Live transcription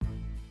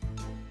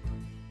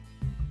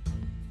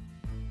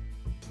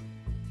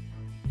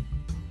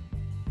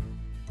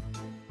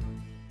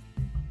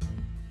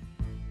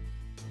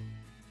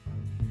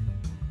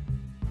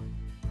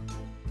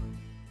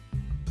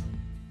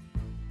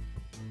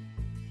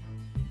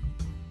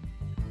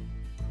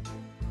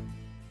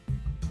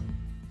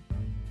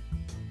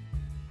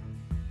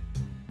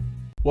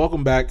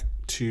Welcome back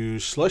to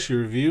Slushy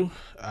Review.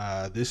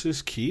 This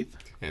is Keith.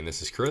 And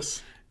this is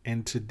Chris.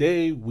 And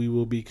today we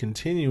will be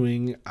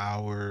continuing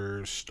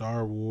our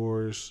Star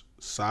Wars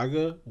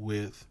saga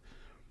with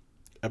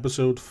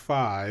Episode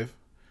 5,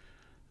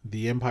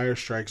 The Empire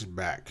Strikes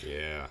Back.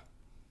 Yeah.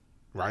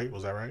 Right?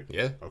 Was that right?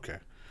 Yeah. Okay.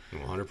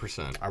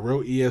 100%. I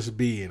wrote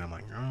ESB and I'm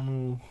like, I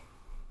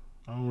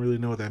don't really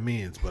know what that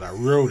means, but I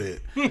wrote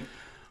it.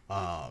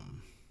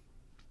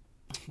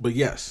 But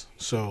yes,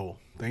 so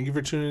thank you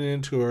for tuning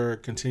in to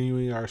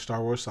continuing our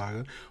Star Wars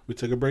saga. We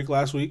took a break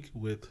last week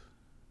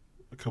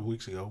a couple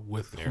weeks ago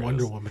with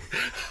Wonder Woman.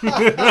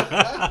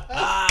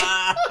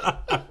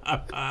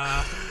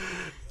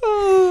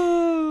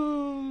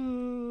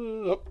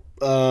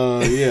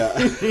 Yeah.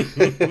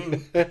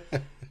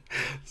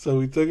 So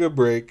we took a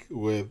break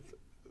with,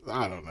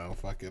 I don't know,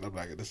 fuck it, I'm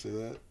not going to say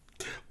that.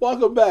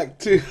 Welcome back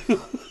to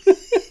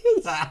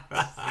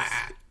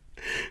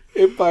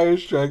Empire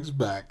Strikes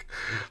Back.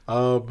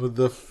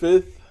 The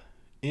fifth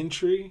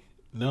entry,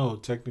 no,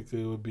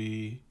 technically it would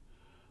be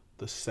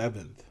the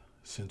seventh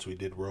since we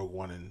did Rogue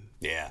One and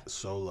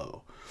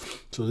Solo.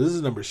 So this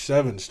is number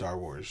 7 Star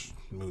Wars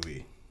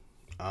movie.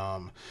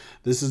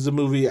 This is a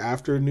movie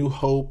after New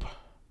Hope,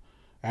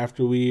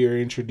 after we are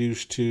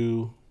introduced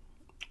to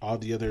all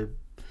the other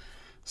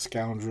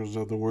scoundrels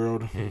of the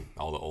world.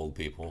 All the old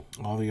people.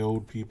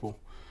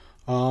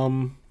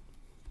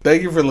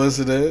 Thank you for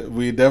listening.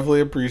 We definitely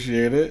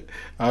appreciate it.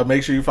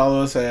 Make sure you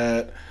follow us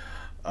at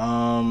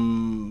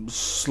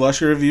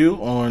Slushy Review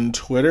on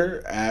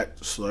Twitter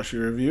at Slushy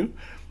Review.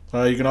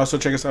 You can also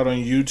check us out on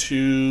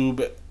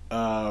YouTube.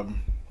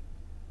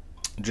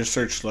 Just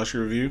search Slushy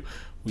Review.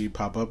 We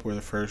pop up. We're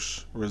the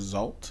first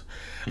result.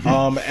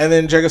 And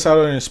then check us out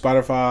on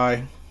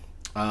Spotify,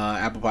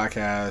 Apple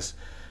Podcasts,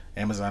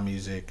 Amazon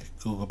Music,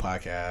 Google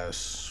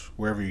Podcasts,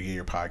 wherever you get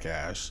your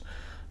podcasts.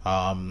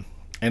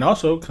 And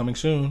also, coming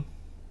soon,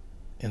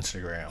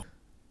 Instagram.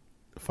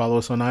 Follow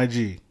us on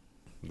IG.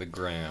 The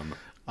gram.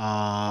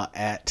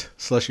 At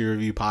Slushy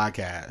Review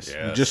Podcast.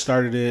 Yes. We just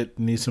started it.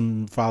 Need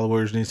some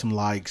followers. Need some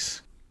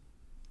likes.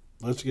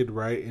 Let's get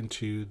right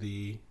into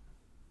the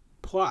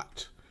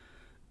plot.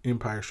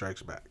 Empire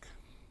Strikes Back.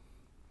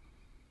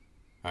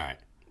 All right.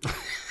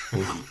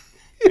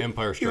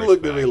 Empire Strikes Back. You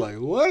looked at me like,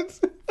 what?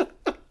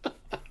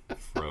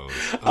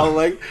 Froze. I was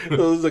like, it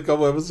was a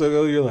couple episodes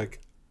ago. You're like,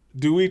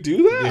 do we do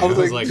that? Yeah, I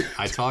was like,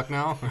 I talk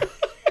now?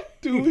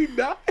 Do we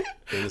not?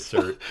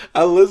 Insert.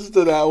 I listened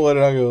to that one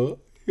and I go,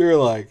 you're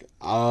like,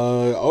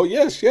 oh,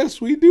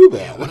 yes, we do that.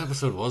 Yeah, what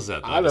episode was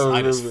that? I don't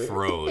I just remember.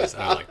 froze.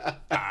 And I was like,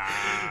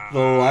 The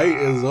light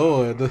is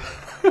on.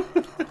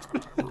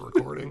 we're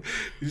recording.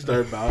 You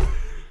start about,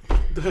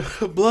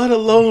 the blood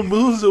alone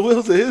moves the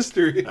wheels of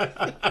history.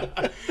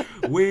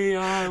 We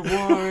are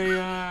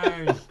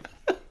warriors.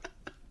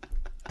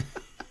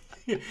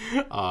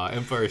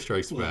 Empire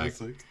Strikes Back.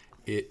 Classic.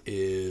 It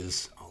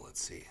is. Oh,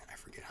 let's see. I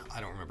forget. I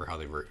don't remember how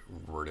they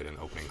worded an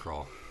opening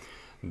crawl.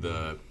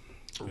 The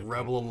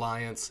Rebel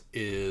Alliance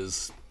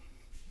is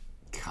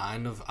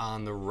kind of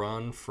on the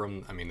run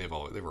from. I mean, they were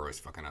always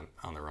fucking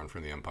on the run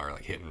from the Empire,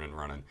 like hitting and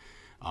running.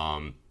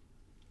 The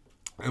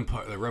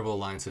Rebel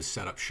Alliance has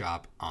set up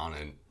shop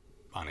on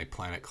a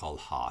planet called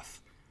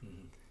Hoth.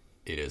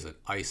 It is an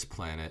ice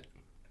planet.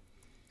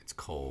 It's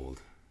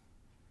cold.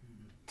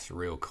 It's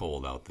real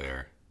cold out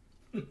there.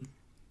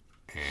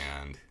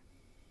 And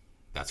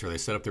that's where they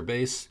set up their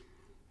base.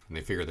 And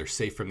they figure they're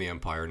safe from the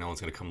Empire. No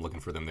one's going to come looking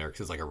for them there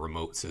because it's like a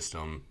remote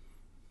system.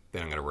 They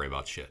don't got to worry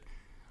about shit.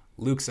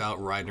 Luke's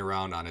out riding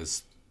around on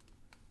his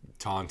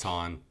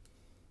Tauntaun.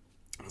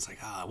 It's like,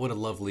 what a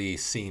lovely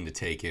scene to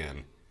take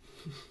in.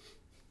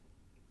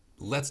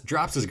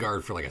 Drops his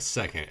guard for like a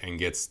second and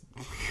gets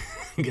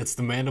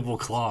the mandible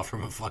claw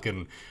from a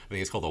fucking, I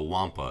think it's called a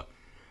wampa.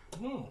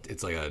 Oh.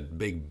 It's like a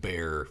big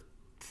bear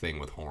thing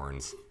with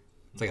horns.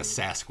 It's like a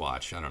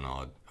Sasquatch, I don't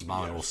know,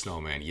 abominable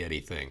snowman,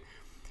 Yeti thing.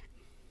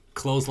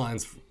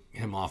 Clotheslines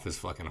him off his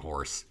fucking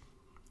horse.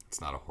 It's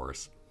not a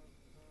horse.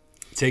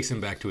 Takes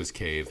him back to his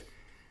cave.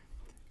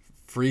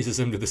 Freezes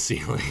him to the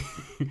ceiling.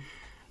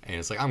 And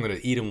it's like, I'm going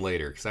to eat him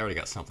later because I already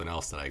got something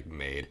else that I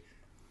made.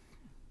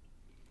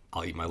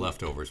 I'll eat my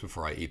leftovers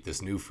before I eat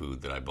this new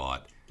food that I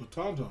bought. The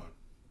Tauntaun.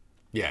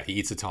 Yeah, he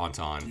eats a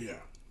Tauntaun. Yeah.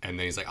 And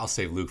then he's like, I'll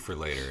save Luke for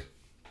later.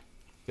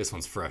 This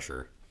one's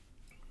fresher.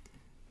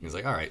 He's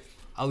like, all right,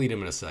 I'll eat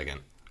him in a second.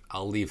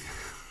 I'll leave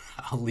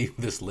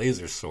this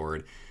laser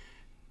sword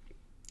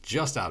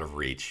just out of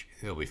reach.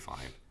 He'll be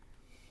fine.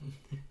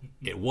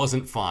 It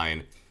wasn't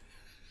fine.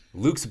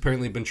 Luke's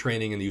apparently been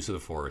training in the use of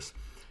the Force.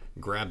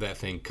 Grab that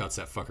thing, cuts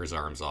that fucker's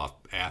arms off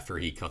after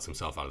he cuts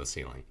himself out of the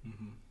ceiling.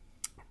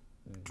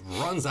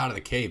 Runs out of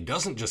the cave,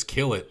 doesn't just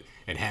kill it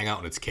and hang out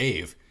in its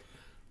cave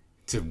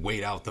to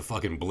wait out the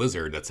fucking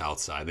blizzard that's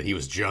outside that he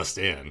was just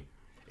in.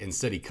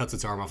 Instead, he cuts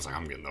its arm off. He's like,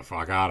 I'm getting the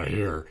fuck out of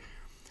here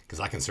because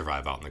I can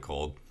survive out in the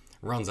cold.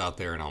 Runs out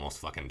there and almost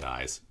fucking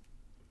dies.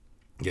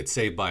 Gets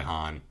saved by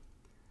Han.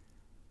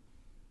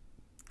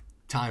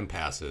 Time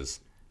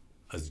passes.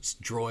 A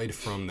droid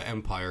from the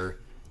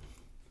Empire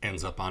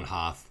ends up on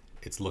Hoth.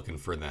 It's looking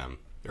for them.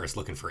 or it's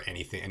looking for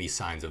any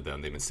signs of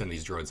them. They've been sending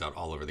these droids out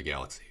all over the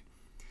galaxy.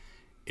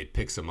 It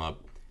picks them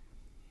up.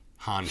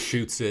 Han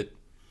shoots it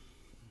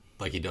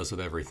like he does with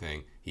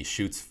everything. He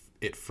shoots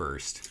it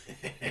first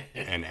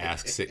and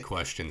asks it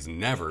questions.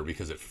 Never,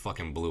 because it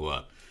fucking blew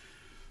up.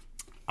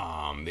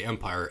 The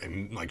Empire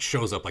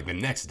shows up like the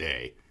next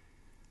day,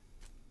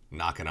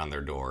 knocking on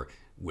their door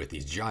with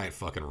these giant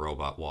fucking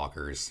robot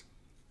walkers,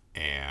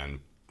 and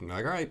they're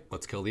like, all right,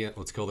 let's kill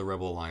the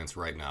Rebel Alliance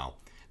right now.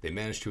 They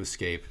managed to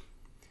escape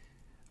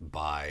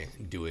by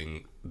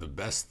doing the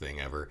best thing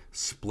ever,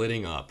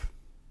 splitting up,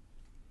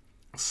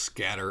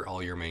 scatter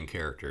all your main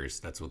characters.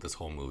 That's what this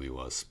whole movie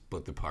was.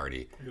 Split the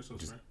party.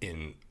 Which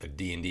in a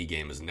D&D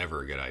game is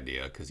never a good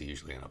idea because you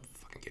usually end up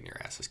fucking getting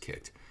your asses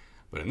kicked.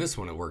 But in this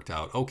one, it worked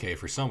out okay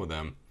for some of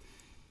them,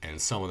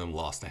 and some of them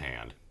lost a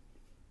hand.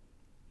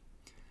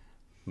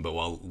 But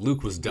while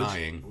Luke was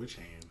dying... Which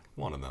hand?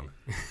 One of them.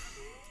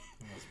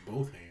 Almost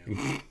both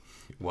hands.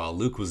 While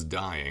Luke was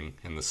dying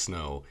in the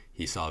snow,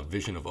 he saw a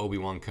vision of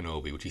Obi-Wan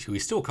Kenobi, which he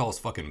still calls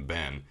fucking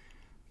Ben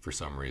for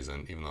some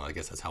reason, even though I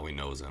guess that's how he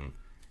knows him.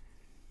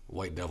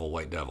 White devil,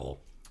 white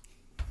devil.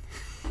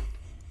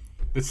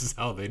 This is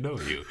how they know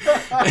you.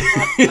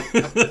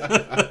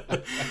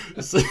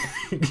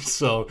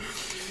 so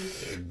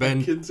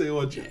Ben can say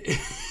what you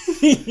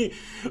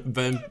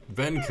Ben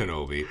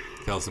Kenobi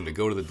tells him to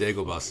go to the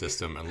Dagobah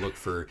system and look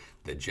for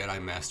the Jedi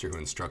Master who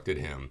instructed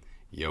him,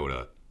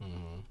 Yoda.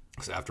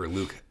 So after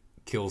Luke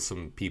kills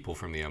some people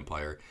from the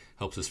Empire,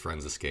 helps his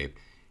friends escape,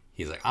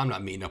 he's like, I'm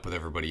not meeting up with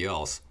everybody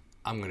else.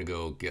 I'm going to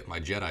go get my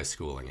Jedi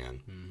schooling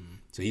in.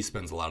 So he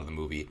spends a lot of the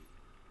movie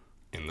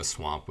in the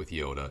swamp with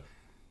Yoda,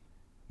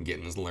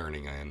 getting his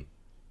learning in.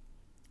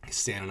 He's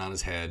standing on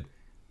his head,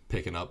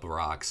 picking up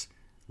rocks,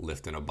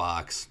 lifting a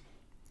box.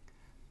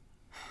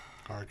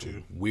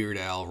 R2. Weird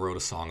Al wrote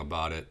a song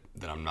about it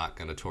that I'm not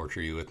going to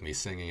torture you with me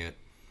singing it.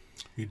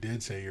 You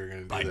did say you were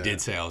going to do that. I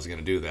did say I was going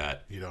to do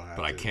that. You don't have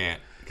but to. I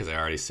can't because I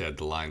already said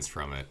the lines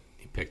from it.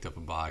 He picked up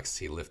a box.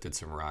 He lifted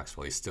some rocks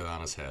while he stood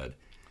on his head.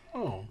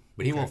 Oh.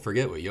 But he won't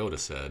forget what Yoda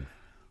said.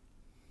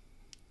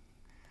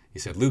 He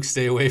said, Luke,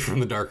 stay away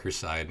from the darker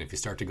side, and if you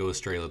start to go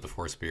astray, let the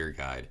Force be your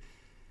guide.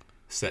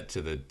 Set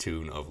to the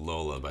tune of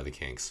Lola by the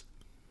Kinks.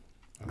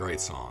 Great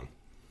song.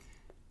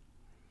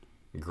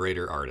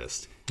 Greater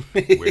artist.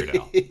 Weird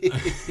Al.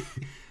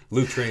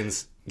 Luke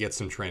gets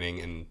some training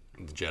in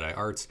the Jedi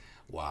arts,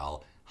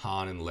 while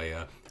Han and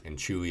Leia and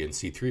Chewie and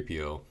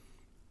C-3PO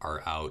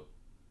are out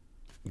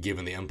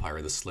giving the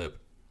Empire the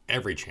slip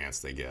every chance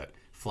they get.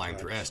 Flying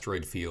through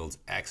asteroid fields,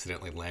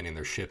 accidentally landing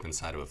their ship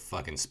inside of a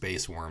fucking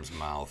space worm's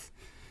mouth.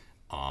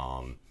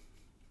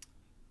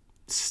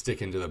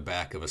 Sticking to the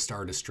back of a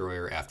Star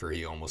Destroyer after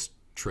he almost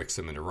tricks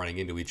them into running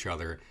into each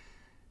other.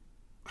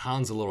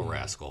 Han's a little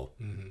rascal.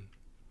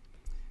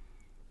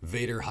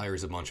 Vader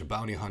hires a bunch of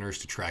bounty hunters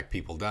to track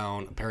people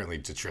down, apparently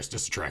just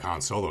to track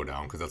Han Solo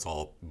down, because that's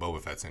all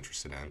Boba Fett's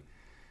interested in,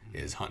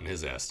 is hunting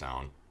his ass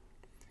down.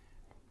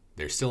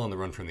 They're still on the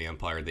run from the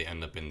Empire. They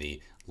end up in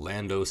the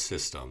Lando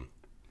system,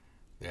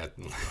 at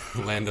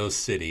Lando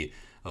City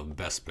of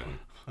Bespin,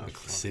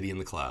 the city in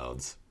the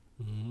clouds.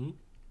 Well,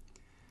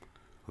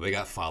 they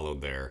got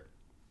followed there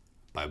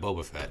by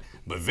Boba Fett,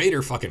 but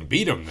Vader fucking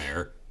beat him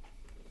there,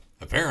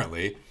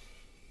 apparently,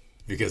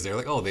 because they're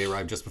like, oh, they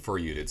arrived just before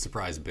you did.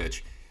 Surprise,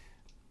 bitch.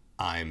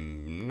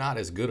 I'm not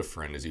as good a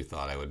friend as you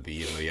thought I would be,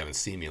 even though you haven't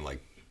seen me in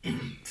like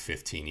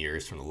 15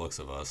 years from the looks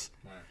of us.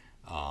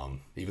 Right.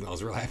 Even though I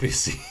was real happy to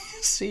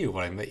see you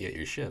when I met you at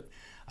your ship,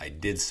 I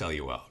did sell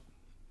you out.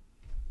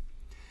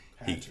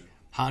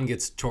 Han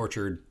gets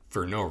tortured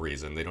for no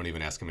reason. They don't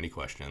even ask him any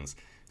questions.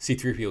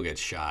 C-3PO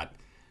gets shot.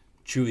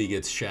 Chewie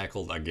gets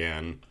shackled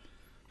again.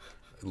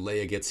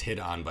 Leia gets hit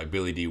on by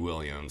Billy D.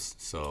 Williams.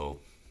 So,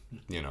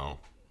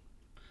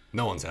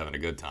 no one's having a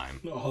good time.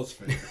 No, all's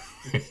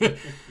fair.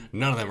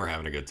 None of them are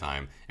having a good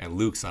time. And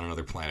Luke's on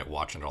another planet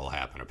watching it all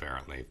happen,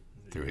 apparently,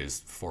 through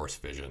his Force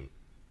vision.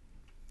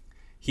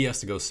 He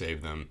has to go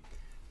save them.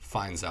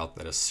 Finds out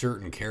that a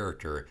certain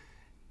character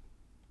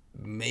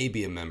may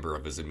be a member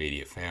of his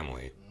immediate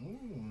family.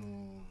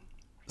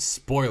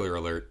 Spoiler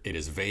alert, it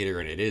is Vader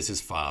and it is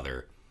his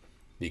father,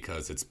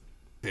 because it's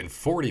been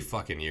 40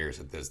 fucking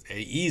years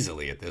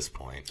easily at this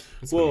point.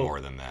 It's been more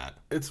than that.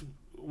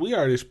 We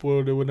already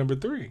spoiled it with number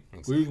 3.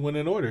 We went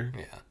in order.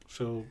 Yeah.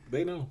 So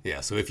they know.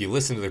 Yeah, so if you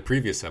listen to the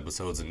previous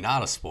episodes,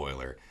 not a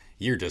spoiler,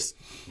 you're just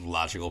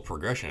logical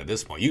progression at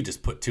this point. You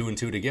just put 2 and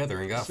 2 together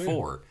and got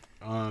 4.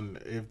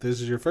 If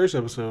this is your first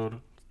episode,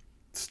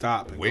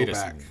 stop and go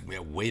back.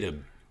 Way to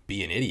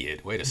be an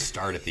idiot. Way to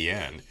start at the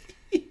end.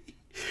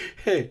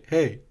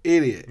 Hey,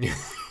 idiot.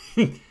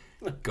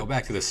 Go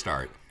back to the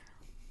start.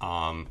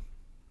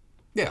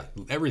 Yeah,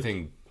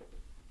 everything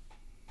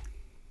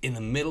in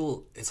the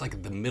middle, it's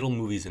like the middle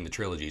movies in the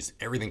trilogies,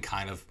 everything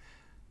kind of,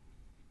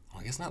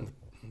 well, I guess not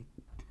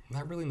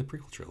really in the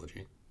prequel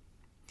trilogy.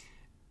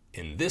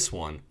 In this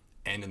one,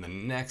 and in the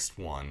next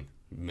one,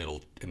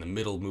 in the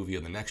middle movie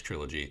of the next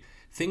trilogy,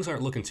 things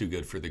aren't looking too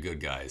good for the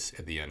good guys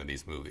at the end of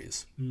these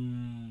movies.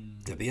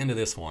 At the end of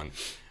this one,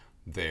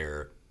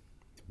 their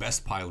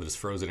best pilot is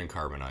frozen in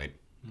carbonite.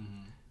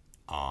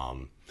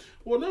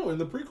 Well, no, in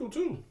the prequel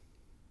too.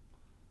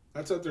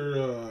 That's after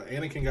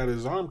Anakin got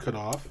his arm cut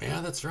off.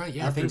 Yeah, that's right.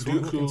 Yeah, things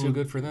weren't looking too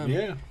good for them.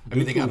 Yeah, I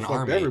mean, they got an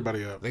army.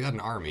 Everybody up. They got an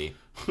army.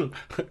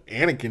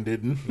 Anakin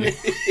didn't.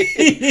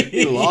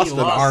 he lost an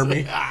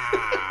army.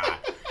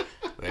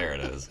 There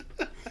it is.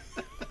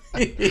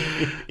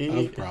 I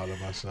was proud of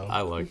myself.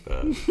 I like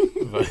that.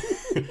 But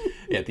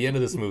yeah, at the end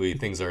of this movie,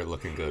 things aren't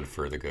looking good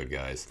for the good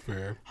guys.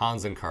 Fair.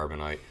 Han's in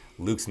carbonite.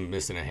 Luke's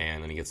missing a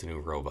hand, and he gets a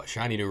new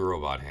shiny new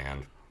robot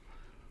hand.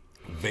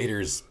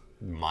 Vader's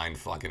mind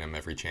fucking him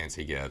every chance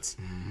he gets.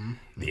 Mm-hmm.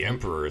 The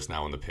Emperor is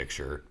now in the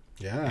picture.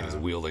 Yeah. And is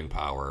wielding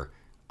power.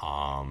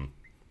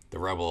 The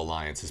Rebel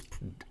Alliance is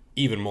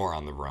even more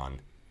on the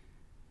run.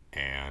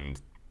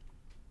 And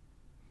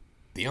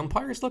the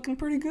Empire's looking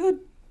pretty good.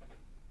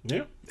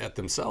 Yeah. At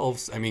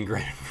themselves. I mean,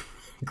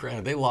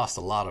 granted, they lost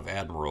a lot of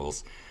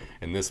admirals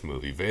in this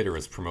movie. Vader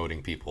was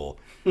promoting people.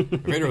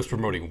 Vader was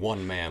promoting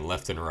one man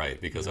left and right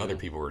because other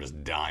people were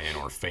just dying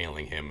or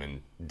failing him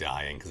and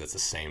dying because it's the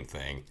same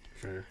thing.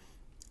 Sure.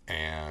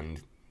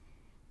 And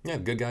yeah,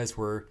 the good guys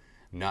were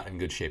not in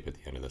good shape at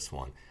the end of this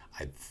one.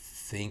 I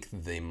think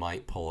they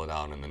might pull it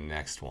out in the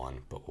next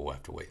one, but we'll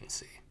have to wait and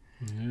see.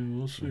 Yeah,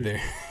 we'll see.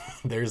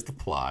 There's the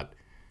plot.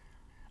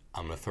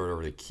 I'm going to throw it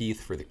over to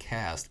Keith for the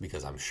cast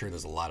because I'm sure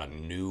there's a lot of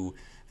new,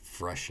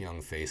 fresh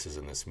young faces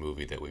in this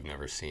movie that we've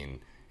never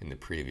seen in the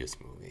previous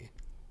movie.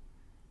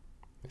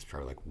 There's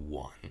probably like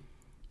one.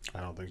 I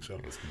don't think so.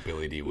 It's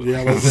Billy D.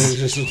 Williams. Yeah,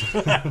 it's just...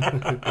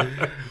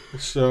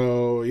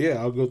 So, yeah,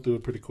 I'll go through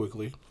it pretty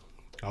quickly.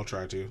 I'll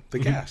try to. The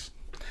cast.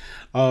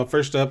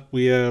 First up,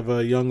 we have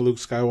young Luke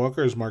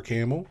Skywalker as Mark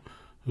Hamill,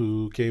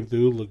 who came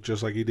through, looked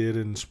just like he did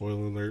in,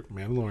 spoiler alert,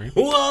 Mandalorian.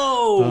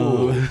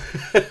 Whoa!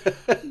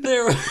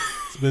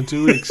 It's been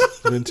 2 weeks. It's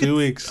been 2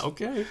 weeks.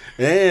 Okay.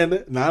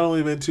 And not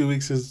only been 2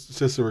 weeks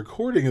since the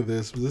recording of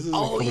this, but this is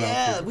coming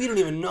out. We don't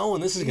even know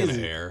when this is going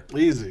to air.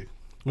 Easy.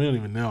 We don't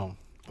even know.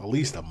 At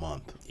least a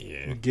month.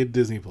 Yeah. Get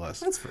Disney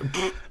Plus. That's fair.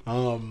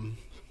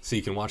 So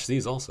you can watch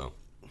these also.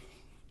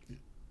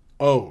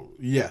 Oh,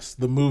 yes.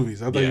 The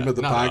movies. I thought you meant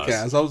the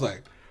podcast. Us. I was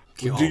like,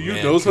 do you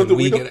man, know something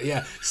we don't?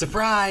 Yeah.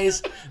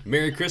 Surprise.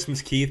 Merry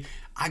Christmas, Keith.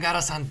 I got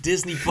us on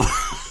Disney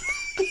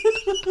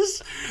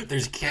Plus.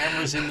 There's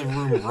cameras in the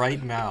room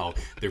right now.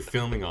 They're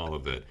filming all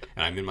of it.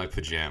 And I'm in my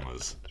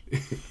pajamas.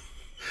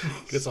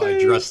 That's why I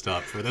dressed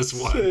up for this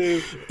one.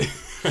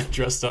 I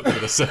dressed up for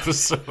this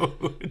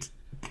episode.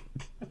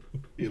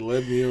 You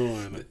led me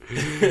on.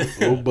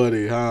 Oh,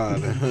 buddy,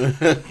 Han.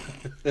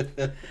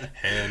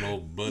 Han,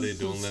 old buddy,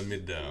 don't let me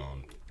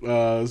down.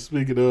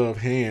 Speaking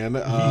of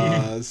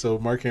Han, so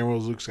Mark Hamill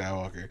is Luke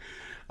Skywalker.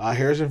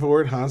 Harrison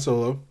Ford, Han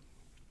Solo.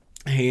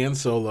 Han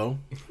Solo.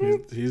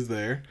 He's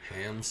there.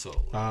 Han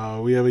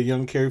Solo. We have a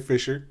young Carrie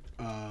Fisher.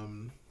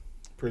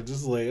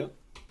 Princess Leia.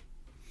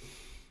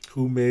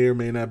 Who may or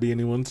may not be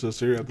anyone's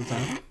sister at the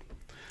time.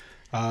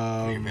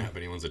 May or may not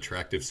be anyone's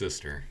attractive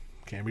sister.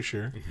 Can't be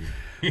sure.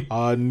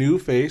 New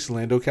face,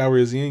 Lando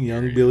Calrissian,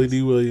 young Billy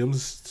D.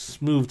 Williams,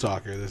 smooth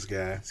talker, this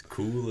guy. As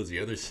cool as the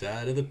other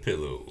side of the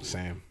pillow.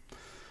 Same.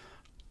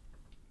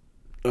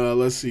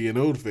 Let's see, an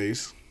old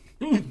face.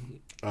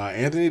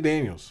 Anthony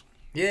Daniels.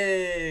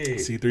 Yay!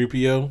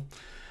 C-3PO.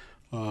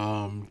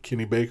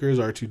 Kenny Baker is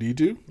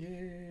R2-D2.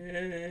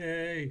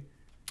 Yay!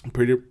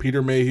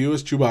 Peter Mayhew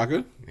is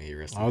Chewbacca. May he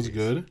rest that was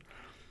good.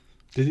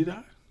 Did he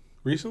die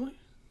recently?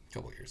 A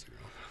couple years ago.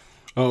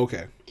 Oh,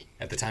 okay.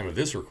 At the time of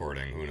this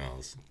recording, who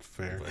knows?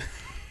 Fair.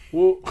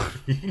 Well, at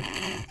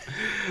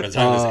the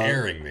time of this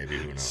airing, maybe,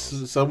 who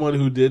knows? Someone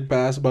who did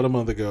pass about a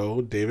month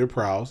ago, David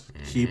Prowse.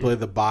 Mm-hmm. He played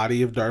the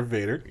body of Darth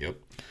Vader. Yep.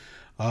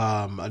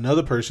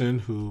 Another person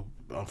who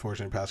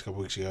unfortunately passed a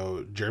couple weeks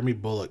ago, Jeremy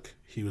Bulloch.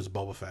 He was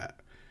Boba Fett.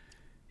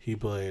 He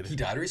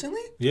died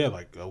recently? Yeah,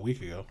 like a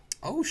week ago.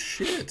 Oh,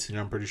 shit. Yeah,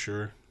 I'm pretty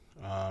sure.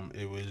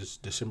 It was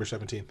December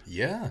 17th.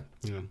 Yeah.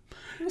 Yeah.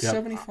 He was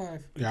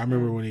 75. Yeah, I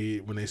remember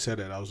when they said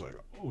it, I was like,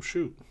 oh,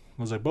 shoot.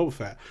 I was like, Boba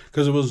Fett.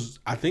 Because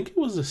I think it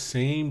was the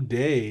same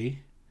day.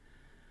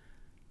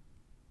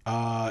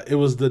 It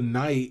was the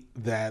night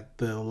that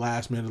the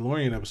last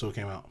Mandalorian episode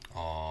came out.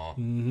 Aw.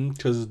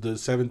 Because the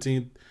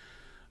 17th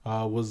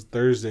was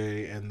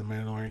Thursday and the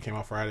Mandalorian came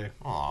out Friday.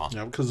 Aw.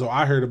 Yeah, because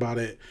I heard about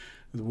it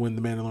when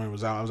the Mandalorian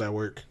was out. I was at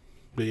work.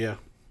 But yeah,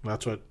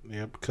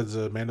 because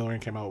the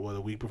Mandalorian came out,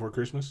 a week before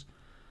Christmas?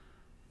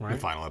 Right? The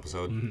final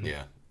episode? Mm-hmm.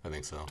 Yeah, I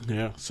think so.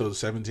 Yeah, so the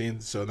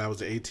 17th, so that was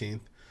the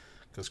 18th,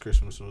 because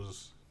Christmas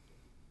was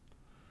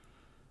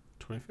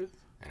 25th?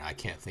 And I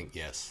can't think,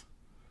 yes.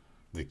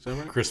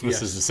 Right?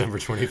 Christmas is December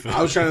 25th.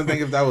 I was trying to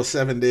think if that was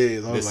 7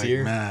 days. I was this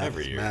year? Math,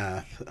 every year.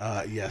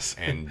 Math. Yes.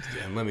 And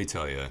let me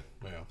tell you,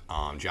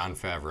 Jon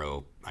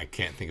Favreau, I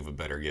can't think of a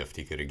better gift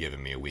he could have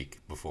given me a week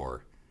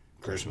before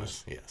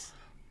Christmas. Yes.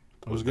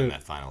 It was good.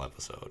 That final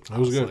episode. It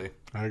was good.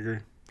 I agree.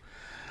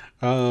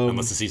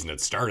 Unless the season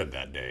had started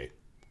that day.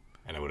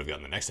 And I would have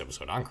gotten the next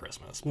episode on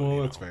Christmas.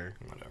 But, that's fair.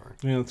 Whatever.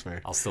 Yeah, that's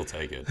fair. I'll still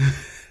take it.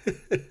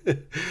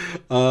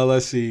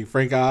 Let's see.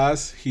 Frank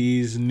Oz.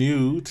 He's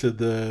new to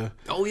the.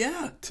 Oh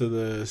yeah. To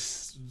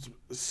this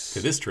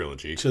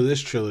trilogy.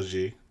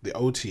 the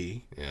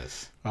OT.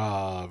 Yes.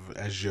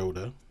 As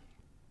Yoda.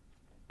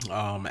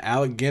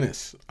 Alec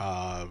Guinness,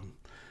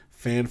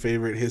 fan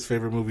favorite, his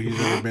favorite movie he's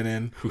ever been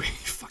in. Who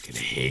fucking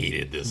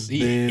hated this. He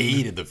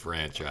hated the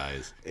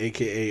franchise.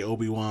 AKA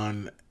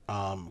Obi-Wan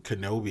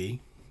Kenobi,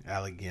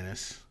 Alec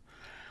Guinness.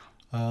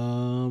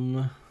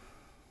 I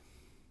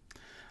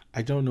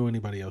don't know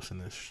anybody else in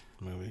this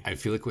movie. I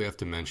feel like we have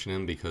to mention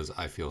him because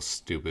I feel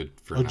stupid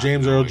for not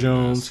James Earl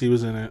Jones. This. He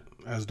was in it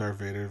as Darth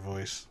Vader's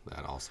voice.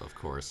 That also, of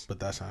course. But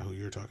that's not who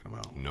you're talking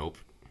about. Nope.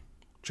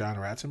 John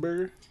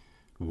Ratzenberger?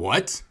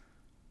 What?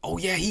 Oh,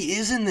 yeah, he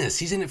is in this.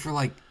 He's in it for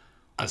like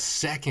a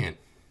second.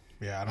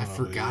 Yeah, I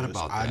forgot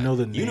about that. I know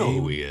the name. You know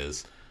who he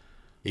is.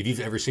 If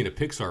you've ever seen a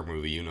Pixar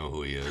movie, you know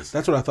who he is.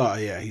 That's what I thought.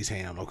 Yeah, he's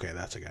Ham. Okay,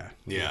 that's a guy.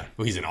 Yeah.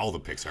 Well, he's in all the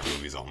Pixar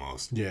movies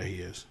almost. Yeah, he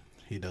is.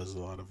 He does a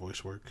lot of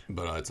voice work.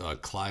 But it's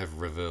Clive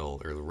Revill,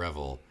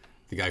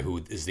 the guy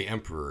who is the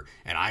Emperor.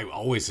 And I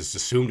always just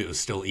assumed it was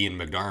still Ian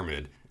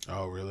McDiarmid.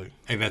 Oh, really?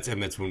 And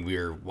that's when we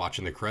were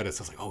watching the credits.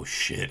 I was like, oh,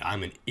 shit,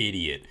 I'm an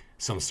idiot.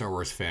 Some Star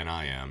Wars fan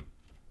I am.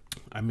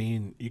 I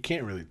mean, you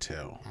can't really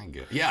tell. I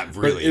get, yeah,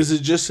 really. But is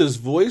it just his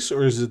voice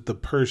or is it the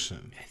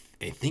person?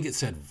 I think it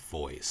said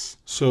voice.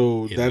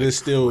 So that is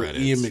still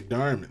credits. Ian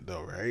McDiarmid,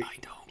 though, right? I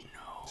don't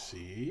know.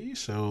 See?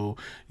 So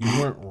you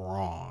weren't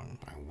wrong.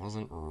 I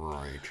wasn't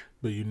right.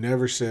 But you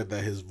never said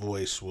that his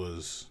voice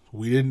was...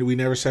 We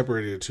never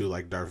separated it to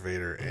like Darth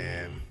Vader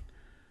and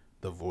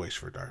the voice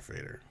for Darth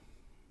Vader,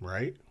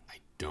 right? I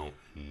don't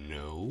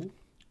know.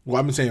 Well,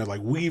 I'm saying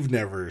like we've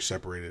never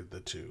separated the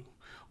two.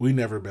 We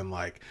never been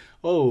like,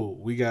 oh,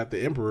 we got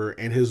the Emperor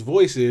and his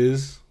voice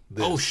is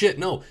this. Oh, shit,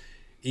 no.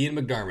 Ian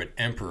McDiarmid,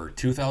 Emperor,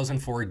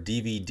 2004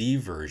 DVD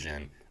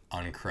version,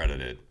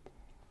 uncredited.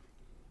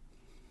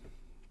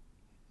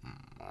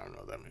 I don't know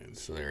what that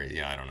means. So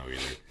I don't know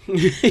either.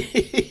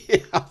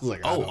 I was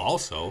like,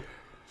 also,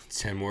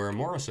 Temuera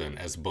Morrison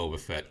as Boba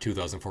Fett,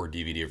 2004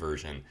 DVD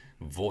version,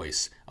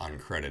 voice,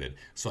 uncredited.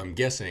 So I'm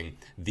guessing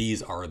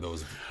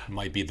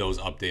might be those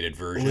updated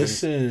versions.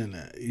 Listen,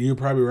 you're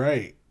probably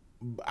right.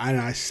 And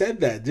I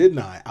said that, didn't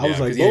I? I was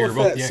like, Boba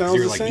Fett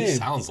sounds the same. He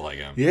sounds like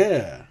him.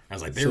 Yeah. I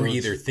was like, they were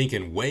either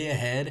thinking way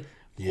ahead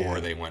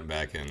or they went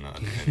back and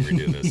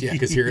redid this. Yeah,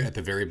 because here at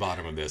the very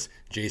bottom of this,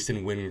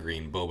 Jason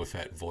Wingreen, Boba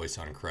Fett, voice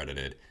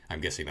uncredited.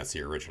 I'm guessing that's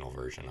the original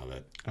version of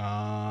it.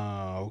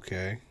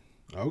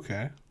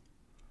 Okay.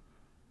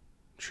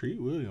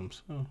 Treat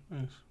Williams. Oh,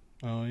 nice.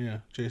 Oh, yeah.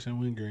 Jason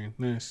Wingreen.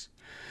 Nice.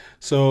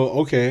 So,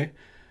 okay.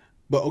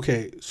 But,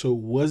 okay, so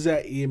was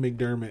that Ian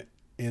McDiarmid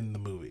in the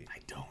movie? I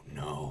don't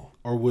know.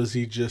 Or was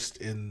he just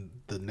in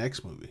the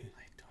next movie?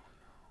 I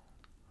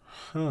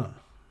don't know. Huh.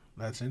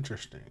 That's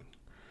interesting.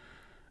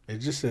 It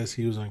just says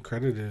he was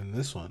uncredited in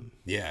this one.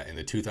 Yeah, in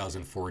the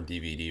 2004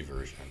 DVD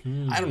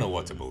version. I don't know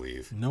what to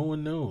believe. No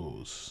one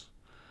knows.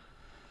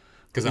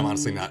 Because I'm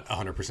honestly not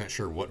 100%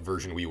 sure what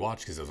version we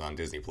watched because it was on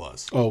Disney+.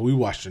 Oh, we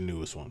watched the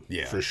newest one.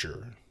 Yeah. For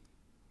sure.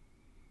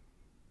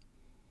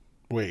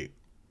 Wait.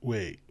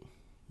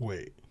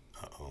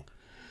 Uh-oh.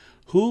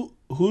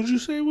 Who'd you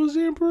say was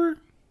the Emperor?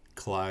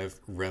 Clive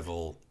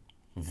Revill,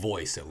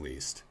 voice at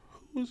least.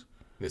 Who's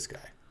this guy?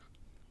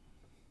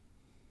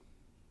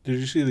 Did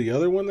you see the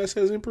other one that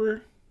says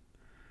Emperor?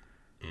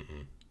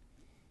 Mm-mm.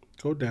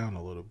 Go down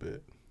a little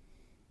bit.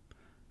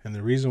 And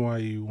the reason why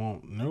you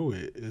won't know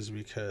it is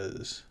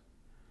because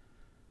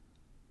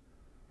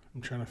I'm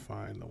trying to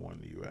find the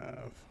one you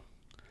have.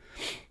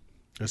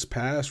 It's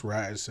past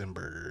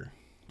Ratzenberger.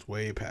 It's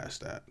way past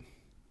that.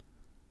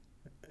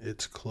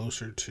 It's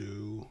closer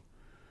to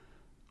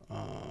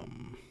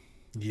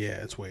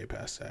it's way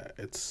past that.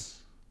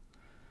 It's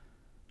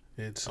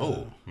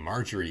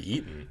Marjorie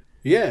Eaton.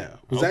 Yeah.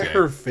 Was that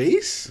her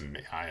face?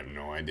 I have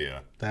no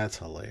idea. That's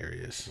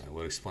hilarious. That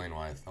would explain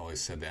why I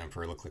always said the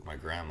Emperor looked like my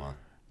grandma.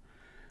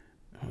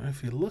 Well,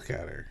 if you look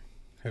at her.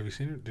 Have you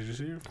seen her? Did you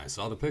see her? I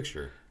saw the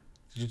picture.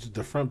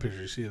 The front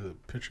picture. You see the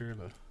picture?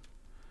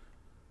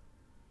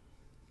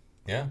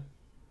 Yeah.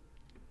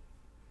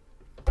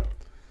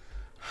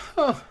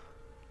 Huh.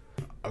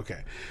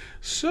 Okay.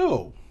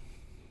 So,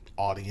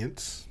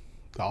 audience.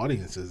 The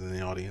audience is in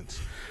the audience.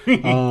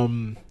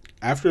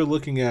 After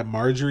looking at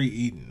Marjorie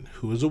Eaton,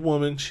 who is a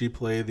woman, she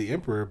played the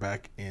Emperor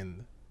back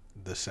in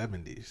the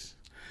 70s.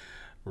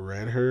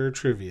 Read her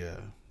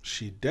trivia.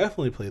 She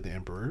definitely played the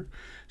Emperor.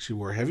 She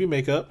wore heavy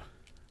makeup.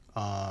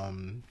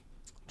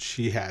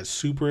 She had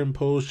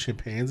superimposed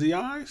chimpanzee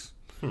eyes.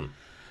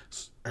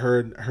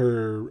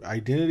 Her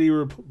identity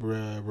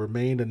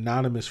remained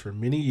anonymous for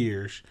many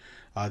years.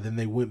 Then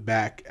they went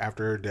back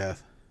after her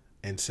death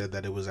and said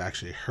that it was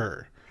actually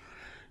her.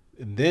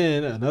 And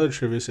then another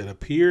trivia said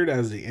appeared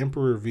as the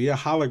Emperor via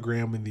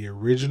hologram in the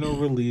original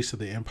release of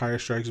The Empire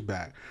Strikes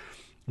Back,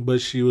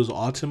 but she was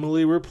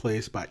ultimately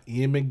replaced by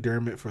Ian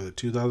McDiarmid for the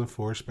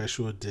 2004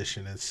 special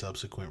edition and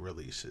subsequent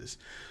releases.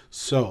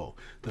 So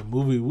the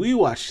movie we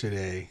watched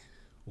today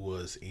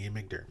was Ian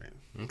McDiarmid.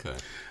 Okay.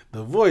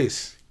 The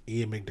voice,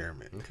 Ian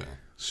McDermott. Okay.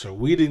 So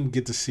we didn't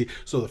get to see.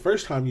 So the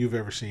first time you've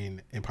ever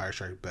seen Empire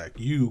Strikes Back,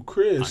 you,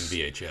 Chris, on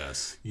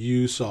VHS,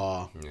 you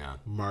saw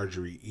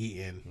Marjorie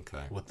Eaton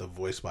with the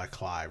voice by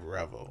Clive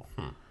Revel.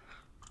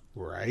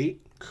 Right?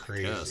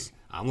 Crazy. Yes.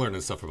 I'm learning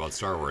stuff about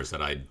Star Wars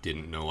that I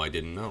didn't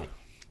know.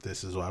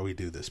 This is why we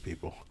do this,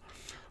 people.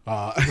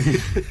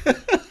 Let's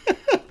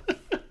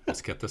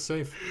keep this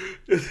safe.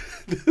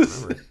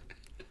 Remember.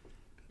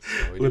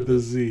 With the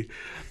Z.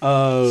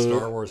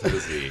 Star Wars with a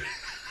Z.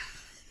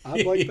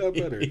 I like that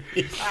better.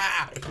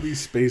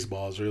 These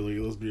Spaceballs, really,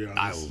 let's be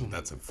honest.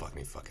 That's a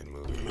funny fucking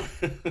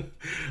movie.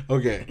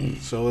 Okay,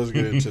 so let's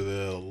get into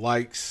the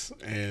likes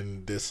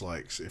and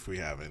dislikes, if we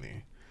have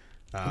any.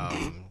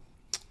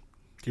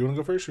 Do you want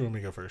to go first or you want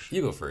me to go first?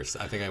 You go first.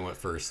 I think I went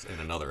first in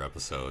another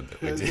episode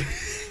that we did.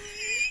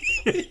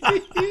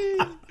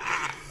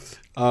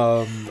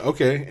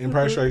 Okay,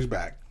 Empire Strikes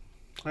Back.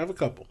 I have a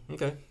couple.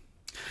 Okay.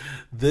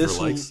 This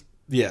For likes?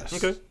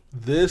 Yes. Okay.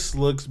 This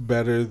looks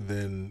better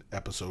than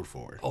episode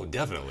 4. Oh,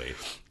 definitely.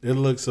 It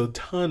looks a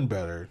ton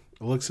better.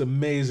 It looks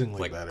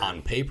amazingly better.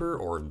 On paper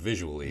or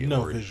visually?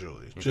 No,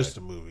 visually. Okay. Just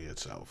the movie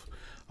itself.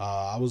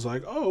 I was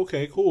like, oh,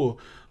 okay, cool.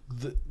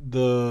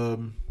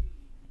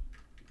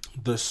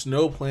 The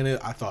snow planet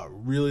I thought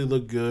really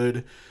looked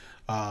good.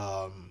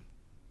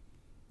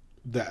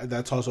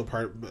 That's also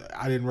part.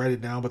 I didn't write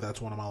it down, but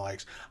that's one of my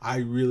likes. I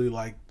really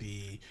like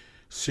the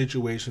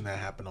situation that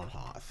happened on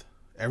Hoth.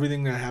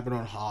 Everything that happened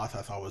on Hoth,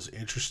 I thought was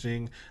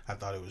interesting. I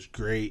thought it was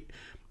great.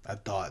 I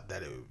thought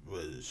that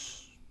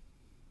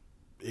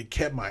it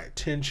kept my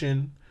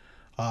attention.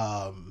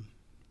 But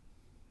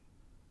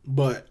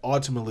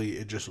ultimately,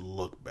 it just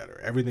looked better.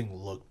 Everything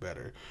looked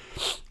better,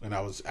 and I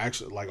was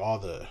actually like all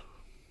the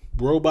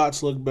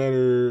robots look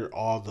better.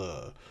 All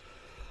the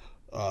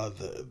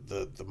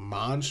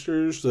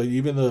monsters, like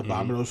even the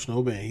Abominable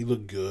Snowman, he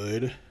looked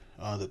good.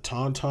 The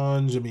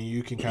Tauntauns, I mean,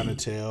 you can kind of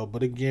tell.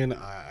 But again,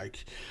 I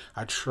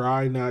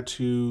try not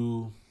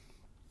to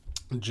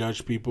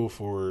judge people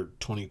for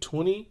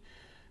 2020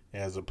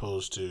 as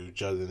opposed to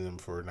judging them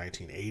for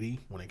 1980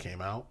 when it came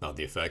out. Not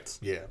the effects?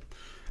 Yeah.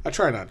 I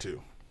try not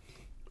to.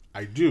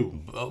 I do.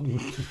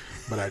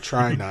 But I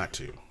try not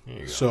to.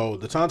 So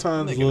the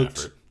Tauntauns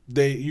looked...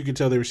 You could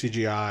tell they were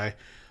CGI.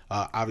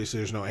 Obviously,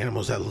 there's no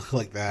animals that look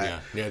like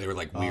that. Yeah, they were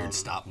like weird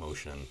stop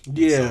motion.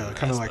 Yeah,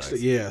 kind of like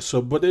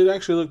So, but it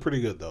actually looked pretty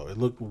good though. It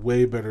looked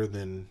way better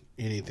than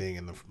anything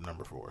in the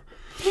number 4.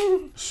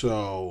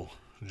 So,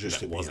 just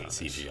that to be wasn't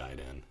honest,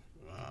 CGI'd in.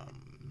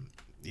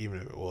 even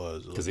if it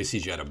was, because they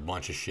CGI'd a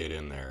bunch of shit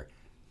in there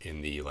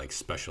in the like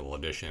special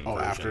edition version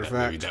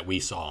After that we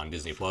saw on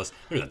Disney Plus.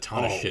 There's a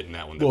ton of shit in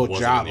that one that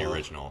wasn't in the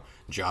original.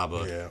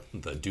 Jabba,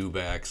 the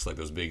dewbacks, like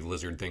those big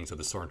lizard things that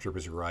the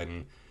stormtroopers were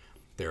riding.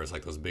 There was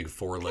like those big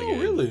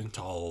 4-legged,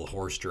 tall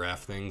horse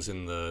giraffe things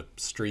in the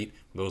street.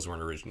 Those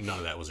weren't original. None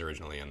of that was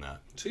originally in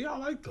that. See, I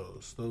like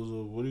those. Those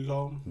what do you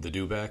call them? The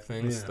dewback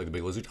things, like the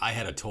big lizard. I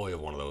had a toy of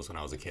one of those when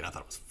I was a kid. I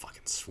thought it was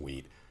fucking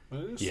sweet.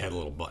 You had a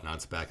little button on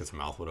its back, its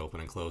mouth would open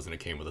and close, and it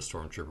came with a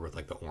stormtrooper with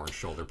like the orange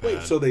shoulder pad.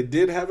 Wait, so they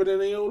did have it in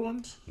the old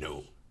ones?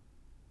 No,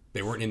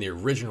 they weren't in the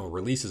original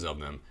releases of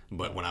them.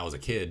 But when I was a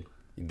kid,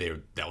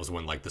 that was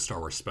when like the Star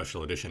Wars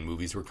special edition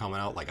movies were coming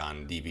out, like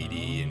on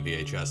DVD and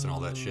VHS and all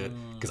that shit.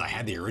 Because I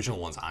had the original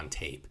ones on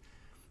tape,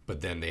 but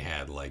then they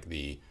had like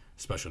the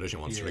special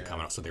edition ones started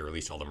coming out, so they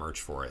released all the merch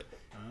for it,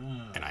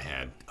 and I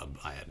had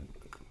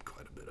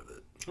quite a bit of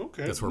it.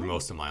 Okay, that's where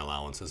most of my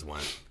allowances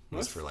went.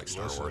 Was for like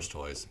Star Wars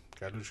toys.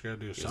 Gotta do what you gotta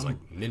do. It was like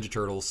Ninja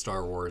Turtles,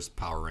 Star Wars,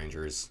 Power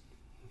Rangers,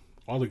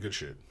 all the good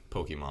shit.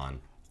 Pokemon.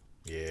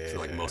 Yeah. So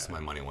like most of my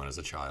money went as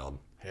a child.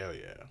 Hell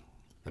yeah.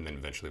 And then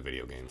eventually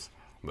video games.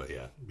 But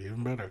yeah.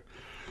 Even better.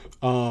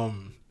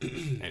 And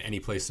any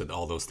place that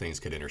all those things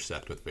could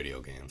intersect with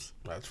video games.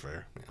 That's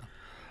fair.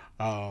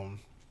 Yeah.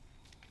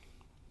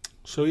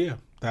 So yeah,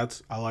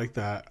 I like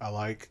that. I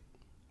like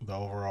the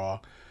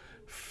overall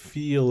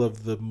feel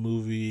of the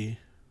movie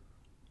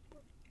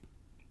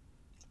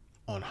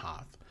on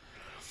Hoth.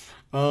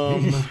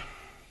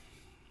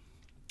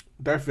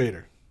 Darth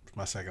Vader,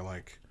 my second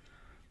like.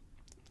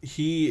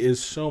 He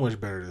is so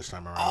much better this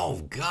time around.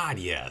 Oh God,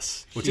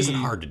 yes. Which isn't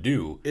hard to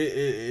do.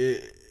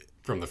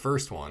 From the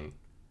first one.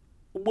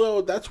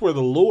 Well, that's where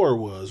the lore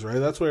was, right?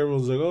 That's where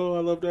everyone's like, "Oh,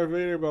 I love Darth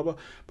Vader," blah blah.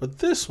 But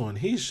this one,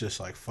 he's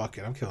just like, "Fuck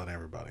it, I'm killing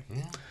everybody."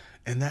 Yeah.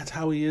 And that's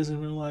how he is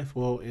in real life.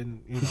 Well,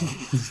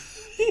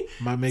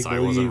 my make believe. I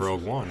was in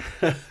Rogue One.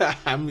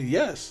 I mean,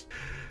 yes.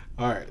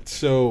 All right,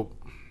 so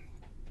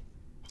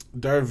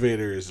Darth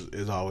Vader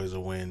is always a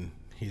win.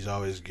 He's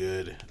always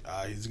good.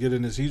 He's good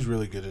in this. He's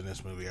really good in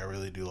this movie. I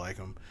really do like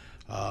him.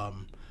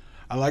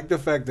 I like the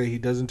fact that he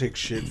doesn't take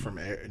shit from.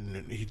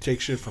 He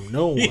takes shit from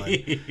no one,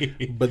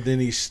 but then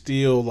he's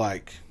still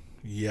like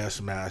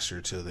yes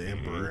master to the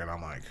Emperor, and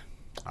I'm like,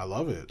 I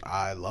love it.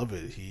 I love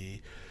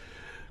it.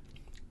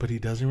 But he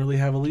doesn't really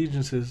have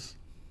allegiances.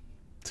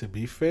 To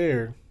be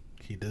fair,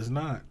 he does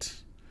not.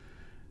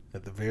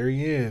 At the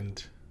very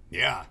end,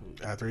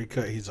 after he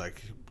cut, he's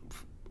like,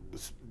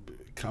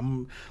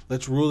 come,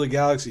 let's rule the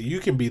galaxy. You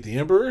can beat the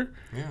Emperor.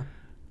 Yeah.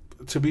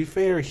 to be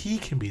fair, he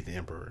can be the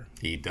Emperor.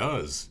 He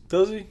does.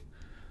 Does he?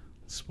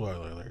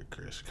 Spoiler alert,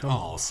 Chris. Come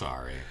on. Oh,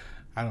 sorry.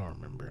 I don't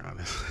remember,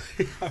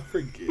 honestly. I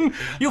forget.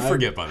 You'll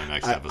forget by the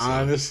next episode.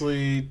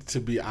 Honestly, to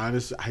be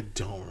honest, I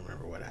don't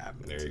remember what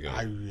happened. There you go.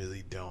 I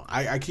really don't.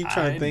 I keep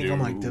trying to think. I'm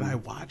like, did I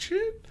watch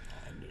it?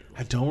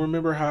 I don't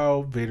remember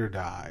how Vader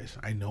dies.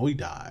 I know he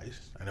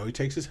dies. I know he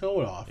takes his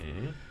helmet off.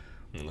 Mm-hmm.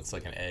 It looks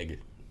like an egg.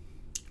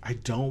 I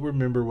don't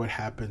remember what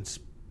happens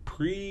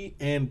pre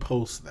and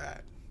post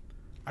that.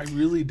 I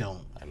really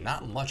don't.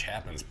 Not much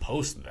happens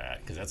post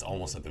that, because that's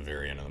almost at the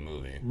very end of the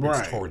movie. Right.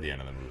 It's toward the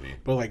end of the movie.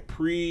 But like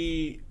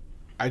pre,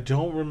 I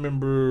don't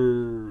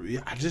remember.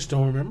 Yeah, I just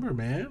don't remember,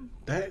 man.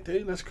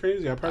 That's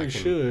crazy. I probably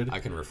should. I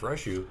can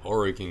refresh you,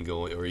 or you can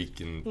go, or you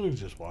can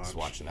just watch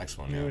the next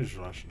one. Yeah, Yeah, just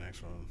watch the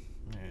next one.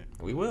 Yeah.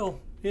 We will.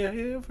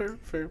 Yeah,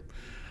 fair.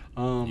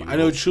 I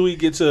know Chewie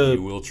gets a.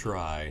 You will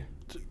try.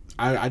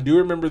 I do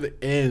remember the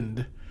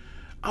end.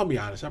 I'll be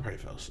honest, I probably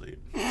fell asleep.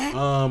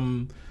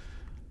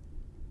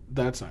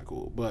 That's not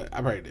cool, but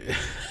I probably did.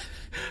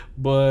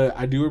 But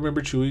I do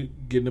remember Chewie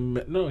getting a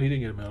medal. No, he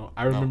didn't get a medal.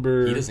 I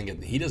remember he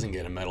doesn't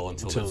get a medal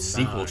until the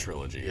sequel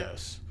trilogy.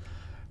 Yes,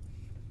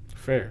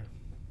 fair.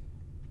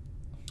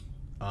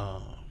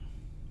 Poor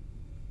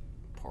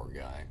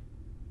guy.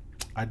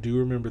 I do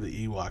remember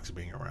the Ewoks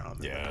being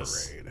around in the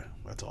parade.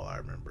 That's all I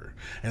remember.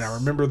 And I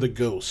remember the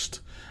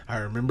ghost. I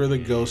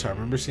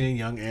remember seeing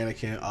young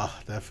Anakin. Oh,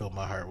 that filled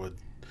my heart with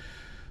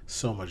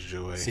so much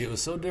joy. See, it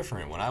was so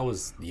different. When I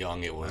was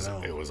young, it was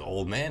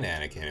old man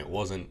Anakin. It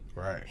wasn't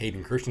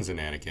Hayden Christensen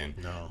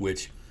Anakin,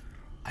 which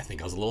I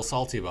think I was a little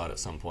salty about at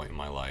some point in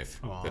my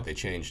life that they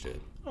changed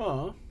it.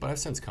 But I've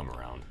since come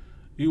around.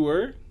 You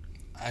were?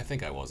 I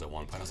think I was at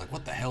one point. I was like,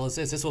 what the hell is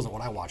this? This wasn't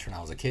what I watched when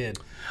I was a kid.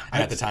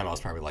 And at the time, I was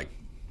probably like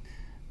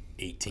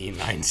 18,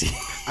 19.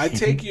 I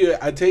take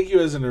you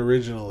as an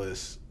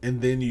originalist,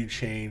 and then you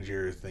change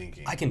your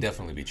thinking. I can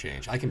definitely be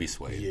changed. I can be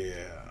swayed.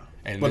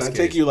 Yeah. But I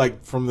take you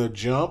like from the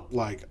jump,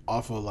 like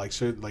off of like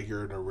certain, like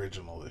you're an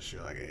originalist.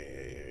 You're like,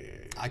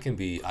 hey. I can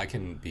be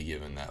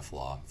given that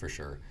flaw for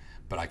sure,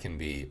 but I can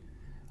be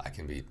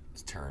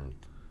turned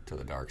to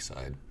the dark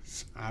side.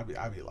 I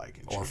be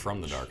liking change. Or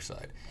from the dark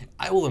side.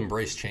 I will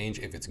embrace change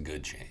if it's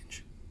good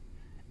change,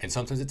 and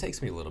sometimes it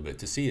takes me a little bit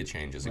to see a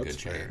change as a good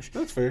change.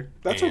 That's fair.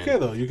 That's okay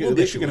though. You can at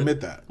least you can admit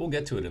that. We'll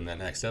get to it in that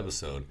next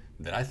episode.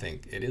 That I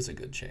think it is a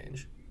good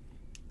change.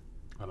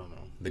 I don't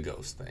know the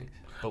ghost thing.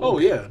 But we'll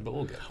get there.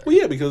 Well,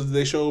 yeah, because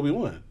they show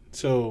Obi-Wan.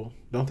 So,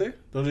 don't they?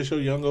 Don't they show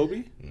young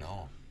Obi?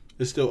 No.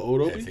 It's still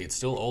old Obi? It's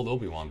still old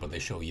Obi-Wan, but they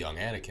show young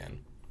Anakin.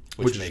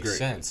 Which makes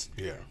sense.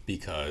 Yeah.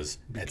 Because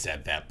it's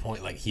at that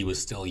point, like, he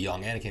was still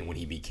young Anakin when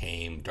he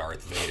became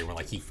Darth Vader. When,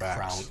 like, he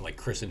crowned, like,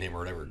 christened him or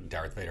whatever,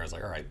 Darth Vader. I was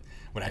like, all right.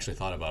 When I actually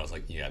thought about it, I was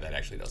like, yeah, that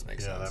actually does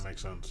make sense. Yeah, that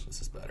makes sense.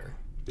 This is better.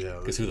 Yeah.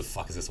 Because who the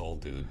fuck is this old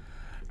dude?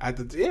 At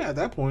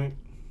that point.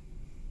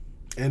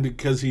 And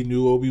because he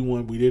knew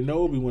Obi-Wan, we didn't know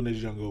Obi-Wan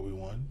as young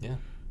Obi-Wan. Yeah.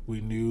 We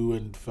knew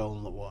and fell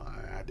in love. Well,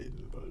 I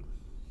didn't, but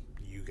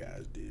you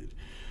guys did.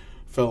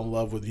 Fell in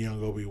love with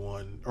young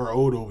Obi-Wan or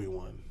old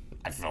Obi-Wan.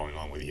 I fell in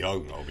love with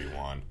young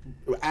Obi-Wan.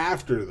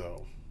 After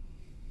though,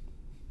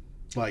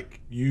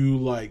 like you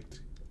liked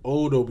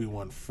old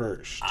Obi-Wan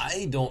first.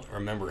 I don't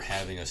remember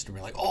having a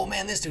story like, oh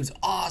man, this dude's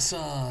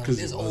awesome.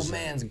 This old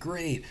man's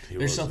great.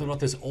 There's something about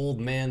this old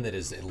man that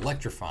is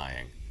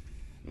electrifying.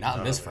 Not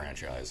in this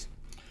franchise.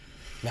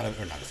 Not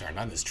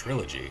in this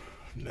trilogy.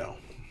 No.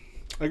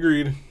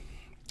 Agreed.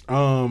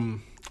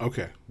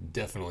 Okay.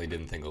 Definitely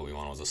didn't think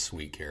Obi-Wan was a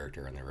sweet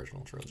character in the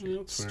original trilogy.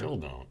 Yeah, still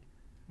don't.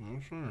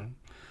 I'm sure.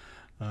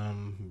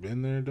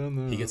 Been there, done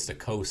that. He gets to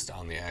coast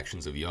on the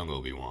actions of young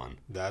Obi-Wan.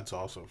 That's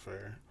also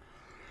fair.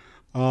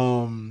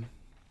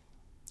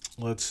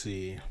 Let's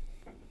see.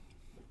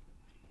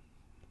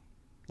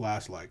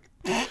 Last like.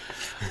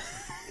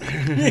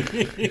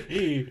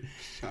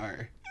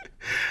 Sorry.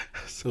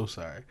 So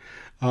sorry.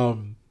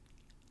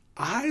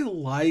 I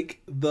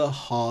like the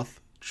Hoth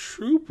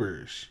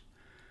troopers.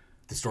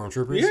 The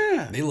stormtroopers?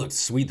 Yeah. They looked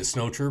sweet. The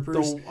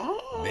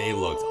snowtroopers? They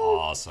looked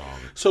awesome.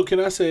 So can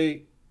I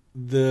say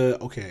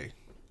okay,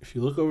 if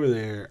you look over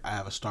there, I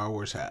have a Star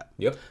Wars hat.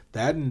 Yep.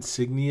 That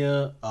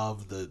insignia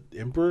of the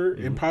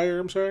Empire,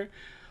 I'm sorry,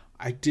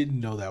 I didn't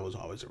know that was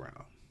always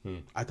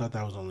around. I thought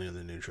that was only in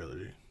the new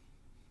trilogy.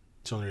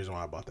 It's the only reason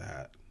why I bought the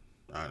hat,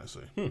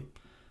 honestly.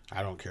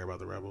 I don't care about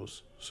the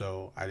Rebels,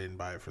 so I didn't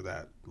buy it for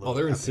that.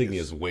 Their insignia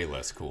is way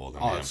less cool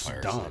than the Empire. It's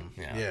dumb.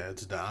 So, yeah,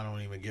 it's dumb. I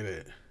don't even get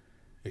it.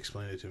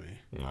 Explain it to me.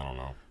 I don't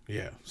know.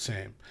 Yeah,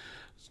 same.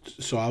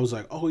 So I was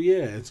like, oh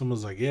yeah, and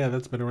someone's like, yeah,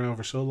 that's been around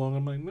for so long.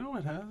 I'm like, no,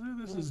 it hasn't.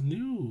 This is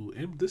new.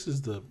 This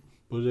is the,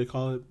 what do they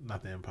call it?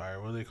 Not the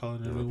Empire. What do they call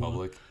it? The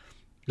Republic.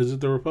 Is it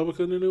the Republic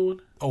in the new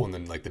one? Oh, and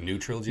then like the new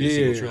trilogy, the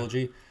sequel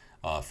trilogy,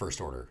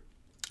 First Order.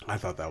 I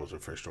thought that was a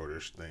First Order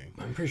thing.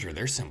 I'm pretty sure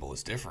their symbol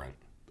is different.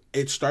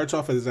 It starts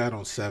off as that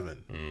on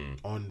 7,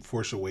 on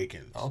Force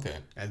Awakens. Okay.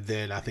 And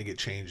then I think it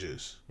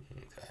changes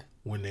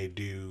when they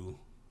do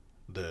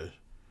the...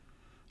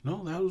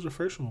 No, that was the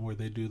first one where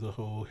they do the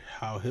whole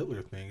Heil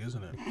Hitler thing,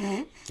 isn't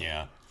it?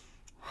 Yeah.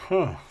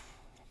 Huh.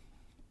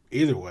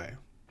 Either way,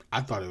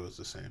 I thought it was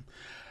the same.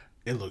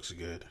 It looks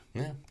good.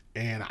 Yeah.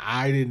 And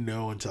I didn't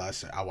know until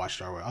I watched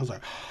Star Wars. I was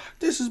like,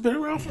 this has been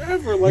around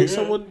forever. Like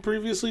someone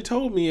previously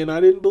told me, and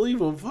I didn't believe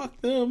them. Fuck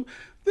them.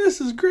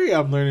 This is great.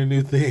 I'm learning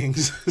new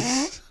things.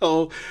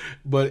 So,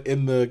 but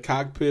in the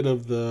cockpit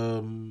of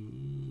the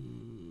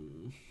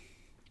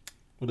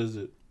what is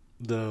it?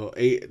 The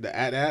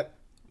AT-AT?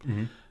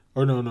 Mm-hmm.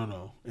 Or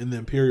no. In the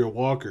Imperial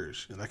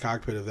Walkers, in the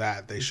cockpit of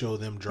that, they show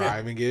them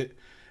driving it.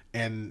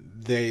 And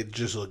they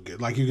just look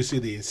good. Like you can see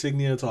the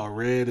insignia; it's all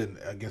red and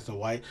against the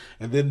white.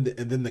 And then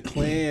the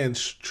clan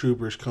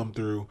troopers come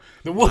through.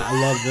 I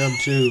love them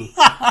too.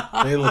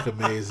 They look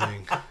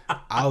amazing.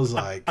 I was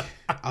like,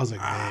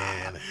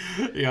 man.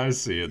 Yeah, I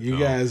see it. You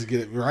guys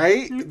get it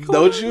right,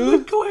 don't you?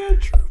 The clan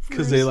troopers.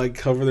 Because they like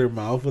cover their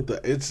mouth with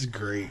the. It's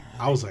great.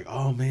 I was like,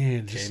 oh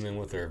man, came in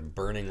with their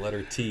burning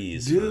letter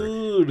T's.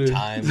 Dude, for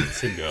time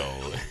to go.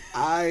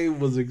 I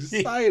was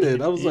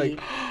excited. I was like.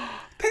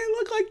 They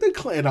look like the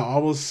clan. I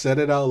almost said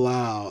it out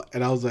loud,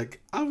 and I was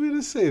like, I'm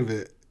gonna save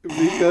it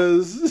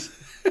because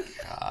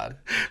God,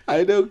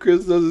 I know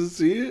Chris doesn't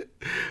see it,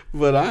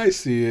 but I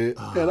see it,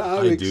 and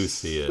I do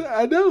see it.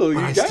 I know.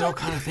 But I still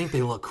kind of think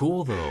they look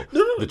cool though.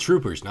 No. The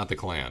troopers, not the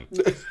clan.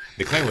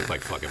 The clan look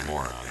like fucking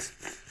morons.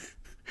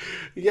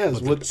 Yes,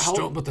 but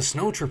the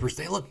snow troopers,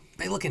 they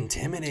look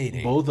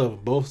intimidating.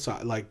 Both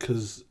sides, like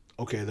because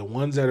the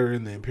ones that are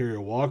in the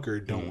Imperial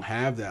Walker don't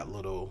have that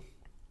little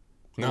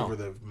over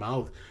the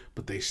mouth.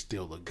 But they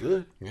still look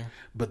good. Yeah.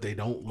 But they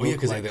don't look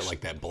because they got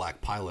like that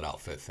black pilot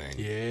outfit thing.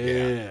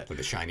 Yeah. With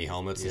the shiny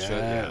helmets and shit.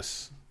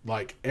 Yes.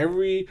 Like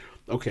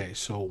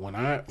so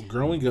when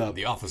growing up.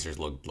 The officers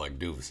look like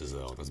doofuses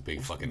though. Those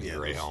big fucking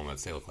gray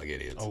helmets. They look like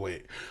idiots. Oh,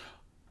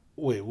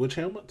 wait, which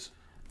helmets?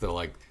 They're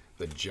like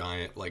the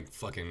giant, like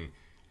fucking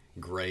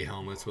gray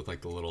helmets with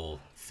like the little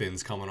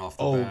fins coming off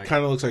the back.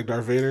 Kind of looks like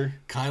Darth Vader.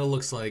 Kind of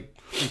looks like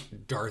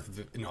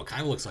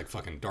kind of looks like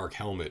fucking Dark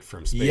Helmet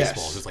from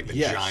Spaceballs. It's like the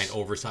giant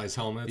oversized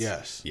helmets.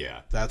 Yes.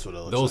 Yeah. That's what it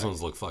looks like. Those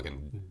ones look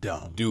fucking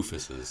dumb.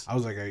 Doofuses. I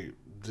was like,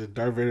 did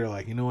Darth Vader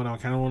I kind of want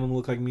him to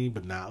look like me,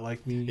 but not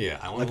like me? Yeah,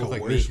 I want like to look a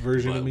like worse me,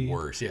 version but of me.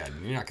 Worse, yeah.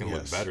 You're not going to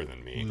look better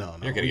than me. No.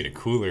 You're going to get a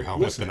cooler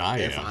helmet than I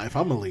am. If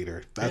I'm a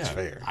leader, that's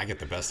fair. I get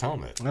the best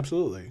helmet.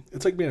 Absolutely.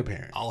 It's like being a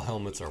parent. All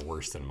helmets are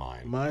worse than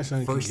mine. My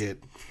son can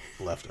get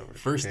leftovers.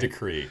 First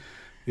decree.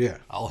 Yeah.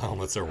 All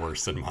helmets are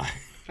worse than mine.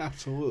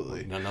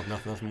 Absolutely.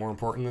 Nothing more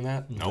important than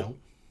that? Nope.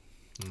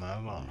 Not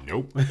at all.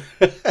 Nope.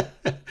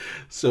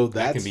 So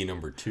that can be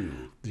number 2.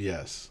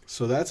 Yes.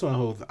 So that's my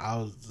whole.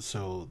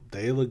 So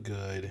they look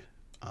good.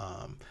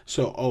 I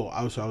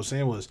was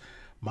saying was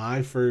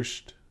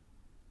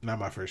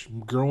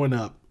growing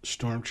up,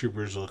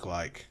 Stormtroopers look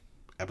like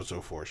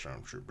Episode 4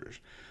 Stormtroopers.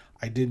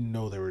 I didn't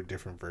know there were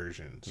different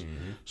versions.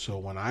 Mm-hmm. So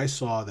when I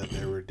saw that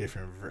there were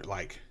different,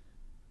 like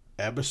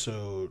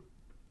Episode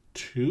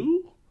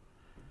 2,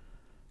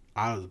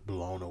 I was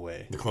blown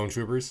away. The Clone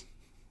Troopers?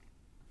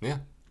 Yeah.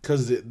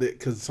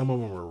 Because some of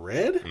them were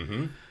red?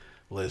 Mm-hmm.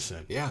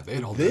 Listen. Yeah, they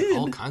had all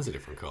kinds of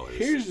different colors.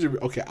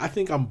 I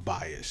think I'm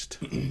biased.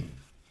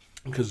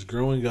 Because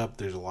growing up,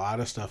 there's a lot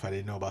of stuff I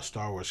didn't know about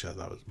Star Wars because I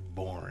thought it was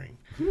boring.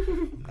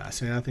 I'm not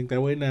saying I think that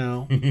way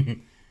now.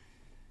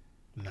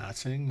 Not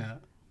saying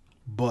that.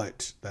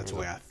 But that's the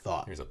way I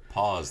thought. There's a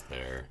pause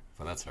there,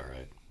 but that's all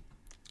right.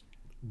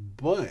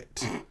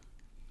 But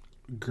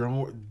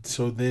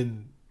so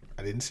then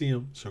I didn't see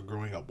them. So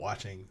growing up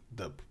watching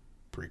the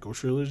prequel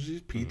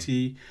trilogies,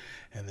 PT,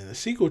 and then the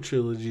sequel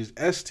trilogies,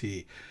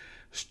 ST,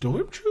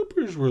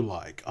 Stormtroopers were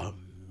like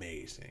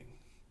amazing.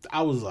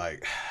 I was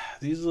like,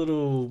 these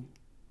little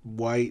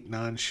white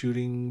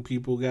non-shooting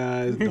people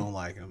guys don't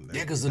like them.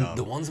 Yeah, because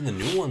the ones in the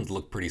new ones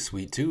look pretty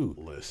sweet too.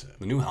 Listen,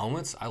 the new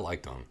helmets, I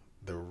liked them.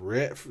 The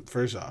red,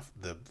 first off,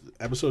 the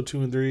Episode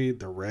 2 and 3,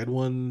 the red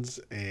ones,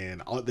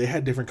 and they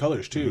had different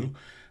colors too. Mm-hmm.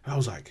 And I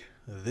was like,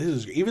 this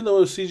is, even though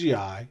it was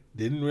CGI,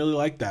 didn't really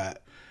like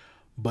that,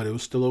 but it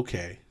was still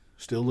okay.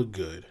 Still looked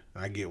good.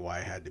 And I get why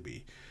it had to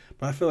be.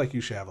 But I feel like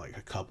you should have like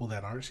a couple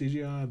that aren't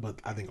CGI, but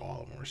I think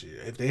all of them were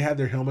CGI. If they had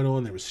their helmet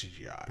on, they were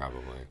CGI.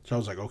 Probably. So I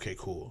was like, okay,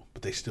 cool.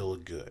 But they still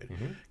look good.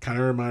 Mm-hmm. Kind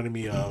of reminded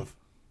me of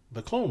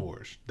the Clone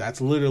Wars.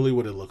 That's literally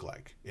what it looked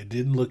like. It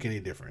didn't look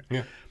any different.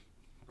 Yeah.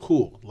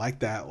 Cool. Like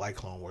that, like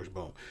Clone Wars.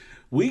 Boom.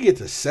 We get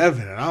to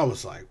 7, and I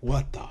was like,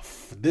 what the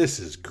this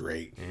is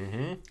great.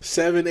 Mm-hmm.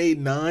 7, 8,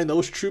 9,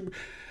 those troop...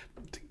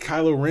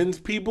 Kylo Ren's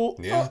people,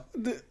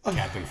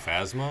 Captain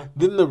Phasma.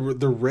 Then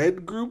the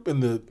red group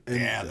and the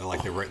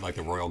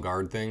Royal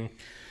Guard thing.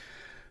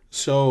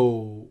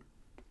 So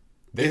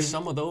there's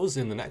some of those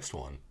in the next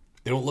one.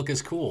 They don't look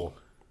as cool,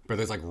 but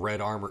there's like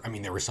red armor. I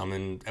mean, there were some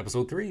in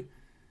Episode 3.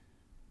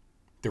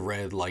 The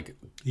red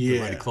the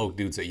red cloak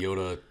dudes that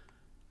Yoda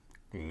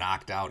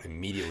knocked out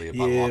immediately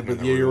upon walking in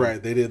the room. You're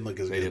right. They didn't look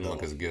as good. They didn't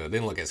look as good. They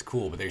didn't look as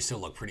cool, but they still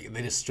look pretty.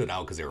 They just stood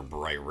out because they were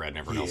bright red and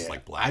everyone else was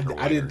like black or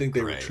white. I didn't think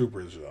they were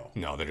troopers, though.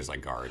 No, they're just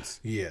like guards.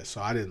 Yeah, so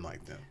I didn't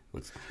like them.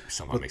 Which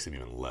somehow makes them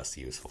even less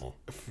useful.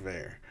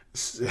 Fair.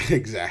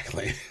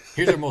 Exactly.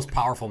 Here's our most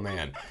powerful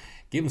man.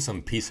 Give him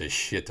some piece of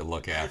shit to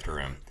look after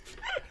him.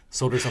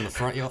 Soldiers on the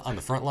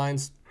front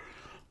lines,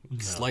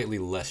 slightly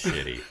less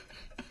shitty.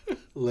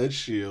 Less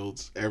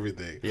shields,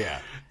 everything. Yeah,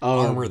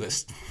 armor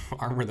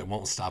that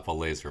won't stop a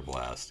laser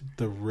blast.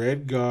 The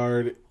Red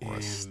Guard or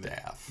in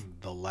staff.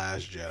 The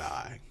Last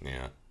Jedi.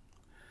 Yeah.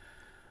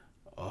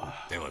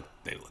 They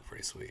look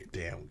pretty sweet.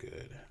 Damn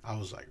good. I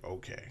was like,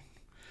 okay.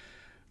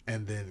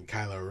 And then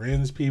Kylo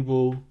Ren's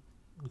people,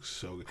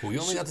 so good. We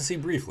only got to see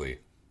briefly.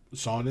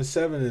 Saw in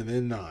 7 and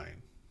then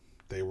 9.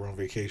 They were on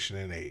vacation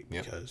in 8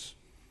 because,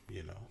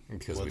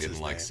 because we didn't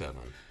like 7.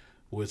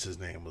 What's his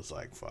name was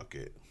like, fuck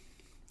it.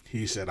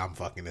 He said, I'm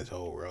fucking this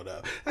whole world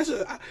up. I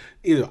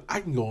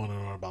can go on and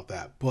on about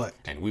that, but...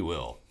 And we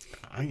will.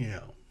 I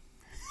am.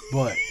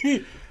 But...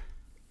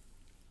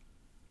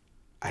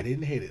 I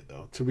didn't hate it,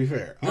 though, to be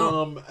fair.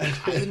 No, I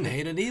didn't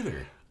hate it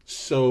either.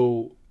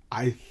 So,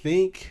 I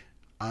think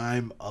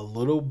I'm a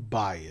little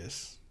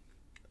biased,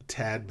 a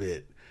tad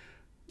bit,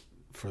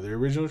 for the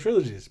original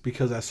trilogies,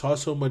 because I saw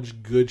so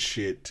much good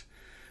shit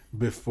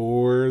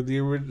before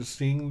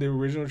seeing the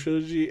original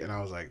trilogy, and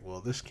I was like, well,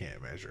 this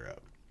can't measure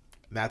up.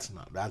 That's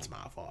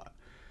my fault.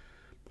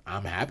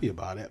 I'm happy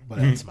about it, but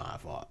that's my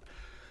fault.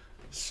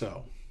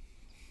 So,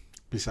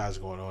 besides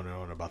going on and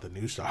on about the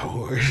new Star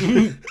Wars,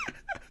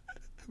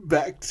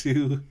 back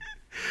to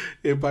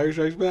Empire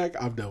Strikes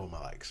Back, I'm done with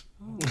my likes.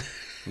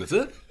 That's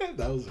it?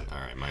 That was it. All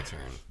right, my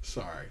turn.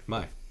 Sorry.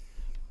 My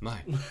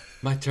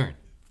turn.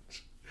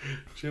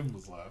 Jim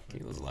was laughing.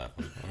 He was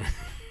laughing.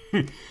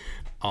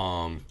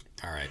 All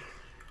right.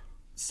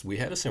 So we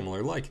had a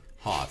similar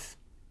Hoth.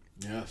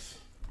 Yes.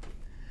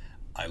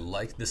 I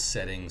like the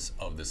settings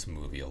of this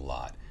movie a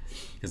lot.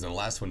 Because in the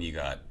last one, you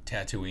got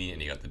Tatooine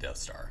and you got the Death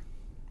Star.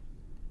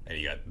 And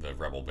you got the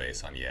Rebel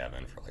base on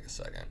Yavin for like a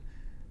second.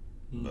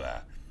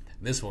 Blah.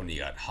 This one, you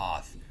got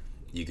Hoth,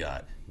 you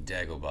got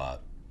Dagobah,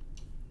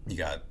 you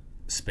got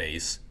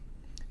space,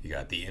 you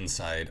got the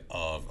inside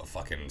of a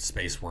fucking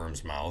space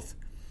worm's mouth,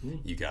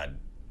 you got,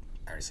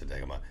 I already said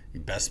Dagobah,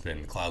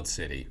 Bespin, Cloud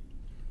City.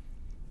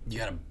 You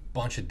got a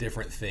bunch of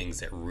different things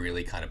that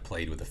really kind of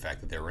played with the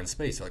fact that they were in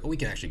space. You're like, we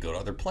can actually go to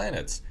other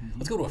planets.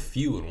 Let's go to a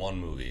few in one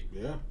movie.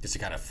 Yeah. Just to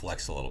kind of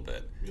flex a little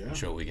bit and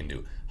show what we can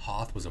do.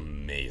 Hoth was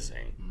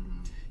amazing.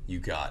 You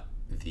got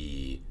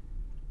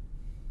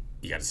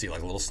you got to see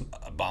like a little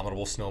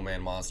abominable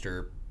snowman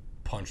monster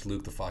punch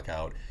Luke the fuck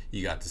out.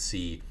 You got to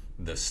see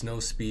the snow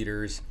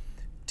speeders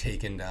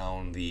taking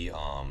down the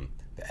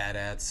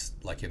AT-ATs,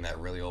 like in that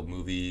really old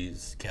movie,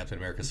 Captain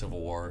America Civil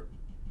War.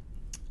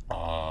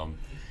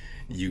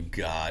 You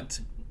got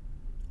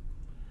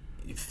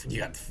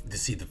to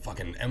see the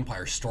fucking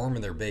Empire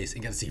storming their base, and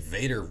you got to see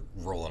Vader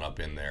rolling up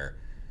in there,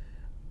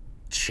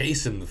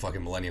 chasing the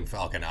fucking Millennium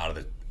Falcon out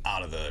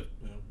of the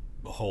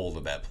hold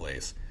of that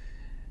place,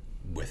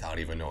 without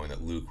even knowing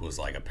that Luke was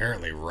like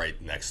apparently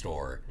right next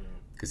door,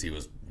 because he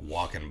was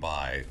walking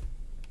by.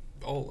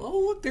 Oh,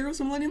 look, there was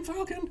a Millennium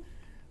Falcon.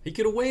 He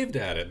could have waved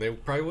at it. They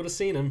probably would have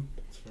seen him.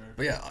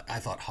 But yeah, I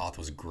thought Hoth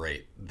was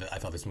great. I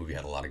thought this movie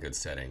had a lot of good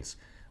settings.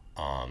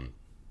 I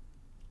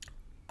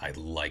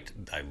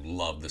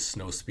loved the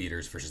snow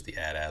speeders versus the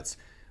AT-ATs,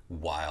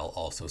 while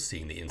also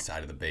seeing the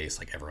inside of the base.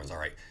 Like, everyone's all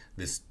right,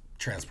 this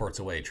transports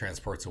away,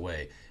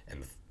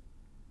 and the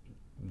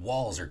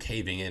walls are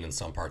caving in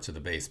some parts of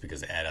the base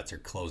because the AT-ATs are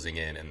closing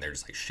in, and they're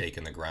just like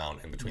shaking the ground.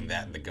 And between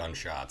that and the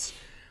gunshots,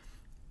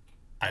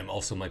 I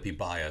also might be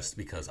biased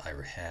because I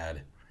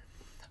had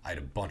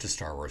a bunch of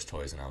Star Wars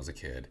toys when I was a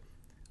kid.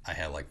 I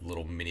had like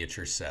little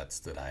miniature sets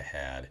that I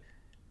had,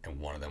 and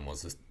one of them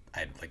was I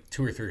had like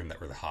 2 or 3 of them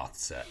that were the Hoth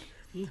set.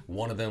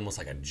 One of them was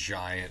like a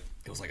giant,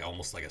 it was like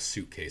almost like a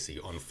suitcase that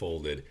you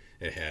unfolded.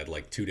 It had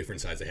like 2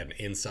 different sides. It had an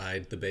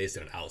inside the base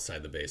and an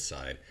outside the base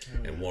side.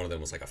 And one of them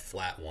was like a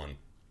flat one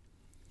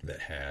that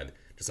had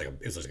just like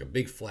it was like a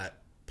big flat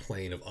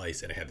plane of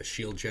ice, and it had the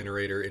shield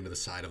generator into the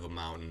side of a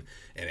mountain,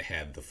 and it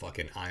had the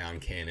fucking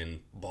ion cannon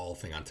ball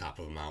thing on top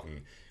of a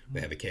mountain. They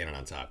had the cannon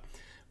on top.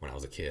 When I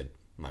was a kid,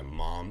 my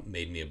mom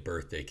made me a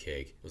birthday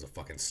cake. It was a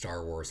fucking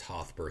Star Wars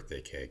Hoth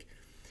birthday cake.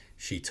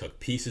 She took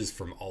pieces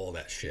from all of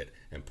that shit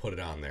and put it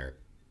on there.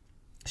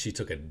 She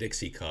took a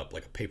Dixie cup,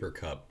 like a paper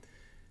cup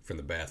from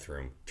the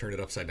bathroom, turned it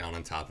upside down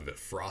on top of it,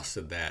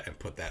 frosted that, and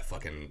put that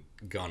fucking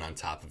gun on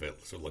top of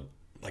it so it looked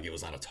like it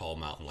was on a tall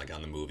mountain, like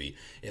on the movie.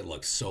 It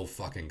looked so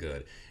fucking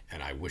good,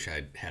 and I wish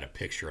I had a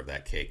picture of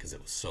that cake because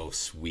it was so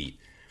sweet.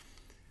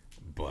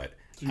 But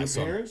do your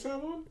parents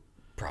have one?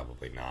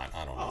 Probably not.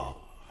 I don't know.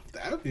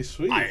 That would be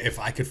sweet. If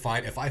I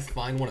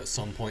find one at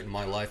some point in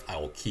my life, I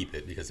will keep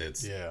it because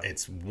it's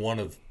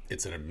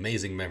an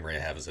amazing memory I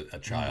have as a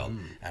child.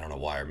 I don't know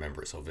why I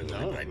remember it so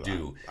vividly, but I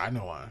do. I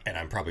know why. And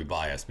I'm probably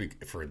biased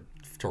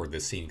toward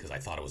this scene because I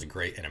thought it was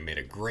great, and it made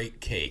a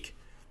great cake.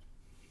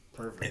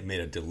 Perfect. It made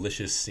a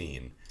delicious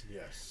scene.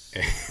 Yes.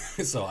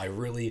 So I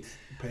really...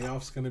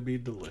 Payoff's going to be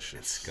delicious.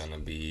 It's going to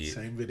be...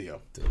 Same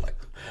video.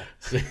 Delectable.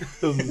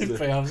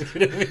 Payoff's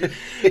going to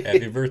be...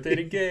 Happy birthday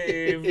to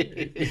Gabe.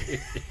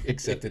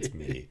 Except it's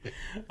me.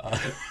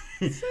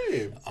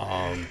 Same.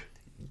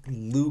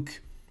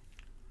 Luke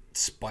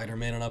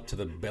Spider-Maning up to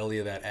the belly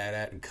of that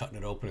AT-AT and cutting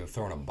it open and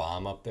throwing a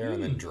bomb up there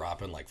and then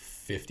dropping like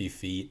 50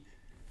 feet.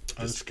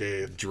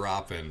 Unscathed.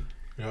 Dropping.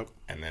 Yep.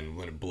 And then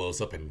when it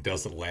blows up and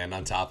doesn't land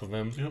on top of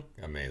him, yep.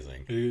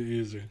 Amazing.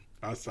 Easy.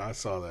 I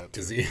saw that.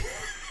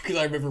 Because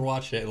I remember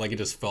watching it, and like it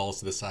just falls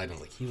to the side, and I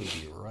was like, he would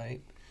be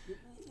right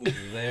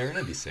there, and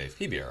I'd be safe.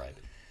 He'd be all right.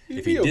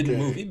 If he didn't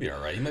move, he'd be all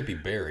right. He might be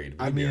buried,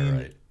 but he'd be all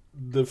right.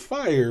 The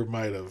fire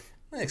might have.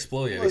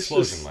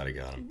 Explosion might have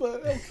got him.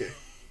 But okay.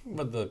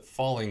 But the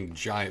falling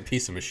giant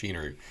piece of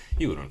machinery,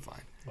 he would have been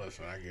fine.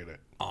 Listen, I get it.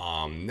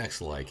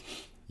 Next, like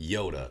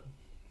Yoda,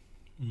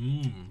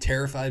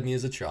 terrified me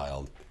as a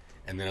child,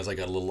 and then as I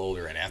got a little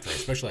older, and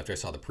especially after I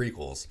saw the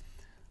prequels,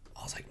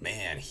 I was like,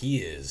 man,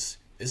 this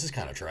is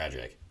kind of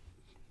tragic,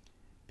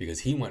 because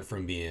he went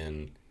from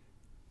being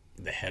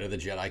the head of the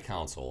Jedi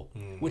Council,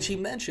 which he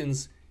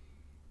mentions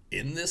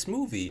in this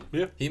movie.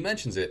 Yeah, he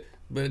mentions it,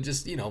 but it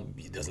just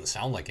it doesn't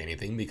sound like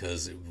anything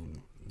because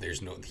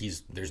there's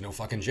no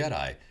fucking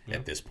Jedi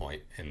at this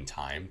point in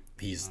time.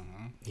 He's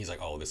like,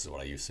 oh, this is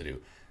what I used to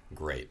do.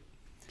 Great.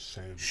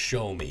 Same.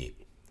 Show me.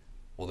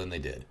 Well, then they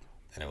did,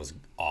 and it was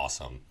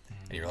awesome.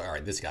 And you're like, all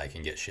right, this guy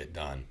can get shit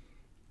done.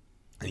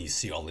 And you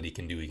see all that he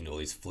can do. He can do all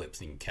these flips.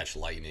 He can catch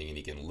lightning, and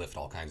he can lift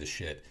all kinds of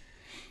shit.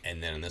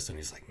 And then in this one,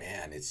 he's like,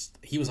 man,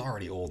 he was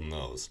already old in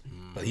those.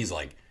 But he's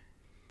like,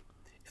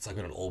 it's like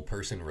when an old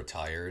person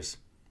retires,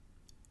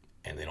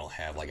 and they don't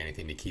have like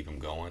anything to keep him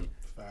going.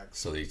 Facts.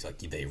 So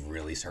they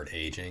really start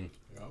aging.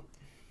 Yep.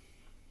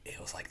 It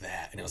was like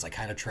that, and it was like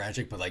kind of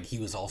tragic, but like he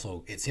was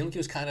also. It seemed like he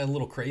was kind of a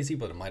little crazy,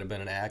 but it might have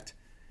been an act.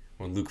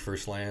 When Luke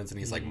first lands and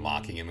he's like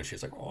mocking him and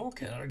she's like, oh,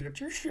 can I get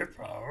your shit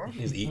power? And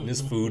he's eating his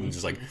food and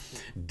just like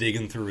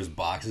digging through his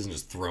boxes and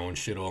just throwing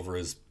shit over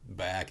his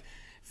back.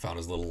 Found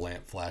his little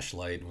lamp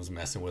flashlight and was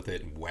messing with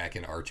it and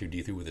whacking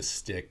R2-D2 with a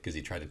stick because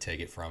he tried to take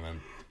it from him.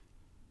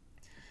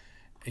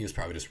 He was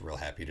probably just real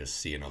happy to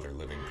see another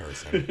living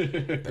person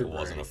that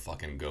wasn't a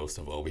fucking ghost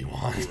of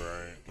Obi-Wan.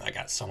 Right. I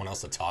got someone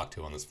else to talk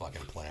to on this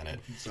fucking planet.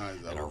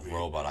 And a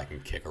robot I can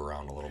kick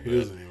around a little bit. He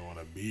doesn't even want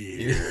to be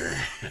here.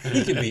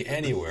 He can be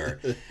anywhere.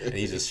 And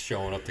he's just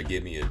showing up to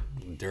give me a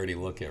dirty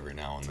look every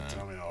now and then.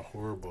 Tell me how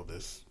horrible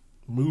this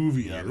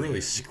movie is. You really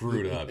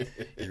screwed up.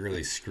 You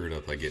really screwed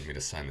up by getting me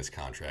to sign this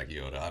contract,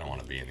 Yoda. I don't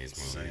want to be in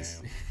these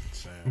movies.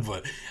 Same.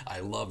 But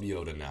I love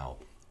Yoda now.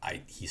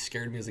 He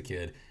scared me as a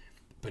kid,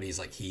 but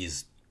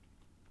he's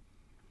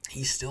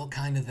still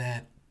kind of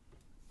that.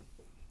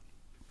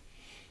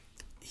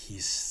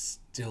 He's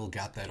still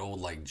got that old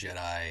like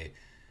Jedi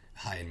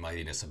high and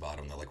mightiness about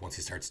him that like once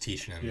he starts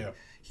teaching him,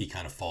 he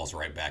kind of falls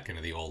right back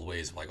into the old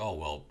ways of like, oh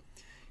well,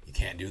 you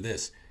can't do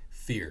this.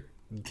 Fear.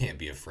 You can't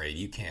be afraid.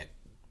 You can't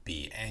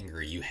be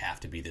angry. You have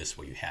to be this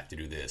way. You have to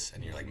do this.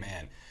 And you're like,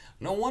 man,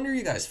 no wonder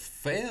you guys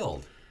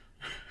failed.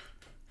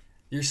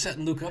 You're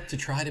setting Luke up to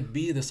try to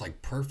be this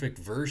like perfect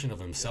version of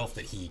himself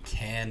that he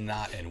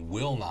cannot and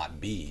will not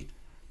be.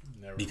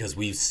 Never. Because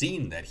we've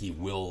seen that he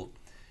will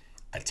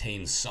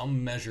attain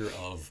some measure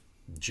of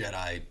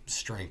Jedi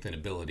strength and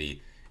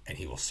ability, and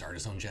he will start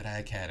his own Jedi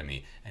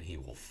Academy, and he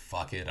will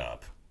fuck it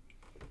up.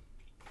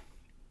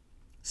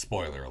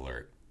 Spoiler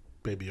alert.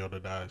 Baby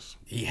Yoda dies.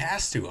 He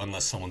has to,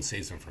 unless someone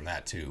saves him from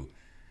that too.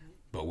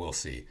 But we'll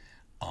see.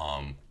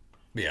 But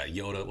yeah,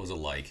 Yoda was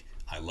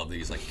I love that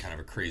he's like kind of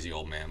a crazy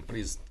old man, but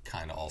he's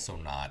kind of also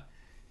not.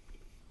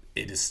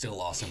 It is still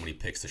awesome when he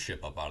picks the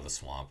ship up out of the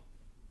swamp.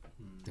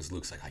 Because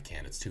Luke's like, I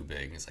can't, it's too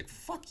big. And he's like,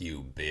 fuck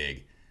you,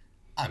 big.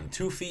 I'm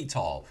 2 feet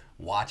tall.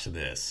 Watch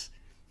this.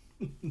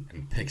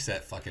 And picks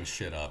that fucking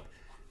shit up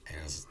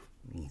and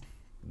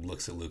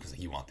looks at Luke and is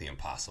like, you want the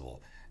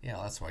impossible. Yeah,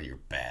 that's why you're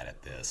bad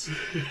at this.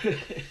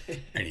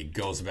 And he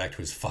goes back to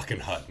his fucking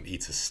hut and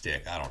eats a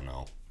stick. I don't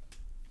know.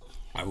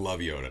 I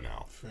love Yoda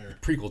now. Fair.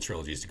 Prequel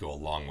trilogies to go a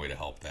long way to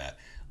help that.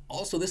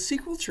 Also, the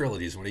sequel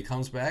trilogies when he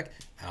comes back,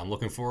 and I'm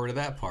looking forward to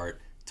that part,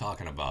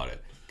 talking about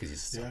it. Because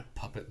he's a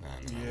puppet man,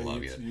 and I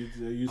love it.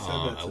 You said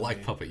that to I like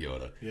me. Puppet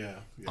Yoda. Yeah.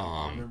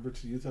 I remember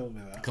you telling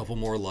me that. A couple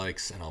more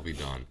likes, and I'll be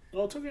done.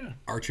 Oh, it's okay.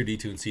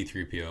 R2-D2 and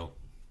C-3PO.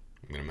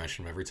 I'm going to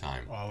mention him every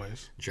time.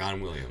 Always.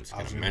 John Williams.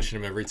 Going to mention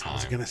him every time. I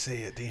was going to say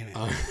it, damn it.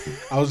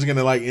 I was going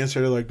to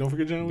insert it don't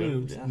forget John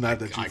Williams. Yeah, Not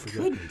that you forget.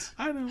 Couldn't.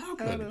 I know. How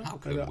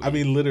could we? I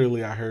mean,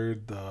 literally, I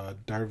heard the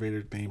Darth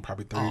Vader theme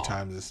probably 3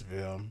 times this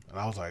film, and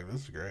I was like,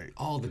 this is great.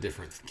 All the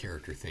different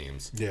character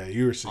themes. Yeah,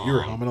 you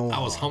were humming along.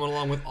 I was humming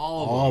along with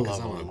all of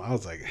them. I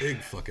was like,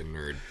 big fucking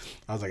nerd.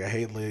 I was like, I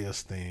hate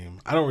Leia's theme.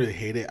 I don't really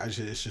hate it.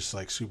 It's just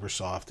like super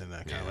soft and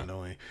kind of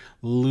annoying.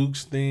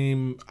 Luke's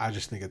theme, I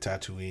just think of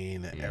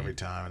Tatooine every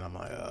time, and I'm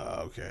like,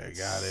 oh, okay,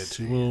 got it.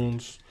 2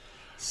 moons.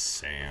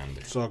 Sand.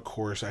 So of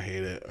course I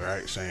hate it. All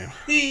right, same.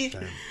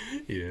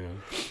 Yeah.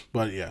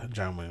 But yeah,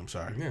 John Williams.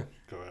 Sorry. Yeah.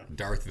 Go ahead.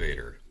 Darth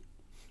Vader.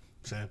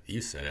 Same.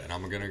 You said it, and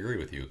I'm going to agree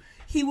with you.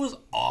 He was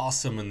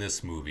awesome in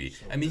this movie.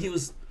 I mean, he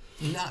was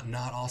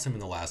not awesome in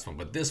the last one,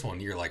 but this one,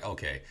 you're like,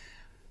 okay.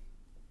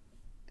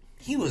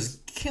 He was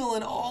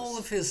killing all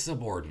of his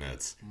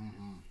subordinates.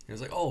 Mm-hmm. He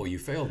was like, "Oh, you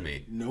failed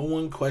me." No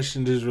one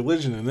questioned his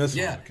religion in this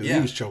one because he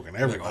was choking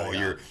everybody.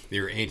 Like,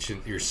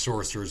 your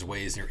sorcerer's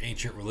ways and your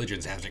ancient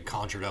religions haven't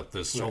conjured up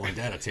the stolen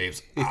data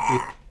tapes.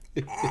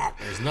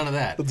 There's none of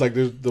that. It's like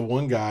there's the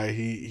one guy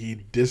he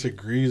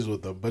disagrees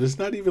with them, but it's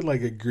not even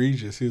like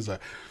egregious. He's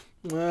like,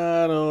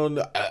 I don't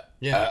know.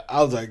 Yeah.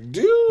 I was like,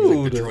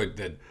 dude, like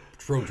the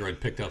droid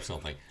picked up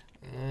something.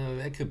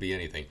 That could be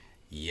anything.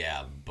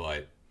 Yeah,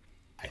 but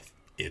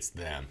it's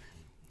them.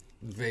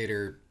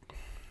 Vader,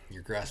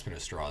 you're grasping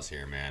at straws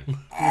here, man.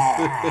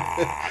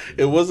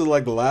 It wasn't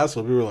like the last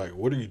one. We were like,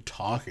 what are you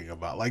talking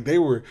about? Like they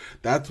were.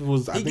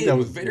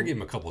 Vader gave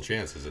him a couple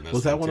chances in this.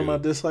 Was that one of my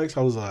dislikes?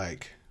 I was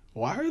like,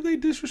 why are they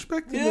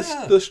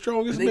disrespecting the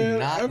strongest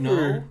man ever?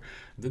 Know?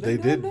 They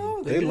didn't.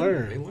 Know? They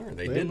learned. They learned.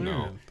 They did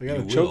know. They got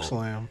a choke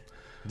slam.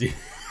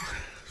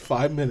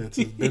 5 minutes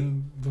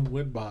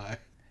went by.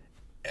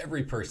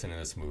 Every person in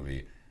this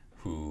movie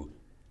who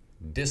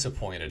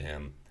disappointed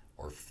him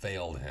or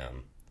failed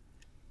him,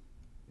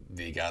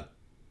 they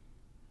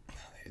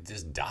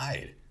just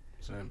died.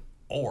 Same.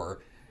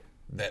 Or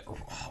that,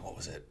 what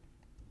was it?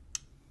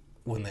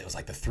 When it was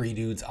like the three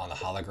dudes on the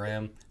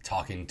hologram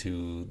talking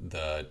to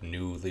the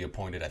newly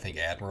appointed, I think,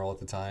 admiral at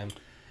the time,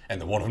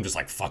 and the one of them just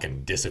like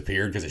fucking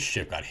disappeared because his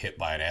ship got hit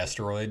by an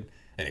asteroid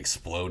and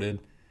exploded.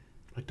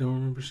 I don't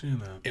remember seeing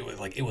that.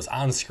 It was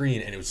on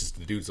screen, and it was just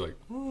the dude's like,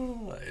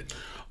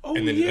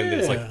 and then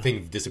it's like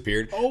thing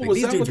disappeared. Oh, like, was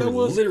these that dudes what that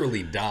were was?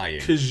 Literally dying.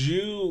 Because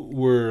you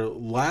were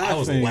laughing. I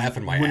was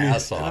laughing my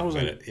ass off. I was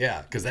like,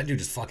 yeah, because that dude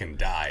just fucking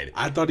died.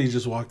 I thought he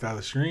just walked out of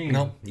the screen.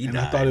 No, he died.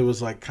 I thought it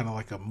was like kind of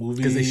like a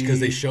movie.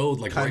 Because they showed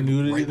like right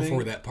thing.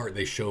 before that part,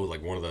 they showed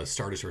like one of the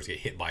Star Destroyers get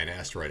hit by an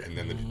asteroid, and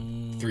then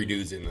the three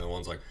dudes and the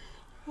one's like,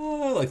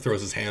 like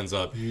throws his hands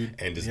up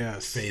and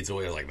just fades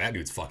away. I was like, that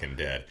dude's fucking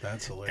dead.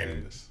 That's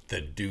hilarious. And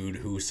the dude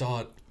who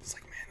saw it was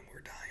like, man, we're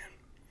dying.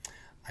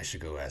 I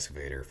should go ask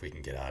Vader if we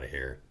can get out of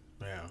here.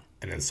 Yeah.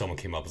 And then someone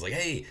came up and was like,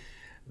 hey,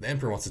 the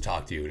Emperor wants to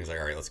talk to you. And he's like,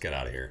 all right, let's get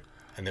out of here.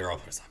 And they're all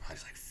I was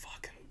like,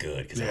 fucking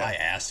good. Because if I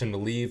asked him to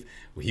leave,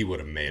 he would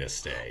have made us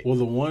stay. Well,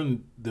 the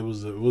one, it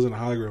wasn't a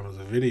hologram, it was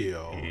a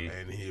video.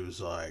 And he was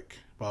like,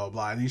 blah, blah,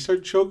 blah. And he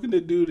started choking the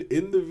dude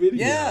in the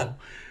video. Yeah.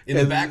 In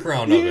the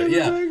background of it.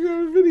 Yeah. In the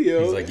background of the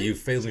video. He's like, you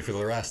failed me for the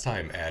last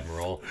time,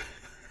 Admiral.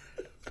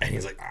 And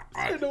he's like,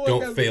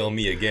 don't fail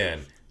me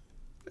again.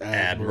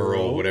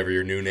 Admiral, whatever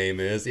your new name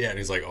is. Yeah, and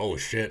he's like, oh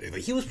shit.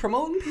 Like, he was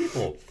promoting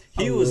people.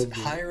 He was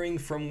hiring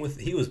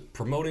he was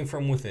promoting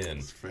from within.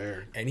 That's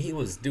fair. And he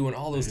was doing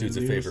all those dudes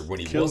a favor. When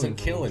he wasn't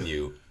killing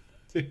you,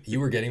 you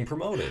were getting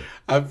promoted.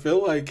 I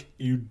feel like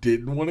you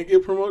didn't want to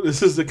get promoted.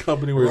 This is the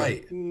company where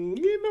right.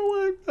 You know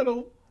what?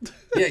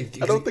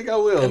 I don't think I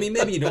will. I mean,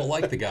 maybe you don't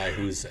like the guy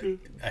who's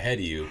ahead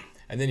of you,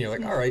 and then you're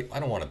like, all right, I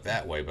don't want it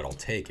that way, but I'll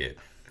take it.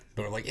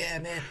 But I'm like, yeah,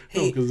 man,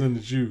 hey. because then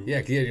it's you. Yeah,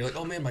 you're like,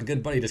 oh man, my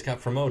good buddy just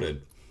got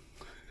promoted.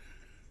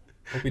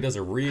 Hope he does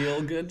a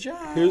real good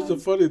job. Here's the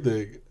funny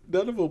thing.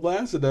 None of them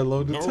lasted that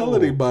long to tell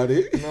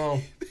anybody. No.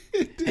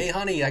 Hey,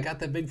 honey, I got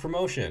that big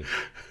promotion.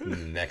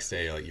 Next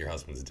day, you're like, your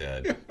husband's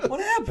dead. What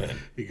happened?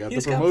 He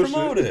just got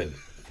promoted.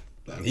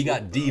 He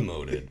got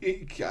demoted.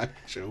 He got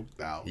choked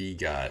out. He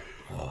got,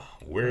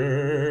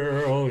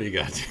 he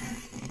got.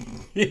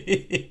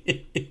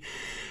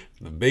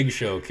 The Big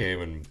Show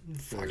came and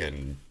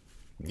fucking,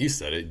 you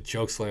said it,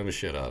 choke slammed the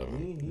shit out of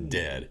him.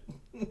 Dead.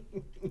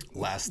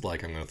 Last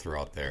like I'm going to throw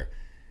out there,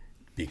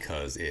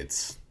 because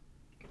it's,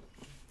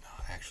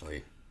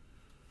 actually,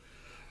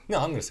 no,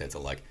 I'm going to say it's a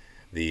like.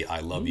 The I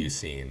love you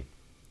scene.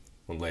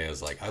 When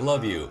Leia's like, I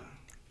love you.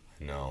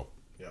 No.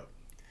 Yep.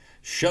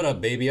 Shut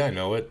up, baby, I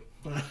know it.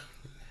 And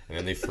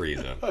then they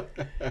freeze him.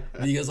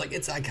 Because, like,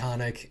 it's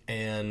iconic,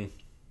 and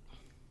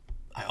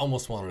I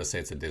almost wanted to say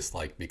it's a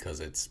dislike because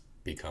it's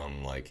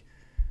become, like,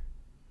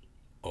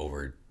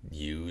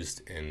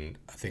 overused in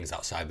things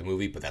outside the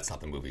movie, but that's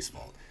not the movie's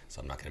fault.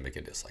 So I'm not going to make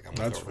a dislike. I'm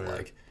going to throw it a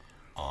like.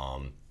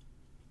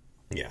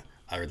 Yeah.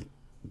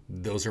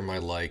 Those are my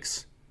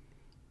likes.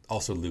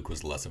 Also, Luke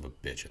was less of a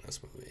bitch in this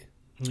movie.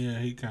 Yeah,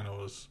 he kind of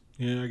was.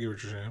 Yeah, I get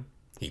what you're saying.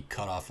 He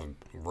cut off a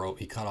rope.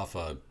 He cut off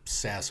a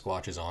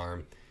Sasquatch's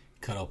arm.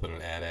 Cut open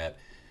an AT-AT.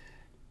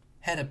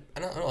 I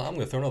don't know. I'm going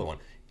to throw another one.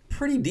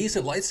 Pretty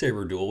decent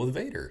lightsaber duel with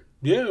Vader.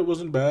 Yeah, it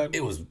wasn't bad.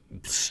 It was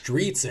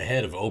streets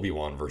ahead of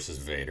Obi-Wan versus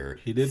Vader.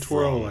 He did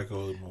twirl like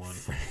Obi-Wan.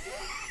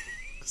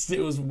 It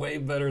was way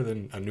better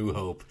than A New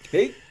Hope.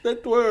 Hate the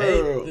twirl.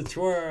 Hate the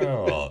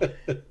twirl.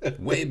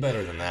 Way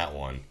better than that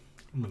one.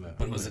 I'm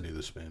gonna do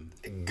the spin.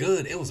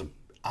 Good. It was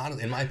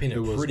in my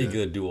opinion, a pretty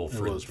good duel.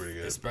 It was pretty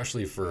good,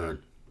 especially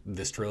for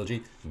this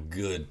trilogy.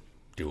 Good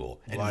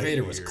duel, and Light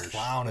Vader years. was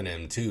clowning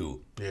him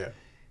too. Yeah,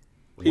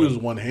 he was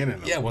one-handing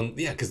him. Yeah,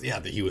 because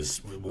he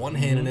was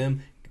one-handing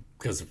him.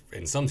 Because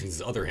in some scenes,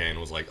 his other hand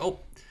was like, oh,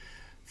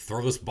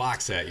 throw this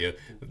box at you,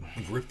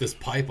 rip this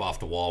pipe off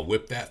the wall,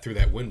 whip that through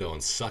that window,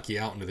 and suck you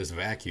out into this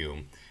vacuum.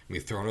 And we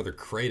throw another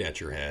crate at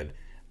your head.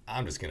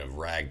 I'm just gonna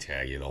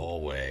ragtag you the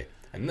whole way.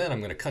 And then I'm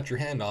going to cut your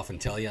hand off and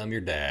tell you I'm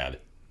your dad.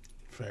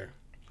 Fair.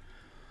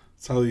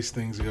 That's how these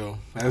things go.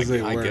 I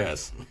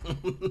guess.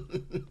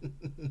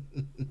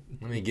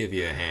 Let me give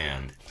you a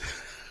hand.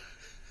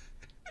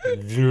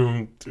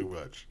 Too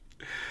much.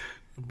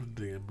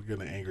 I'm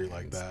gonna angry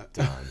like that.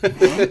 Done.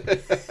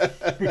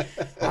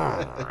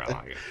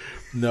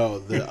 No,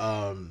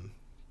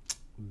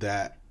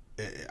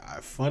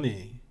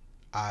 funny.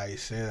 I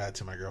say that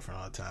to my girlfriend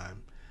all the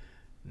time,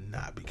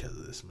 not because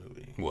of this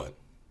movie. What?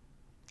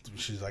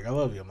 She's like, "I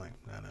love you." I'm like,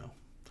 "I know."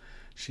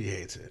 She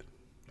hates it.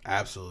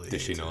 Absolutely.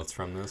 Does she know it's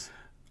from this?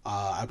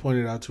 I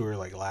pointed it out to her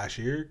like last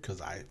year because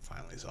I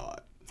finally saw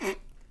it.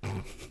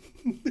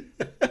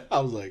 I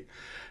was like,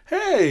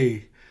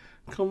 "Hey,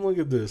 come look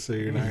at this." So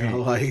you're not gonna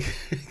like.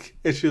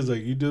 And she was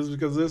like, "You do this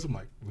because of this?" I'm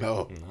like,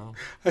 "No,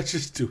 I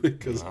just do it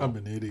because I'm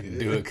an idiot.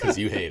 Do it because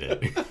you hate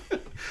it."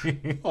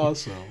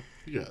 Also,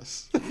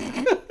 yes.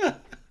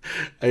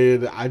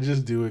 And I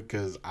just do it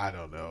because I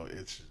don't know. I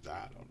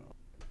don't know.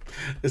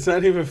 It's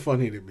not even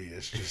funny to me.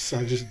 It's just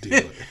I just do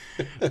it.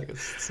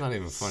 It's not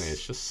even funny.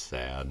 It's just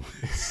sad.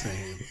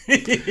 Same.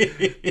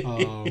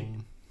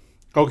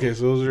 Okay,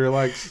 so those are your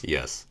likes.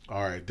 Yes.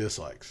 All right,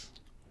 dislikes.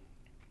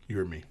 You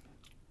or me?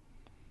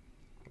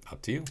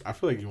 Up to you. I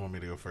feel like you want me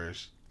to go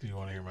first. Do you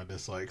want to hear my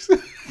dislikes?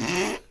 Do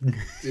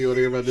you want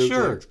to hear my dislikes?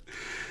 Sure.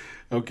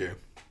 Okay.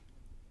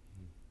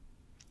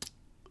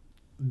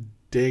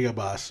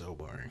 Dagobah is so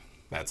boring.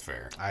 That's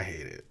fair. I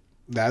hate it.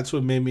 That's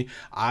what made me.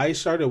 I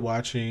started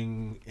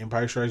watching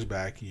Empire Strikes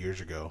Back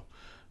years ago.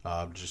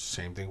 Just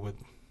same thing with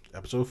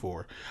episode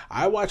 4.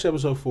 I watched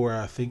episode 4,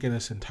 I think, in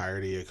its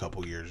entirety a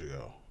couple years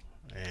ago,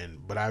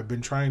 but I've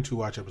been trying to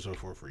watch episode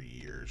 4 for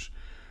years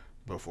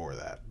before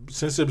that.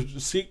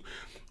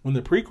 When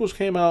the prequels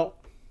came out,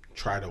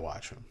 tried to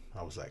watch them.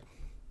 I was like,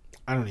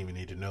 I don't even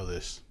need to know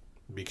this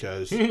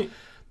because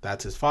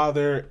that's his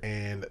father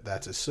and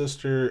that's his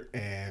sister,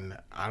 and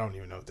I don't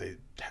even know if they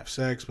have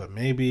sex, but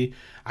maybe.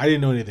 I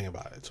didn't know anything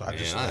about it, so I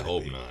just let it be. I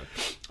hope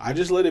not. I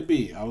just let it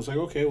be. I was like,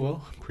 okay,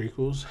 well,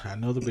 prequels. I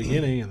know the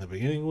beginning, and the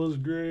beginning was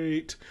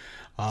great.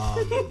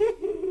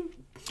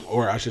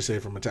 Or I should say,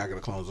 from Attack of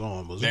the Clones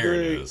on was great. There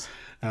it is.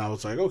 And I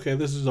was like, okay,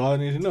 this is all I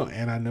need to know,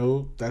 and I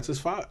know that's his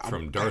father.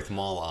 From Darth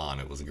Maul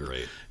on, it was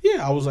great.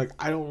 Yeah, I was like,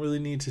 I don't really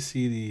need to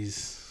see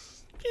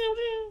these.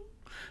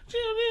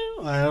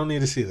 I don't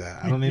need to see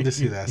that. I don't need to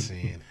see that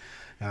scene.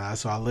 And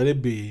so I let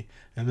it be.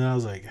 And then I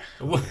was like,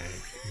 okay,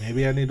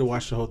 maybe I need to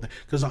watch the whole thing.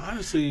 Because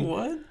honestly.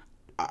 What?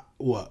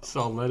 What?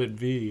 So I'll let it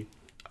be.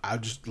 I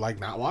just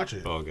not watch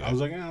it. Okay. I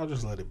was like, I'll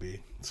just let it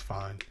be. It's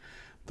fine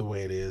the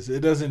way it is.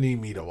 It doesn't need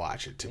me to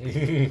watch it to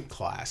be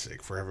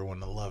classic for everyone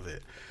to love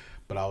it.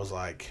 But I was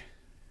like,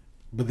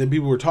 but then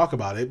people were talking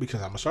about it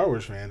because I'm a Star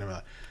Wars fan. They were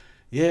like,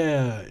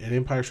 yeah, in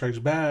Empire Strikes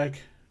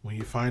Back, when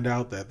you find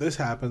out that this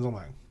happens, I'm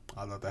like,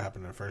 I thought that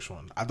happened in the first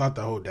one. I thought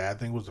the whole dad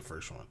thing was the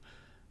first one.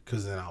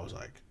 Because then I was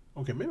like,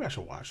 okay, maybe I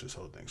should watch this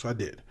whole thing. So I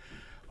did.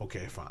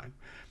 Okay, fine.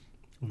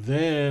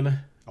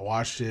 Then I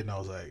watched it and I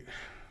was like,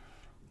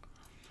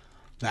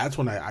 that's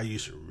when I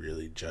used to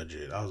really judge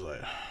it. I was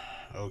like,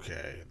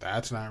 okay,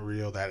 that's not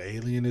real. That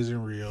alien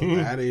isn't real.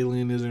 That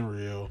alien isn't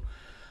real.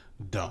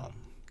 Dumb.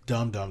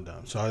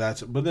 So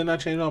but then I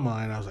changed my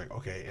mind. I was like,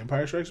 okay,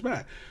 Empire Strikes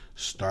Back.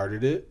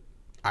 Started it.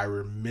 I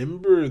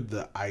remember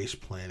the ice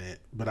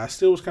planet, but I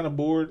still was kind of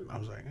bored. I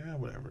was like,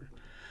 whatever.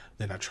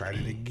 Then I tried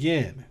it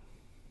again.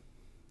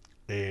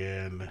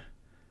 And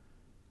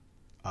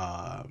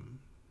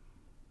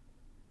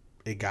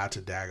it got to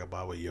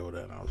Dagobah with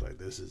Yoda, and I was like,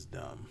 this is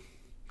dumb.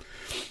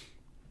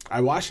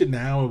 I watched it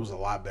now. It was a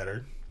lot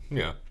better.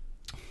 Yeah.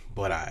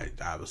 But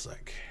I was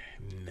like,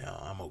 no,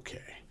 I'm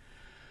okay.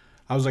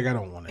 I was like, I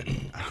don't want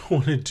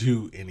to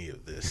do any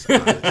of this,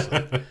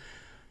 honestly.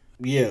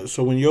 Yeah,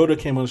 so when Yoda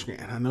came on the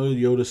screen, and I know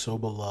Yoda's so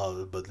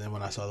beloved, but then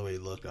when I saw the way he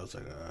looked, I was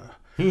like,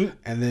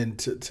 And then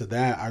to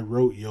that, I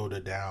wrote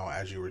Yoda down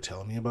as you were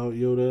telling me about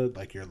Yoda,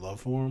 like your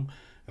love for him,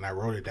 and I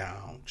wrote it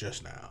down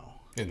just now.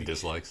 In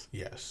dislikes?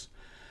 Yes.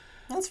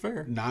 That's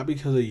fair. Not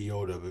because of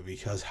Yoda, but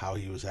because how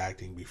he was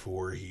acting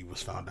before he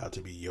was found out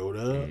to be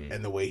Yoda,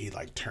 and the way he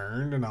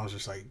turned, and I was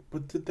just like,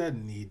 but did that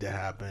need to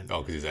happen? Oh,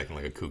 because he's acting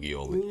like a kooky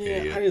old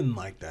idiot. I didn't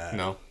like that.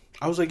 No?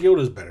 I was like,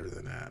 Yoda's better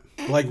than that.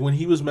 Like, when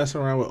he was messing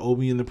around with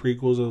Obi in the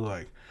prequels, I was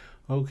like,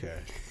 okay.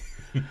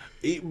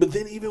 But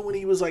then even when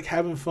he was,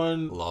 having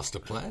fun... Lost a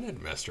planet,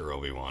 Master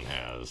Obi-Wan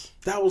has.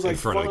 That was, in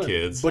front fun, of the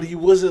kids. But he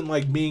wasn't,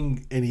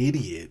 being an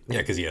idiot. Yeah,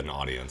 because he had an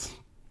audience.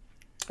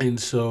 And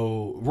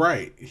so,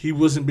 right. He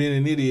wasn't being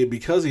an idiot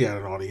because he had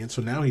an audience.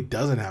 So now he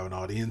doesn't have an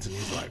audience, and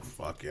he's like,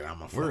 fuck it, I'm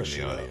going to fuck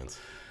shit up. We're in the audience.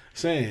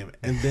 Same.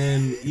 And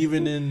then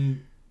even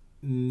in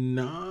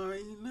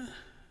 9,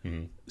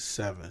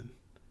 7...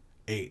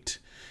 8.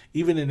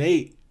 Even in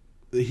 8,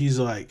 he's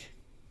like,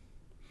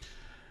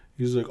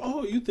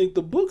 oh, you think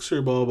the books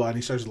are blah, blah, blah. And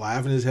he starts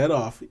laughing his head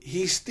off.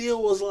 He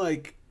still was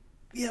like,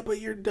 yeah,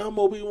 but you're dumb,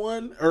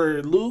 Obi-Wan.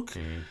 Or Luke.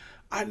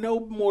 I know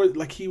more,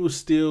 he was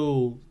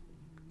still,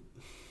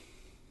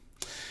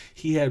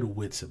 he had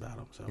wits about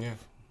himself. Yeah.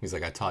 He's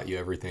like, I taught you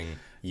everything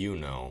you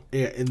know.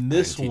 Yeah, in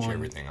this one. I teach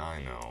everything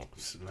I know.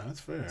 That's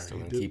fair. Still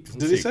gonna keep some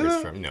secrets he say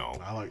that? From no.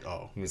 I like,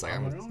 oh. He's like,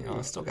 I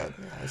still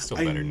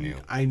better than you.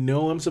 I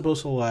know I'm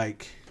supposed to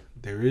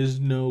there is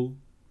no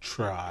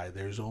try,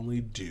 there's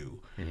only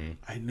do.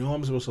 I know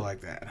I'm supposed to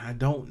like that. And I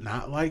don't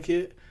not like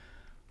it,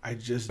 I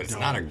just But it's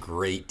don't. not a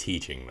great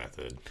teaching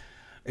method.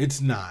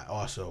 It's not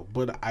also,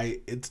 but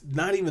it's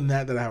not even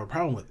that I have a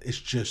problem with. It's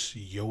just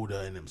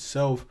Yoda and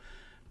himself,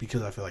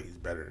 because I feel like he's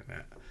better than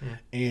that.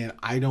 And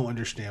I don't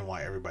understand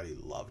why everybody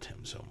loved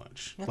him so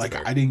much. That's like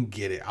fair. I didn't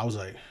get it. I was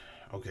like,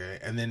 okay.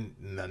 And then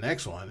the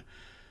next one,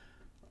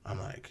 I'm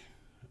like,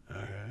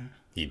 okay.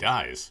 He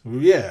dies.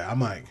 Yeah, I'm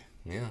like,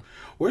 Yeah.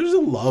 where's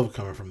the love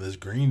coming from this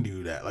green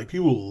dude at? Like,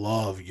 people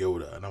love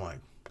Yoda, and I'm like,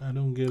 I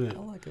don't get it. I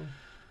like him.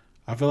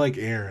 I feel like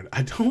Aaron.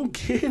 I don't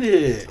get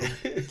it.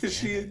 Is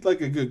she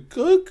like a good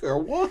cook or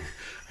what?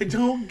 I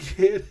don't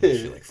get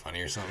Is she it. like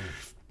funny or something?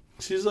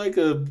 She's like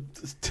a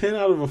 10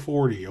 out of a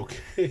 40,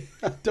 okay?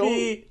 I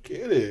don't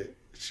get it.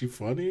 Is she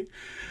funny?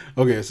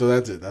 Okay, so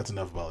that's it. That's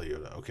enough about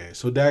Yoda. Okay,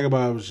 so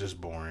Dagobah was just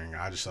boring.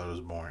 I just thought it was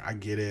boring. I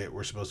get it.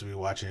 We're supposed to be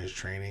watching his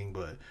training,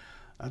 but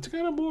that's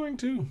kind of boring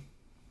too.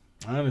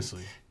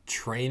 Honestly.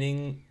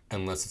 Training,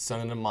 unless it's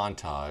done in a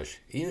montage,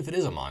 even if it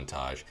is a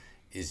montage,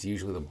 is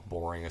usually the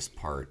boringest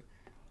part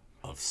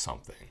of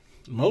something.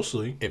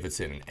 Mostly. If it's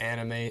in an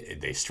anime,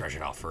 they stretch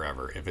it out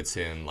forever. If it's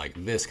in like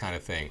this kind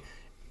of thing,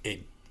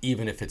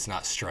 even if it's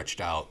not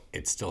stretched out,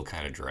 it still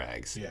kind of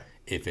drags. Yeah.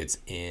 If it's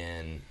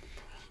in,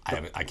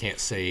 I can't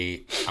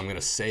say, I'm going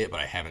to say it, but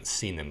I haven't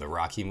seen them. The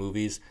Rocky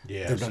movies,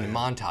 Yeah, they're done in same.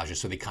 montages,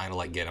 so they kind of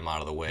like get them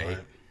out of the way. Right.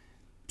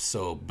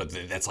 So, but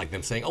that's like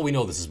them saying, oh, we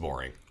know this is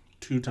boring.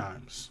 2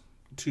 times.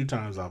 2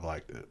 times I've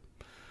liked it.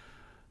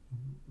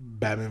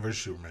 Batman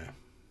vs. Superman.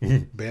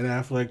 Ben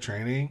Affleck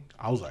training.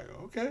 I was like,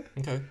 okay.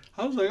 Okay.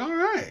 I was like, all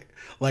right.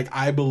 Like,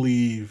 I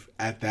believe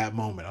at that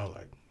moment, I was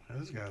like,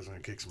 this guy's going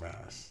to kick some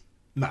ass.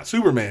 Not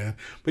Superman,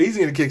 but he's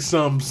going to kick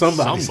somebody.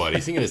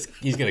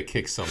 He's gonna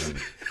kick some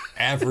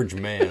average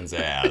man's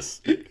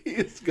ass.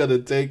 He's going to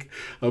take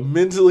a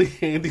mentally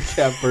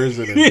handicapped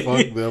person and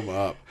fuck them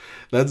up.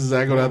 That's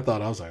exactly what I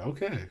thought. I was like,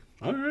 okay,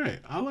 all right.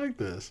 I like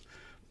this.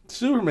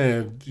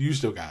 Superman, you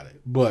still got it.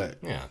 But,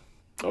 Yeah.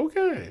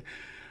 okay.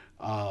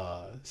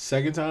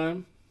 Second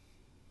time,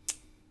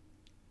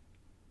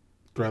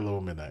 Threat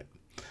Little Midnight.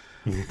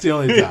 It's the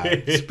only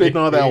time. Spitting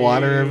all that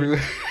water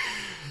everywhere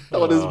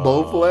on his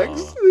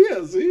Bowflex.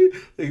 Yeah, see?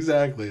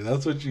 Exactly.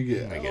 That's what you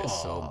get. I get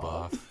so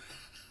buff.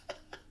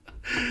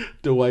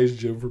 Dwight's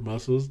Gym for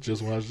Muscles.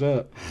 Just watch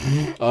that.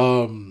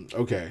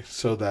 Okay,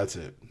 so that's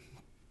it.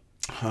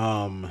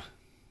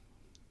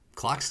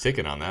 Clock's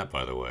ticking on that,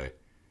 by the way.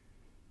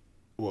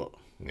 Well,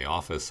 The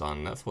Office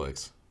on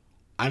Netflix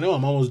I know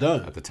I'm almost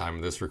done. at the time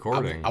of this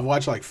recording. I've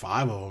watched like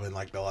 5 of them in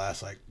like the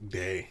last like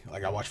day.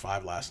 Like I watched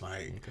 5 last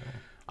night.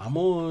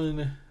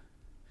 Okay.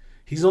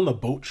 He's on the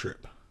boat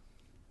trip.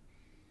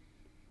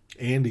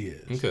 Andy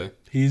is. Okay.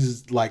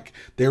 He's like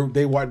they're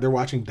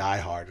watching Die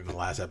Hard in the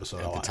last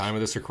episode. At the time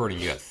of this recording,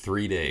 you got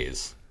 3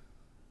 days.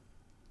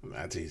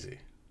 That's easy.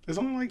 There's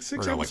only like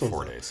 6 Or no, like episodes. 4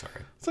 left. days,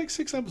 sorry. It's like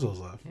 6 episodes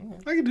left.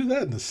 I can do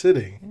that in the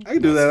sitting. I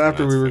can do that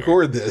after we that's fair.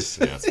 record this.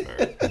 Yeah, that's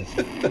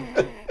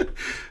fair.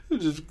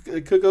 Just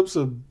cook up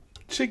some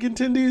chicken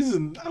tendies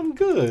and I'm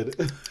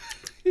good.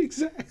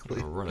 Exactly.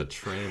 I'm gonna run a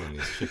train on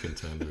these chicken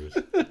tenders.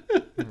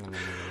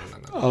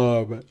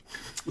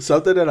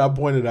 Something that I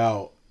pointed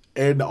out,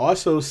 and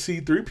also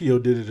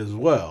C-3PO did it as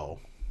well.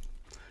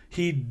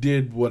 He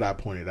did what I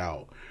pointed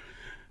out.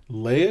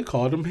 Leia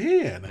called him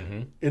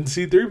Han, and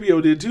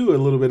C-3PO did too. A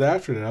little bit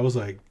after that, I was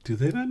like, "Do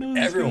they not know?"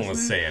 This Everyone guy's was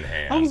name? saying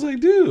Han. I was like,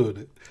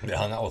 "Dude." They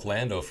hung out with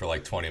Lando for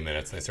like 20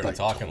 minutes and they started Like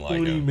talking like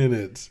 20 him.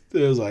 minutes. It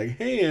was like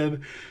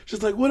Han.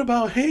 She's like, "What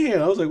about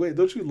Han?" I was like, "Wait,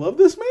 don't you love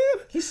this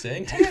man?" He's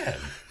saying Han.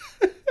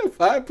 If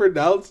I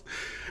pronounce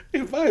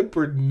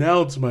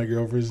my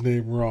girlfriend's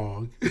name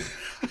wrong,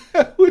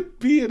 I would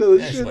be in a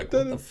Yeah, she's shit like, ton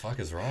what the of- fuck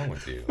is wrong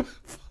with you?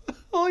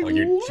 like, Like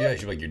what?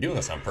 she's like, you're doing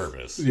this on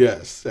purpose.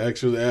 Yes,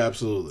 actually,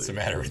 absolutely. What's the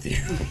matter with you?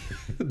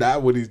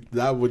 Not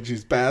when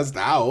she's passed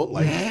out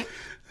like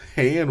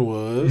Han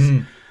was.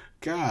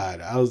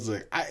 God, I was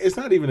like, it's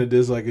not even a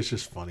dislike. It's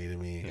just funny to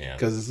me Yeah.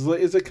 because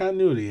it's a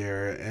continuity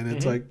error, and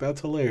it's like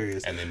that's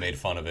hilarious. And they made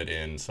fun of it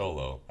in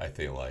Solo, I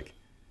feel like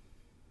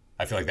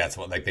that's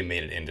what, like, they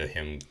made it into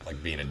him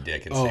like being a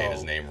dick and saying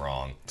his name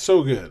wrong.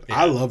 So good. Yeah,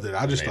 I loved it.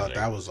 I just thought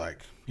amazing. that was like,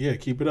 yeah,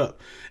 keep it up.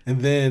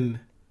 And then,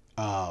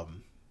 I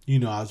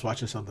was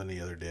watching something the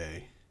other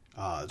day.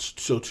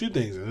 So 2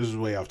 things, and this is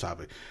way off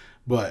topic,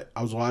 but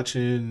I was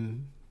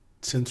watching,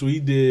 since we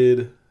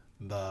did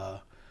the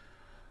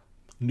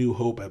New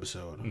Hope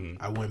episode,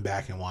 I went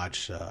back and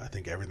watched, I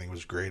think Everything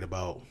Was Great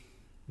About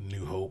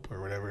New Hope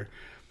or whatever.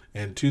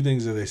 And 2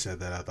 things that they said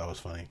that I thought was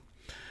funny.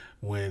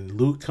 When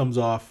Luke comes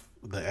off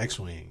the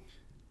X-Wing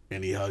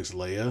and he hugs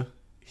Leia,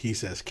 he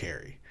says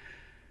Carrie.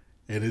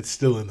 And it's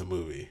still in the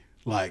movie.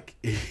 Like,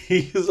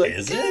 he's like,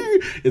 Is Carrie.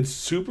 It's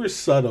super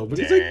subtle, but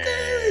he's like,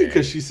 Carrie.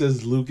 Because she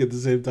says Luke at the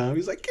same time.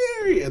 He's like,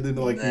 Carrie. And then,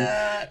 like,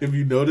 if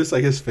you notice,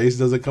 like, his face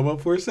doesn't come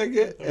up for a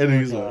second. And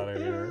he's like,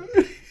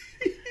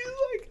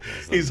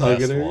 he's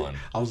hugging her. One.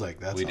 I was like,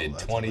 We did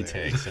 20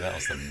 takes, and that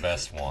was the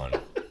best one.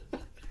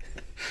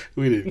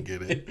 We didn't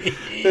get it.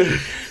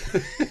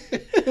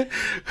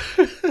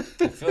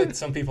 I feel like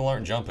some people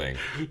aren't jumping.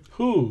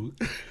 Who?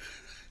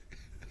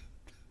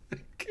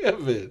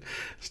 Kevin,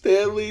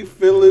 Stanley,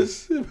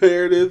 Phyllis,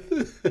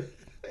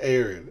 Meredith,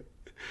 Aaron.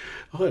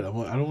 Oh, I don't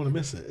want to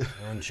miss it.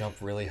 Aaron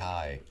jumped really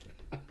high.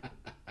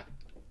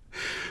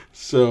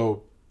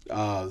 So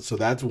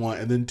that's one,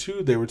 and then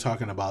two, they were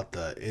talking about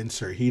the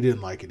insert. He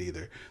didn't like it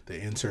either. The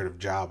insert of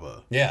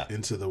Jabba,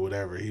 into the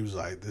whatever. He was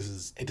like, "This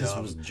is it. Dumb."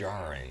 Just was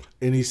jarring.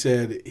 And he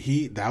said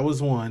that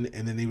was one,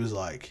 and then he was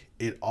like,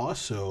 it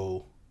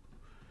also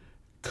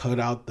cut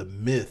out the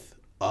myth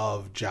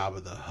of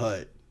Jabba the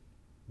Hutt.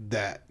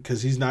 That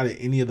because he's not in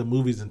any of the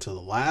movies until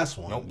the last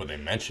one. Nope, but they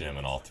mention him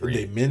in all three.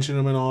 They mention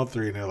him in all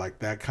three, and they're like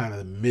that kind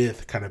of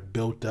myth kind of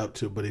built up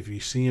to. But if you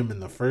see him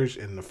in the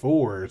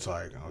four, it's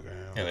like okay.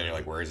 And then you're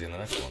like, where is he in the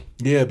next one?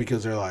 Yeah,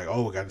 because they're like,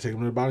 oh, we got to take him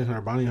to the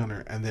bounty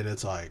hunter, and then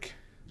it's like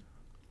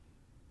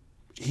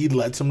he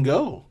lets him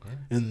go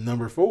in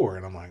number 4,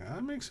 and I'm like,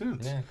 that makes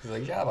sense. Yeah, he's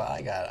like, Jabba,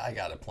 I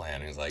got a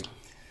plan. And he's like,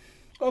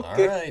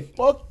 okay, all right,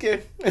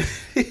 okay.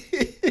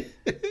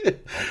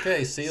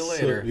 Okay, see you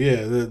later. So,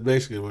 yeah, that's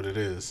basically what it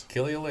is.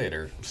 Kill you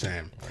later.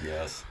 Same. I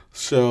guess.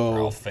 So or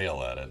I'll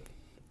fail at it.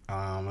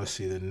 Let's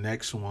see the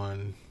next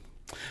one.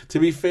 To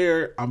be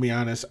fair, I'll be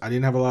honest, I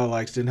didn't have a lot of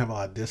likes, didn't have a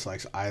lot of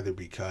dislikes either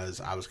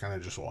because I was kind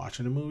of just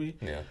watching the movie.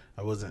 Yeah.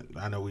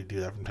 I know we do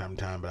that from time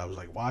to time, but I was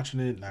like watching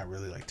it, not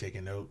really like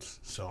taking notes.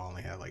 So I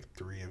only had like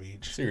 3 of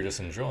each. So you're just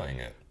enjoying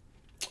it.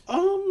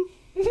 I'm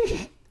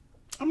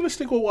gonna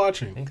stick with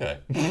watching. Okay.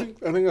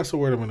 I think that's the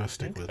word I'm gonna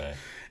stick with.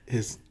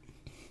 Is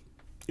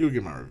you'll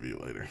get my review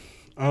later.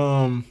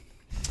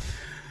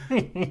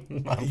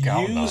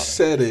 You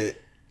said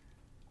it.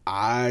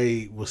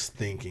 I was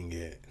thinking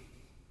it,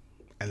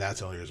 and that's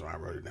the only reason why I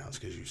wrote it down. Is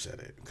because you said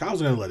it. I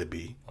was gonna let it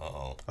be.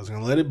 I was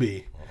gonna let it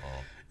be,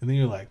 and then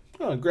you're like,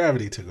 "Oh,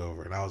 gravity took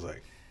over," and I was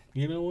like,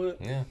 "You know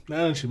what? Yeah.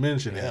 Now that you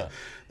mention it,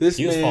 this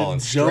man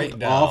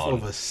jumped off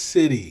of a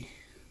city.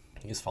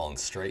 He's falling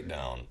straight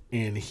down,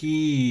 and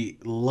he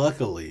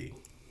luckily.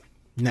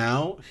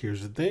 Now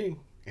here's the thing,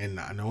 and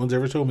no one's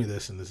ever told me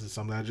this, and this is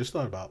something I just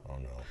thought about. Oh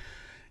no.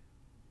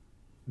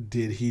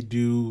 Did he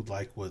do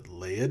like what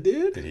Leia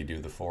did? Did he do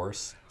the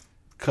Force?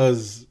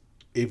 Because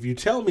if you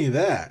tell me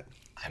that,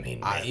 I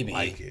mean, maybe. I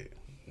like it.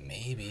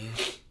 Maybe.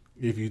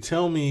 If you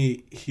tell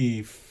me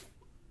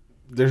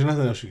there's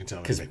nothing else you can tell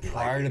me. Because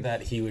prior to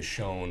that, he was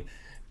shown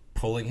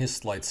pulling his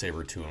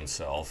lightsaber to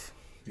himself.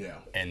 Yeah.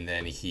 And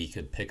then he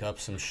could pick up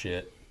some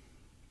shit.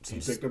 He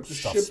picked up the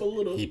ship a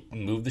little. He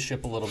moved the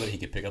ship a little bit. He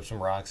could pick up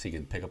some rocks. He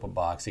could pick up a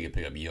box. He could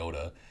pick up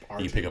Yoda.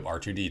 He could pick up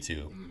R2-D2.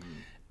 Mm-hmm.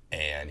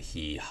 And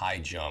he high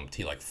jumped.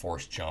 He like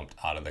force jumped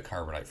out of the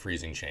carbonite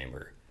freezing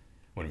chamber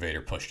when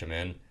Vader pushed him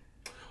in.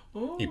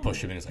 Oh, he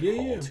pushed him in. He's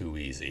like, too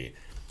easy.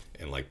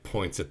 And like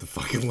points at the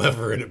fucking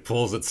lever and it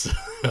pulls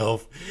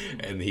itself.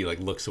 And he like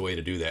looks away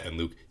to do that. And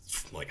Luke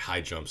like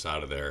high jumps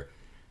out of there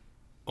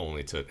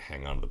only to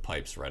hang onto the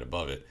pipes right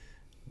above it.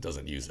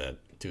 Doesn't use that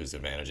to his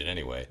advantage in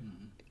any way.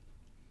 Mm-hmm.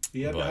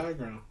 He had the high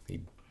ground.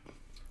 He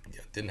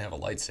didn't have a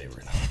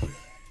lightsaber though.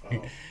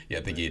 Oh. Yeah,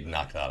 I think he had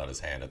knocked it out of his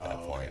hand at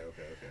that point.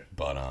 Okay.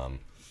 But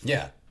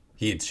yeah,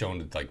 he had shown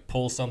to like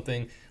pull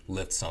something,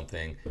 lift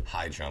something,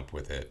 high jump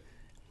with it.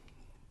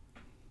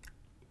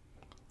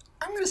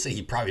 I'm gonna say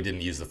he probably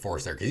didn't use the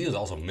Force there because he was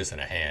also missing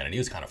a hand and he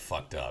was kind of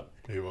fucked up.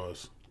 He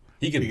was.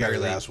 He could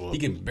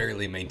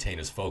barely maintain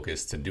his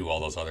focus to do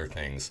all those other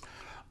things.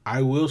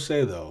 I will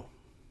say though,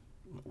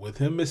 with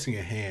him missing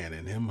a hand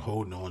and him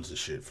holding on to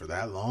shit for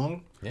that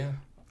long,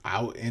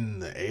 out in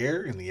the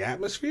air, in the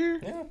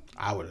atmosphere,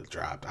 I would have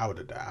dropped. I would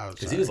have died.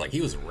 Because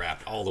he was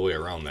wrapped all the way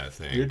around that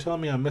thing. You're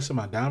telling me I'm missing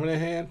my dominant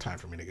hand? Time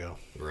for me to go.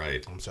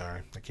 Right. I'm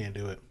sorry. I can't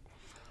do it.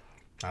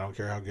 I don't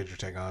care how good your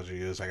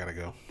technology is. I gotta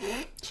go.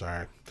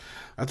 Sorry.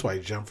 That's why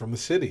he jumped from the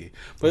city.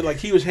 But like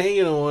he was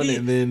hanging on,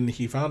 and then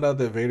he found out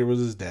that Vader was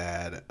his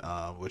dad,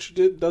 which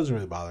doesn't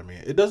really bother me.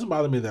 It doesn't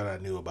bother me that I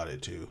knew about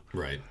it too.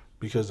 Right.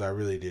 Because I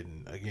really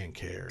didn't, again,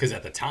 care. Because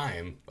at the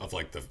time of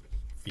like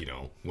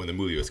when the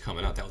movie was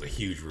coming out, that was a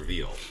huge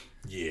reveal.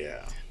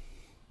 Yeah.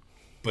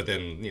 But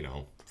then,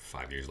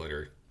 5 years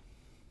later,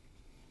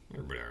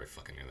 everybody already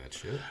fucking knew that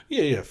shit.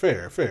 Yeah,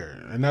 fair.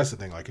 And that's the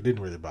thing, like, it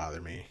didn't really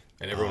bother me.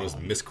 And everyone was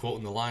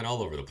misquoting the line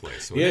all over the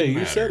place. So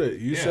you said it.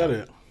 You said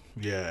it.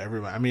 Yeah,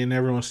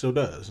 everyone still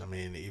does. I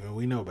mean, even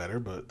we know better,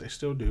 but they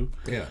still do.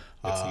 Yeah.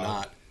 It's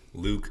not,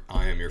 Luke,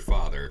 I am your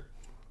father.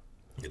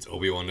 It's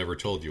Obi-Wan never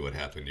told you what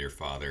happened to your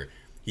father.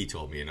 He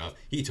told me enough.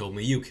 He told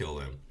me you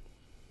killed him.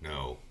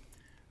 No.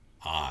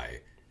 I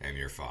am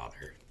your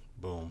father.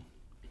 Boom.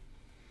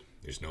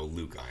 There's no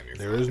Luke, I am your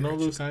father. There is no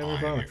Luke, I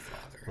am your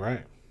father.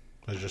 Right.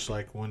 It's just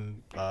like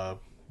when,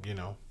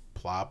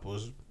 Plop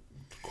was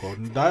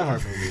quoting the Die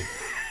Hard movie.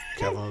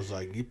 Kevin was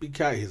like,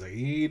 yippee-ki. He's like,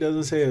 he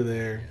doesn't say it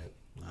there.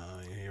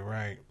 Yeah, you're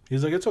right.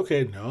 He's like, it's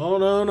okay.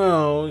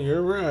 No,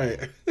 you're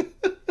right.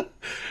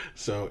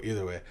 So,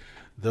 either way,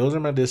 those are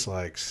my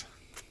dislikes.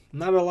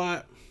 Not a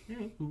lot,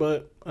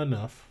 but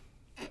enough.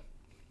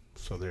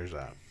 So there's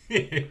that.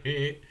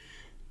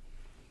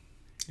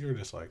 Your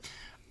dislikes.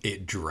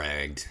 It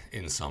dragged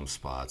in some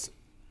spots.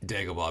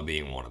 Dagobah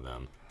being one of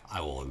them. I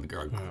will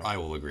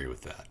agree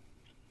with that.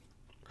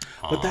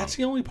 But that's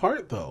the only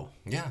part, though.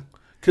 Yeah.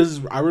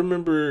 Because I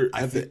remember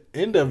at the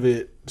end of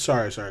it.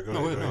 Sorry. Go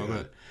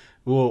ahead.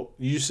 Well,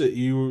 you said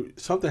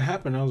something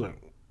happened. I was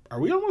like, "Are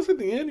we almost at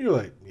the end?" You're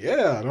like,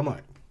 "Yeah," and I'm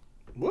like,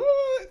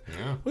 "What?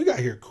 Yeah. We got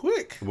here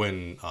quick."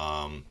 When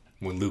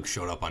Luke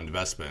showed up on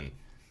Bespin,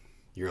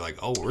 you're like,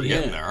 "Oh, we're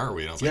getting there, aren't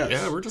we?" And I was like,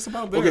 "Yeah, we're just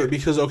about there." Okay,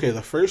 because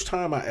the first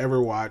time I ever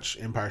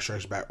watched Empire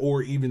Strikes Back,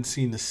 or even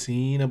seen the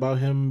scene about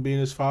him being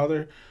his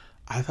father,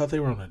 I thought they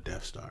were on a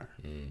Death Star.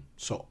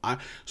 So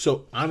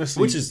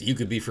honestly, which is, you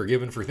could be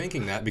forgiven for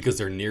thinking that because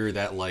they're near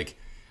that, like,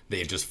 they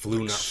had just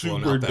flown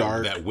out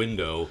that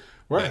window,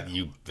 right?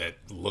 That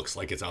looks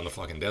like it's on the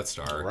fucking Death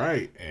Star,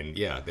 right? And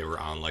they were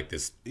on like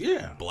this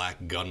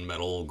black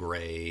gunmetal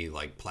gray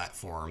like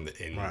platform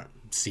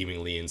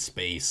seemingly in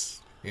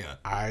space. Yeah,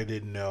 I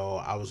didn't know.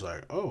 I was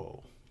like,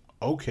 oh,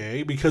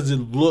 okay, because it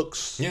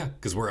looks. Yeah,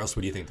 because where else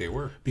would you think they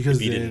were?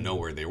 Because if you didn't know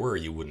where they were,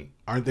 you wouldn't.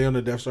 Aren't they on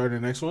the Death Star in the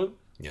next one?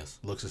 Yes,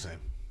 looks the same.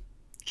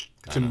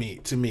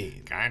 Kinda. To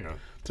me, kind of.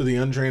 To the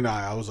untrained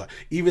eye, I was like,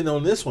 even though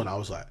in this one, I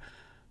was like,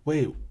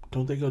 wait,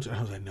 don't they go to? I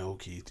was like, no,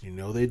 Keith,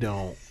 they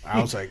don't. I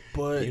was like,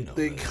 but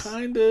they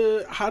kind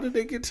of. How did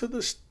they get to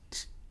this?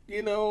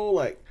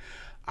 Like,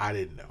 I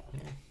didn't know. Yeah.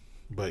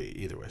 But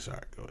either way,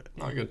 sorry. Go ahead.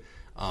 No, good.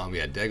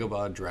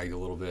 Dagobah dragged a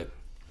little bit.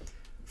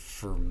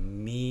 For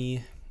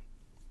me,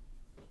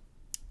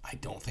 I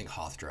don't think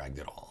Hoth dragged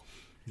at all.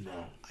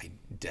 No.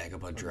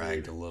 Dagobah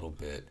dragged a little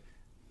bit.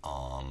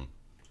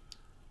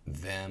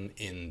 Them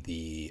in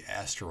the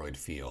asteroid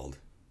field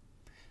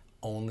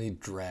only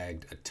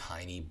dragged a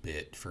tiny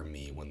bit for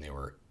me when they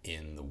were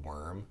in the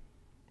worm.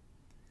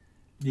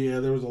 Yeah,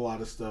 there was a lot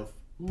of stuff.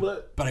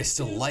 But I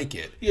still like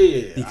it.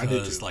 Yeah.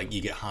 Because, like, you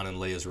get Han and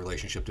Leia's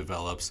relationship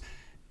develops.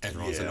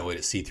 Everyone's annoyed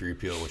at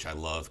C-3PO, which I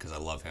love because I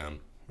love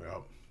him.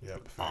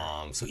 Yep.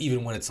 So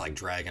even when it's, like,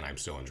 dragging, I'm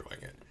still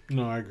enjoying it.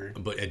 No, I agree.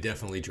 But it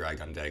definitely dragged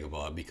on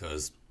Dagobah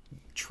because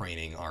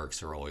training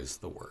arcs are always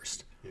the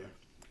worst. Yeah.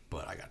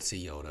 But I got to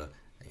see Yoda.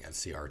 I got to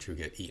see R2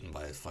 get eaten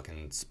by a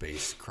fucking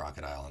space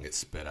crocodile and get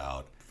spit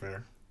out.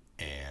 Fair.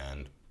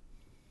 And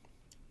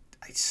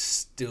I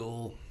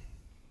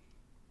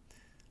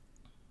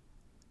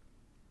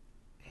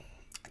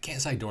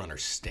can't say I don't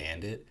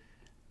understand it.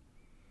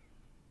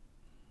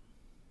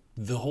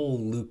 The whole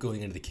Luke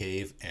going into the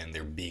cave and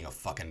there being a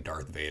fucking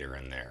Darth Vader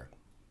in there.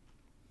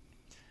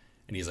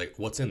 And he's like,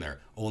 what's in there?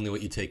 Only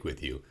what you take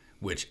with you.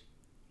 Which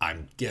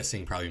I'm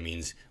guessing probably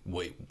means,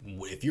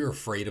 if you're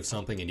afraid of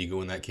something and you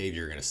go in that cave,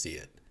 you're going to see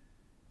it.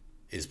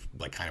 Is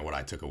like kind of what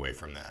I took away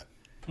from that.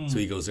 So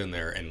he goes in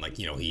there and, like,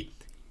 he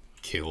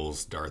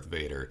kills Darth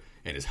Vader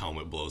and his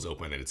helmet blows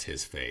open and it's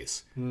his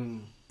face.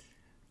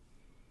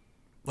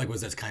 Like,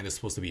 was that kind of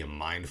supposed to be a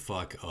mind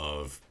fuck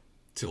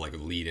to like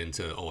lead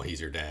into, oh,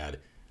 he's your dad,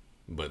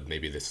 but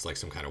maybe this is like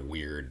some kind of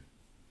weird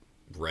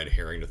red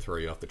herring to throw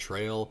you off the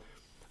trail?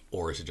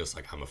 Or is it just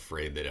like, I'm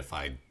afraid that if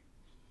I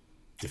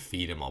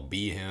defeat him, I'll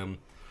be him?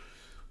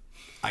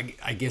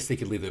 I guess they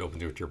could leave that open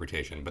to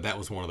interpretation, but that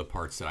was one of the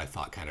parts that I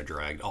thought kind of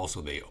dragged.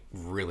 Also, they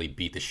really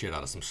beat the shit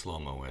out of some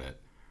slow-mo in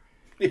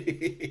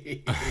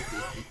it.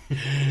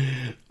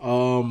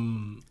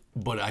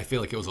 But I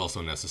feel like it was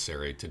also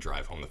necessary to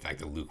drive home the fact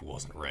that Luke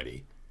wasn't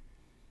ready.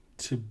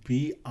 To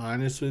be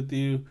honest with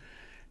you,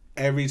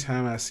 every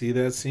time I see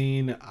that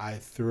scene, I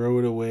throw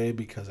it away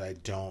because I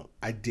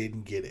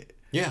didn't get it.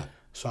 Yeah.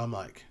 So I'm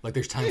like... Like,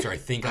 there's times where I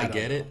think I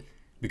get it,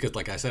 because,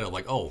 like I said, I'm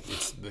like, oh,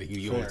 it's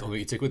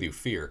you take with you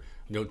fear.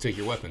 Don't take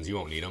your weapons. You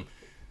won't need them.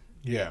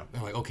 Yeah.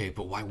 I'm like, okay,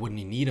 but why wouldn't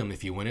he need them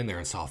if you went in there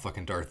and saw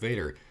fucking Darth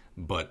Vader?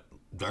 But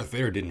Darth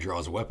Vader didn't draw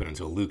his weapon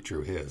until Luke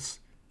drew his.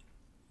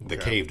 The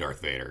cave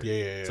Darth Vader.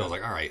 Yeah. So I was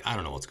like, all right, I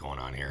don't know what's going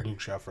on here. Luke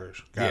shot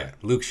first. Got it.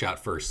 Luke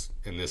shot first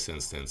in this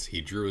instance.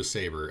 He drew his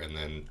saber, and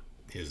then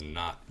his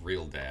not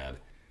real dad,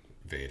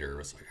 Vader,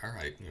 was like, all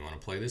right, you want to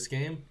play this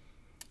game?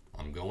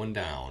 I'm going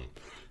down.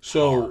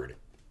 So hard.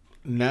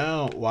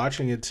 Now,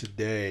 watching it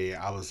today,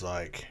 I was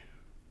like,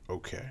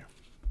 okay.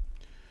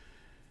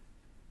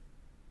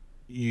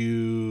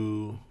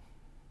 I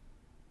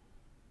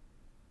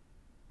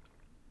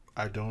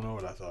don't know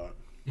what I thought.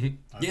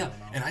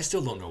 And I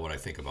still don't know what I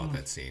think about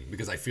that scene,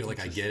 because I feel like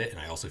I get it, and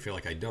I also feel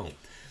like I don't.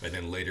 And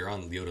then later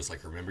on, Yoda's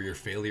like, remember your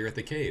failure at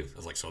the cave? I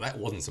was like, so that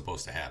wasn't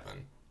supposed to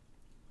happen.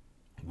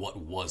 What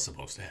was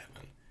supposed to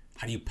happen?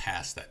 How do you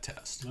pass that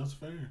test? That's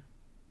fair.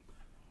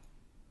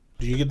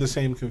 Do you get the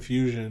same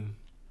confusion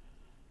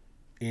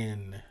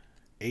in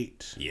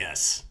 8?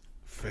 Yes.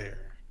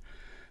 Fair.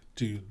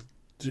 Would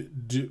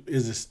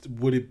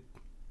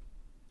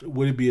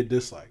it be a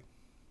dislike?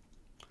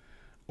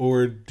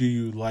 Or do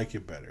you like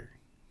it better?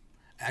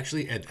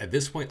 Actually, at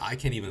this point, I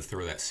can't even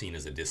throw that scene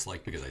as a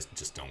dislike because I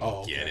just don't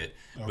get it.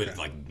 Okay. But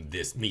like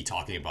me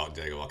talking about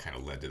Dagobah kind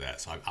of led to that,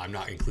 so I'm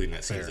not including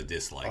that scene as a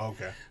dislike.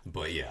 Okay.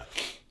 But yeah,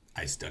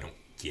 I don't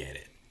get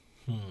it.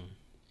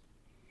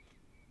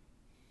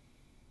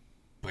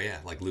 But yeah,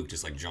 like Luke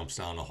just like jumps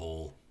down a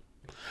hole,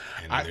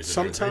 and there's a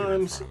Darth Vader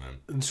in front of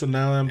him. So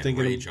now I'm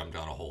thinking, Rey jumped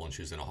down a hole and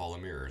she was in a hall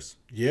of mirrors.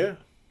 Yeah,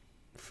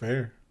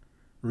 fair.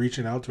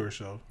 Reaching out to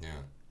herself.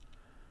 Yeah.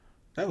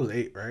 That was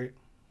 8, right?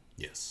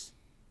 Yes.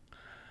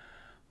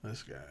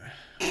 This guy.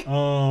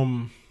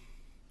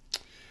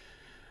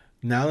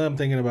 Now that I'm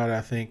thinking about it,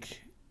 I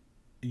think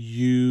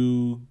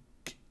you.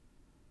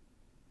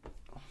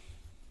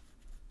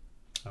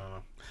 I don't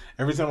know.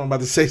 Every time I'm about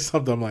to say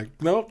something, I'm like,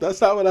 nope,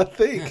 that's not what I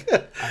think.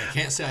 I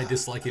can't say I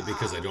dislike it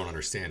because I don't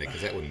understand it,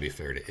 because that wouldn't be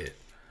fair to it.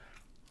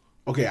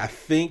 Okay, I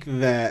think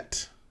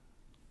that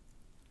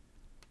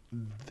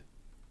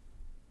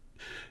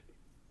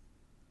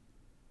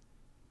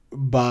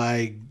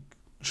by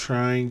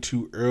trying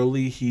too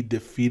early, he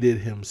defeated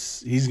him.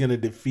 He's going to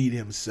defeat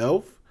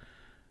himself,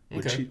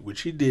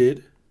 which he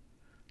did.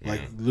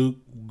 Like Luke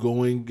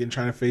going and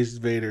trying to face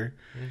Vader.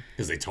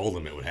 Because they told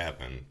him it would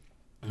happen.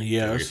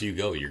 Yes. Like, if you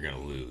go, you're going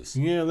to lose.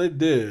 Yeah, they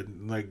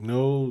did. Like,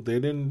 no, they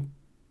didn't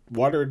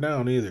water it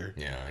down either.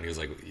 Yeah, and he's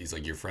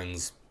like, your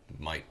friends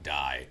might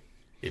die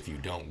if you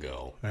don't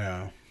go.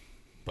 Yeah.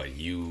 But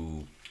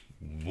you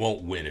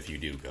won't win if you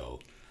do go.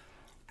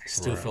 I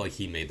still feel like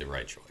he made the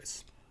right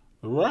choice.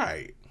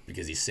 Right.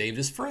 Because he saved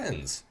his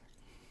friends.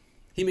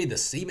 He made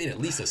at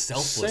least a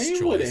selfless Same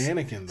choice. with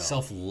Anakin, though.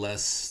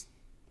 Selfless.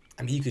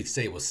 I mean, you could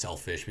say it was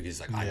selfish because he's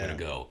like, I'm going to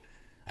go.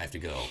 I have to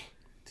go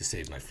to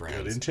save my friends.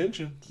 Good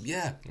intentions.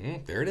 Yeah,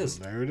 there it is.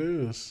 There it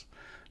is.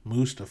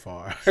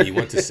 Mustafar. He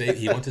went to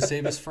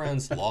save his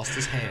friends, lost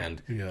his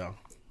hand. Yeah.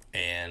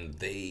 And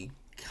they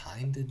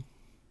kind of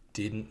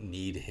didn't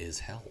need his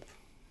help.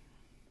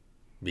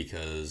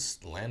 Because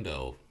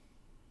Lando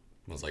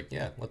was like,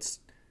 yeah,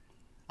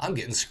 I'm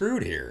getting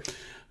screwed here.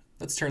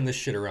 Let's turn this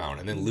shit around.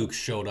 And then Luke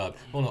showed up.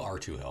 Well, no,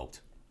 R2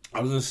 helped. I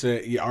was going to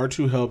say, yeah,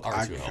 R2 helped.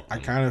 I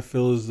kind of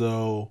feel as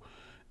though...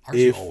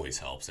 R2 always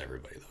helps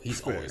everybody, though.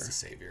 He's always the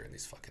savior in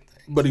these fucking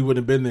things. But he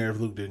wouldn't have been there if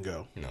Luke didn't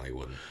go. No, he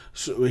wouldn't.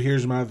 So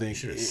here's my thing.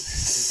 Should have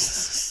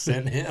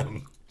sent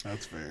him.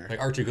 That's fair. Like,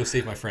 R2, go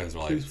save my friends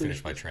while I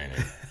finish my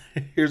training.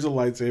 Here's a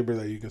lightsaber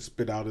that you can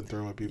spit out and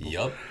throw at people.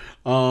 Yup.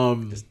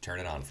 Just turn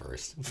it on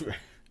first.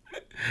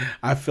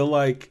 I feel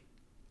like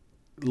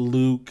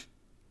Luke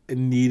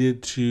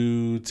needed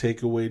to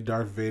take away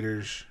Darth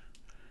Vader's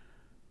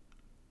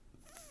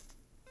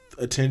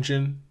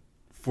attention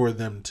for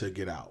them to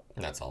get out.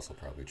 That's also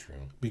probably true.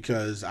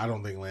 Because I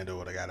don't think Lando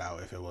would have got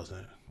out if it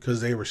wasn't. Because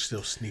they were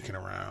still sneaking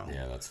around.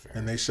 Yeah, that's fair.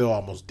 And they still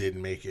almost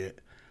didn't make it.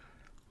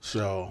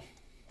 So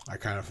I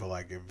kind of feel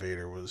like if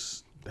Vader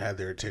had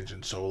their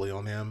attention solely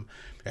on him,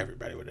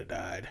 everybody would have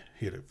died.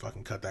 He'd have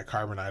fucking cut that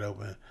carbonite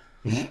open.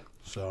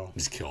 So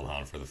just killed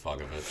Han for the fuck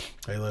of it.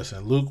 Hey,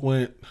 listen, Luke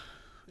went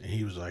and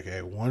he was like,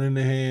 hey, 1 in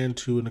the hand,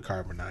 2 in the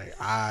carbonite.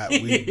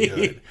 We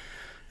good.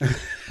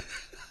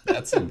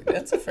 That's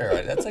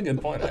a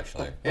good point,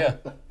 actually. Yeah.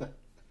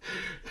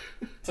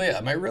 So yeah,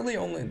 my really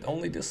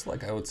only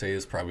dislike I would say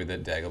is probably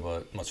that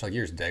Dagobah, much like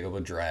yours,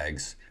 Dagobah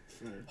drags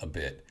a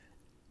bit.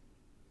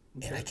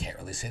 And I can't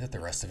really say that the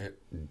rest of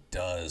it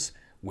does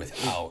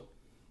without,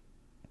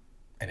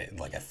 and it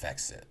like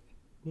affects it.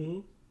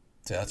 Mm-hmm.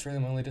 So that's really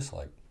my only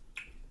dislike.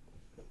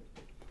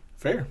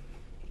 Fair.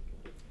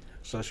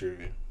 So that's your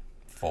review.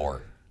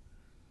 4.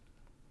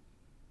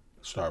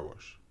 Star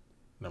Wars,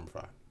 number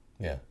 5.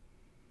 Yeah.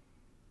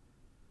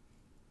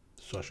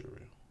 So that's your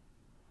review.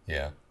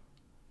 Yeah.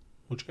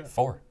 What you got?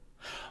 4.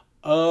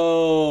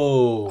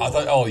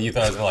 Oh. You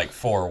thought it was like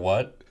 4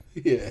 what?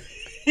 Yeah.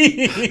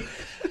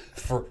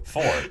 For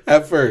 4.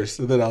 At first,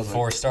 and then I was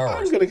 4 like, Star Wars.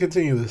 I'm going to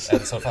continue this.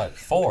 Episode 5.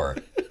 4.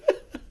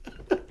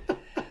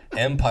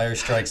 Empire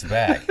Strikes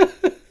Back.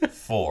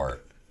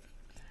 4.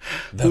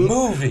 The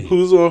movie.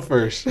 Who's on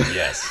first?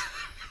 Yes.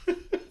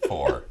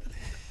 4.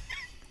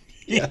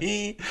 Yeah.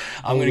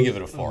 I'm going to give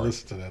it a 4. I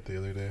listened to that the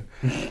other day.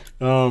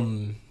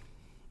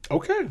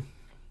 Okay.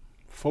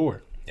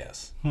 4.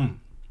 Yes.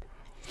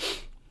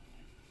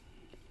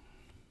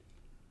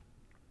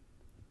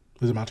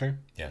 Is it my turn?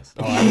 Yes.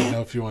 Oh, I didn't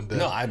know if you wanted to.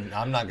 No, I'm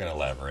not going to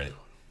elaborate.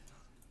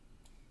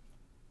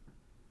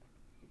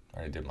 I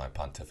already did my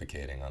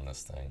pontificating on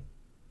this thing.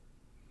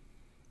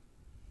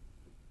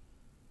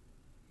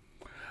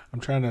 I'm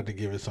trying not to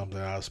give it something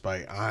out of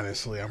spite.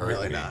 Honestly, I'm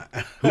really not.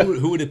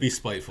 Who would it be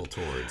spiteful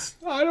towards?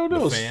 I don't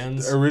know. The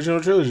fans?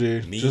 Original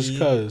trilogy. Me? Just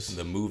because.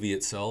 The movie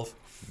itself?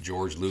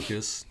 George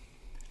Lucas?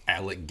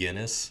 Alec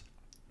Guinness?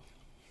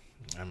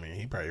 I mean,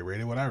 he probably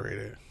rated what I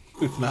rated.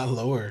 If not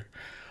lower.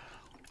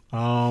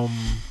 I'm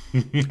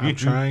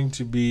trying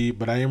to be,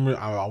 but I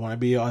want to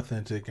be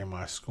authentic in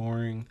my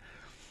scoring.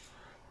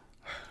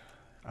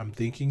 I'm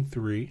thinking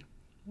 3.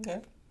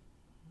 Okay.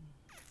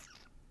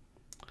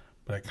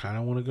 But I kind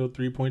of want to go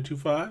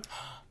 3.25.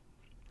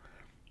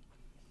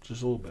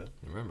 Just a little bit.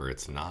 Remember,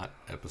 it's not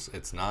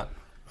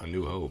A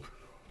New Hope.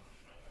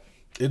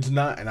 It's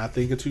not, and I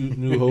think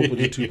New Hope was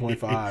a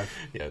 2.5.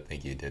 Yeah, I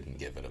think you didn't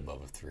give it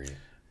above a 3.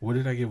 What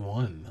did I give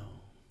 1 though?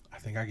 I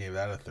think I gave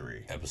that a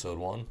 3. Episode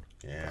 1?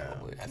 Yeah.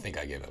 Probably. I think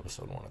I gave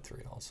episode 1 a 3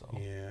 also.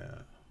 Yeah.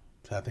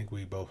 So I think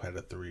we both had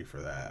a 3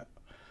 for that.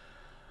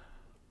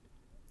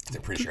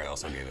 I'm pretty sure I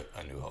also gave it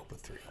A New Hope a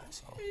 3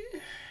 also.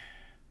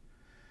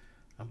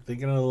 I'm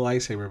thinking of the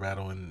lightsaber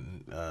battle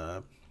in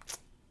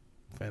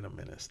Phantom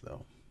Menace,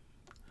 though.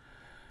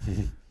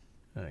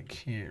 I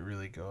can't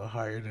really go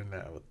higher than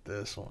that with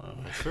this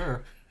one.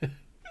 Sure.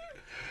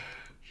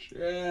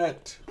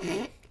 Shit.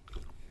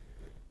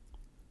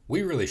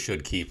 We really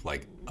should keep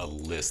like a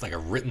list, like a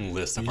written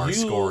list of our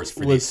scores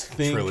for these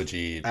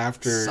trilogy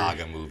after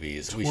saga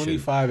movies.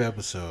 25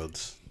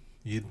 episodes.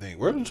 You'd think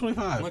we're up to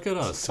 25. Look at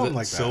us. Something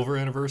like that. Silver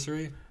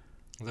anniversary.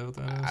 Is that what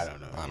that is? I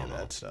don't know. I don't know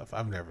that stuff.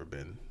 I've never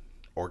been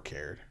or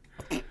cared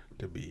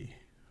to be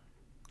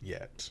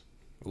yet,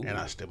 and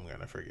I still am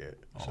gonna forget.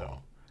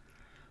 So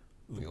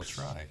we'll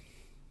try.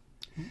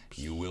 Oops.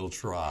 You will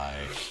try.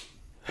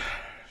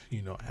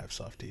 You know I have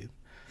soft teeth.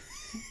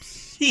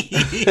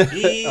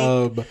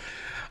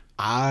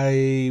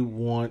 I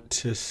want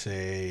to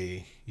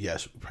say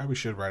yes. We probably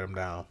should write them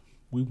down.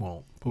 We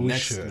won't, but we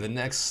should. The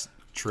next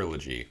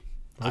trilogy,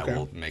 okay. I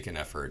will make an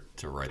effort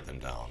to write them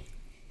down.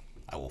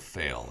 I will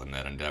fail in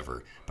that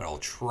endeavor, but I'll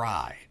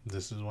try.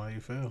 This is why you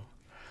fail.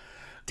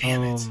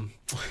 Damn it.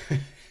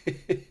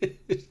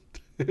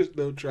 There's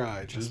no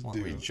try.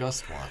 We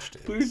just watched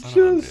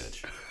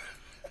it.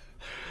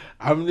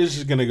 I'm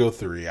just going to go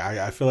 3.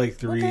 I feel like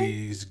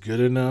 3 is good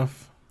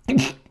enough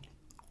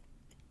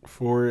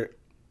for it.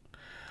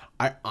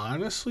 I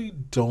honestly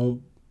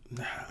don't.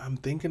 I'm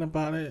thinking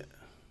about it.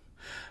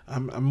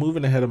 I'm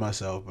moving ahead of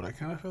myself, but I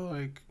kind of feel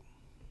like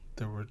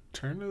the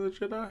Return of the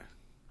Jedi,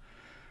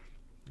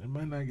 it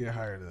might not get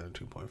higher than a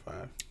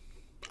 2.5.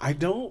 I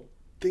don't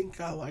think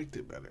I liked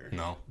it better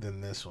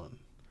than this one.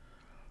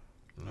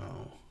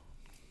 No.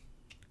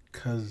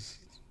 Because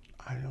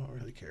I don't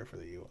really care for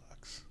the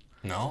Ewoks.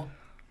 No?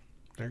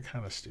 They're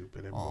kind of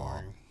stupid and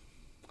boring.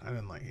 I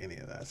didn't like any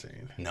of that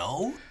scene.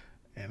 No?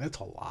 And it's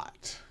a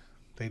lot.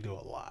 They do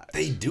a lot.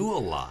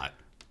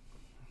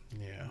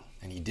 Yeah.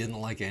 And you didn't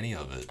like any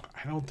of it?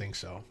 I don't think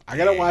so. I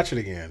got to watch it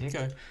again.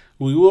 Okay.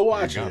 We will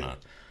watch it.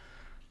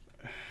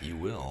 You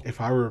will.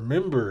 If I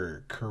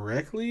remember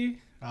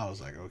correctly, I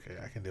was like, okay,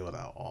 I can deal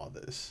without all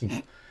this.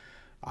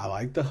 I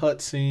like the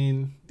hut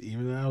scene,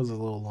 even though that was a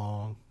little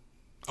long.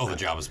 Oh, the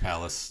Jabba's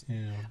palace.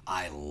 Yeah.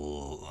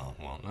 We'll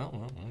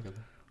get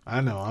there. I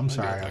know. I'm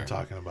sorry. I'm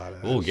talking about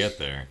it. We'll get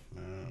there.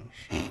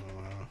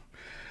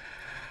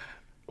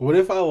 What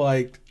if I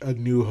liked A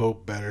New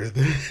Hope better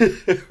than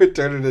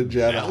Return of the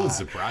Jedi? That would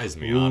surprise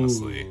me,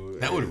 honestly.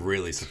 That would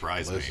really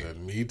surprise me.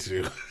 Me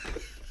too.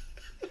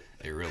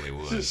 It really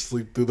would. Just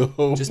sleep through the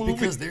whole movie.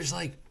 Because there's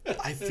I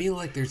feel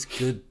like there's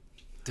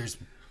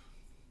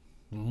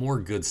more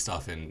good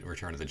stuff in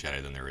Return of the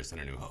Jedi than there is in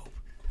A New Hope.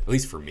 At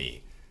least for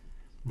me.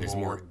 There's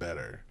more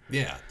better.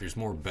 Yeah, there's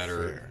more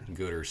better,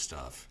 gooder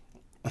stuff.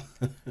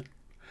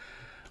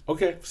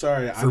 Okay,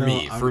 sorry. For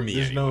me,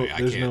 anyway.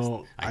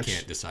 I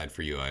can't decide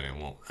for you. I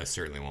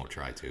certainly won't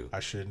try to. I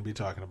shouldn't be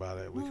talking about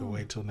it. We can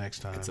wait till next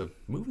time. It's a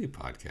movie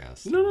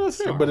podcast. No,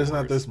 it's fair, but it's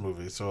not this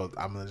movie, so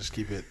I'm gonna just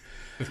keep it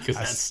because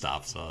that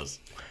stops us.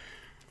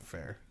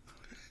 Fair.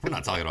 We're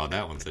not talking about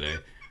that one today.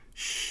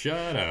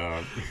 Shut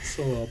up.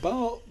 So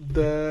about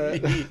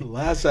the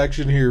Last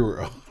Action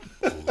Hero.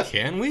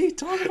 Can we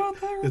talk about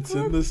that? It's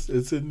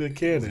in the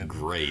canon.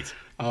 Great.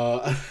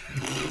 I'm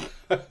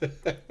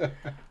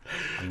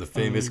the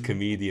famous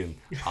comedian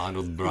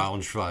Arnold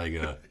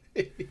Braunschweiger.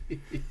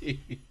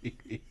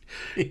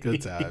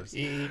 Good times.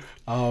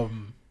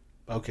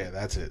 Okay,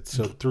 that's it.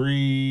 So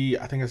 3.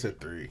 I think I said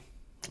 3.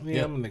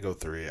 Yeah, I'm gonna go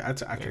 3.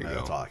 That's all I can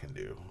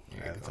do.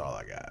 That's all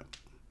I got.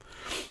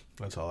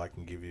 That's all I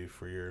can give you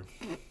for your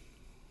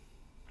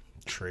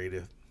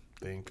trade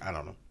thing. I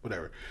don't know.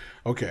 Whatever.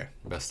 Okay.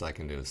 Best I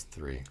can do is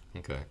 3.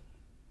 Okay.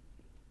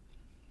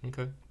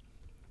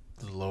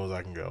 As low as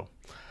I can go.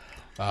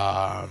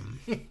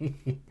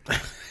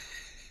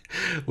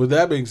 With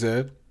that being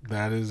said,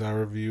 that is our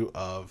review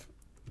of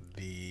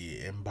The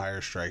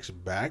Empire Strikes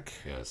Back.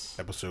 Yes.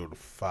 Episode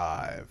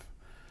 5.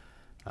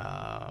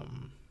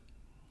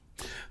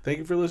 Thank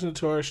you for listening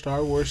to our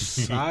Star Wars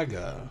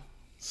saga.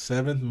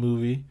 7th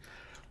movie.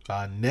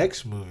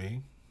 Next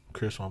movie,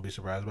 Chris won't be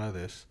surprised by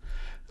this,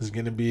 is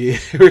going to be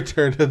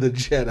Return of the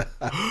Jedi.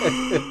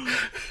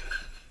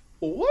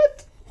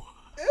 What?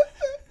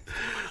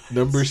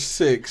 Number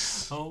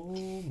 6.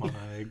 Oh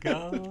my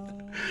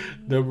god.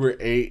 Number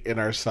 8 in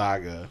our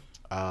saga.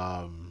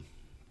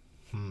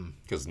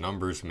 Because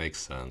numbers make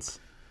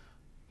sense.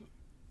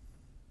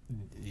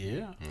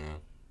 Yeah.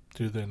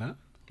 Do they not?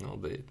 No,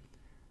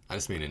 I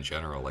just mean in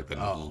general, like the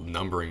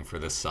numbering for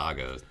this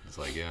saga. It's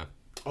like, yeah.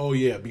 Oh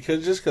yeah,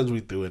 because we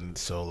threw in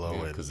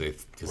Solo because they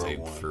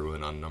threw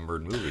in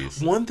unnumbered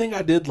movies. One thing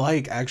I did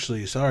like,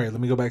 actually, sorry,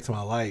 let me go back to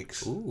my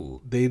likes.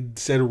 Ooh. They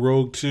said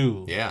Rogue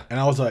 2. Yeah. And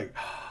I was like,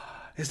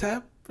 is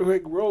that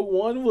like Rogue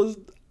 1 was?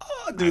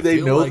 Do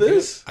they know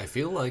this? I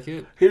feel like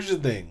it. Here's the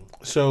thing.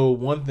 So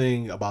one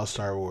thing about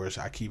Star Wars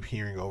I keep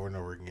hearing over and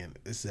over again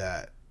is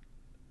that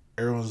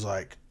everyone's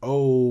like,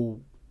 oh,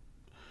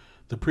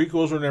 the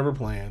prequels were never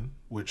planned,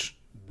 which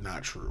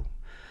not true.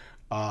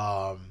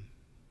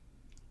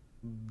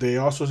 They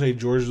also say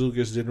George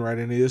Lucas didn't write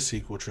any of the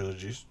sequel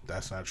trilogies.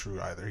 That's not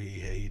true either.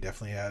 He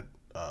definitely had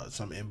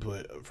some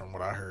input from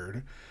what I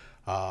heard.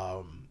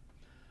 What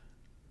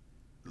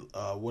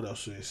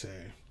else did they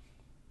say?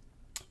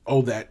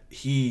 Oh, that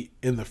he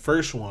in the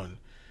first one,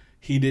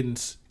 he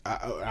didn't.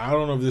 I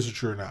don't know if this is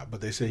true or not,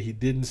 but they say he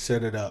didn't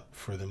set it up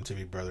for them to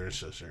be brother and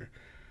sister.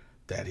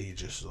 That he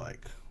just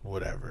like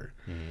whatever,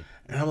 and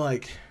I'm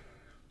like,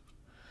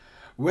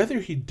 whether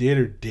he did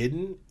or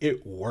didn't,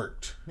 it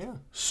worked. Yeah.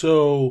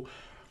 So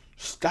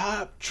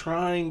stop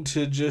trying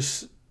to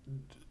just.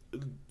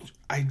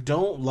 I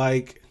don't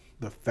like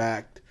the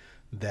fact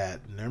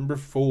that number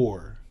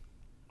 4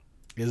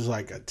 is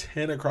like a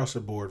 10 across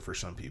the board for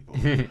some people.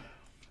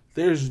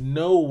 There's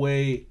no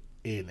way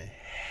in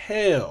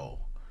hell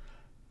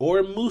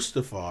or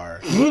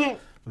Mustafar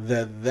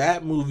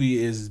that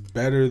movie is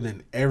better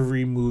than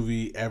every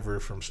movie ever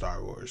from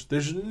Star Wars.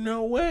 There's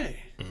no way.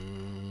 I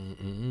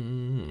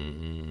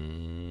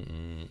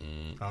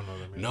don't know what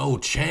that means. No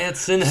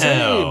chance in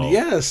hell.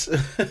 Yes.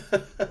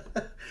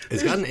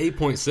 It's got an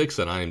 8.6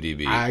 on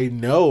IMDb. I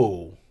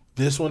know.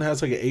 This one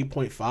has like an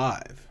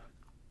 8.5.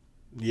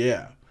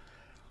 Yeah.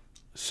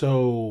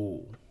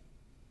 So,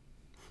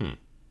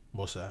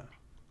 what's that?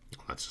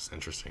 That's just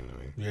interesting to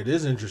me. Yeah, it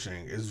is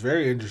interesting. It's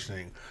very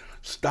interesting.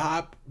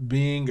 Stop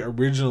being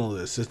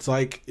originalist. It's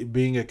like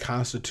being a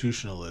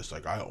constitutionalist.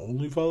 Like, I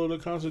only follow the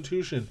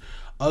Constitution.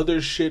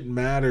 Other shit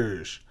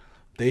matters.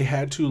 They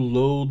had to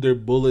load their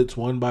bullets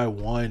one by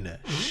one.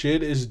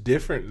 Shit is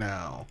different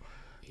now.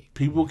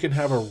 People can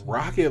have a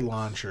rocket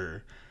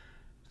launcher.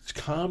 Just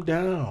calm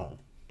down.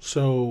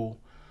 So,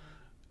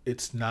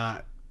 it's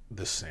not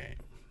the same.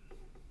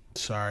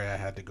 Sorry, I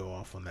had to go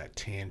off on that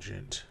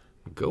tangent.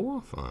 Go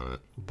off on it.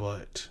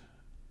 But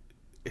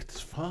it's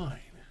fine.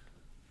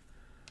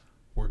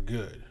 We're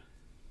good.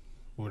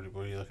 What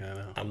are you looking at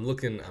now? I'm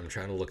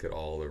trying to look at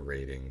all the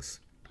ratings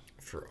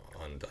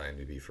on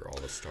IMDb for all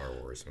the Star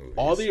Wars movies.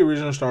 All the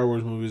original Star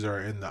Wars movies are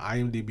in the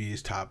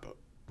IMDb's top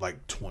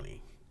like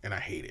 20, and I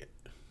hate it.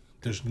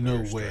 There's no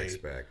way. Strikes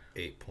Back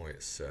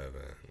 8.7.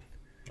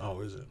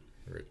 Oh, is it?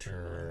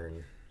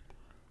 Return.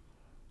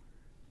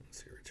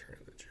 Let's see, Return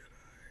of the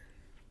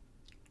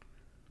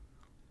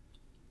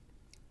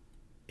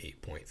Jedi.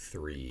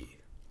 8.3.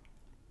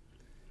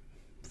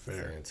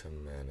 Fair.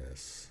 Phantom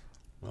Menace.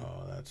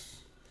 Oh, that's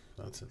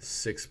it.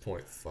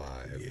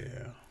 6.5.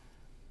 Yeah.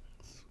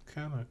 It's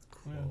kind of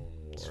cool.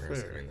 Wars.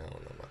 Fair. I mean, that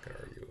one I'm not going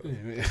to argue with.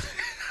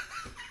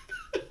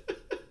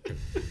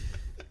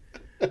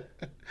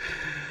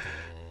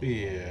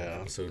 Yeah.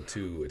 Episode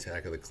 2,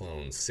 Attack of the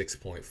Clones,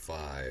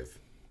 6.5.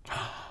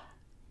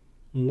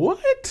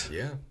 What?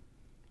 Yeah.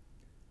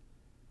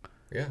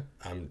 Yeah.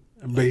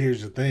 But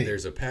here's the thing.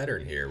 There's a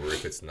pattern here where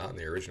if it's not in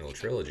the original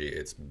trilogy,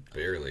 it's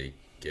barely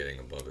getting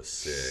above a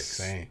 6.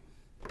 Same.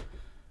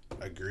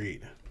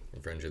 Agreed.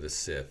 Revenge of the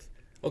Sith.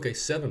 Okay,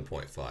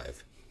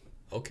 7.5.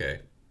 Okay.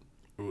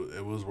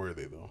 It was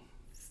worthy, though.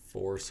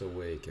 Force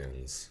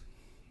Awakens.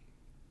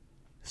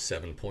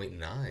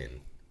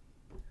 7.9.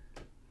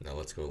 Now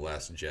let's go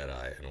Last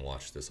Jedi and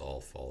watch this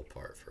all fall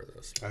apart for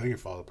this. I think it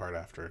falls apart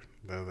after.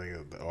 Or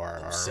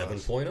ROS.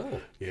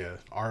 7.0. Yeah,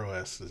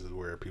 ROS is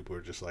where people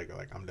are just like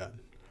I'm done.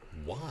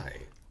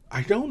 Why?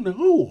 I don't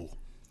know.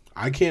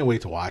 I can't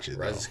wait to watch it.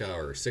 Rise of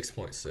Skywalker,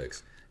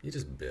 6.6. You're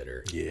just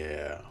bitter.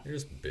 Yeah. You're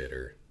just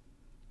bitter.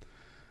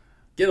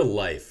 Get a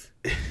life.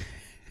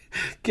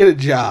 Get a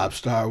job,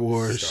 Star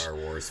Wars. Star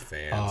Wars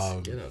fans.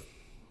 Find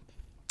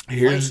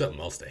Here's something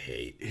else to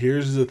hate.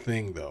 Here's the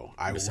thing, though.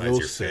 Besides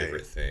your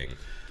favorite thing.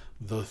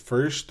 The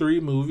first 3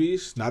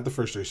 movies, not the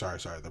first 3, sorry,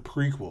 the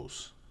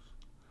prequels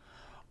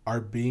are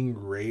being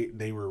rated.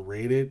 They were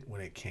rated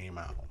when it came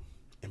out,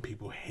 and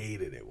people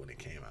hated it when it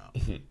came out.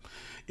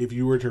 If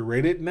you were to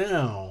rate it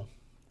now,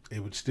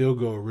 it would still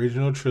go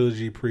original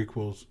trilogy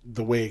prequels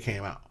the way it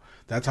came out.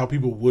 That's how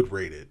people would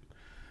rate it,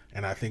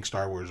 and I think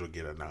Star Wars would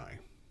get a 9.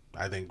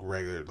 I think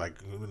regular, like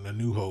A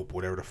New Hope,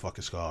 whatever the fuck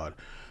it's called,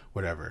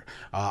 whatever.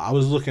 I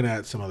was looking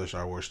at some other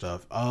Star Wars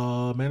stuff.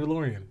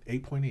 Mandalorian,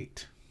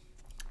 8.8.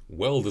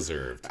 Well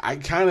deserved. I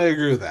kind of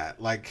agree with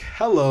that. Like,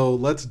 hello,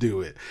 let's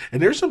do it.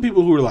 And there's some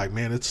people who are like,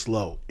 man, it's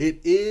slow. It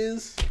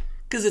is,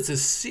 because it's a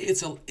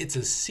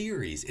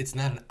series. It's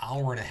not an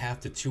hour and a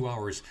half to 2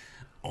 hours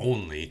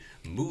only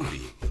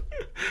movie.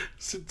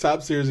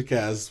 Top series of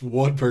cast,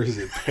 one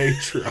person,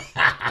 Pedro.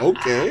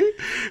 Okay.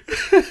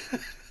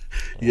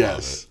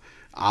 Yes.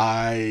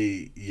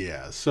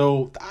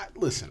 So,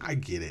 listen, I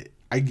get it.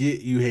 I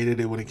get you hated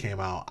it when it came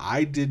out.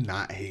 I did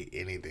not hate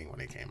anything when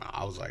it came out.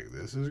 I was like,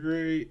 this is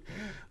great.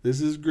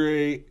 This is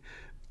great.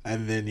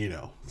 And then,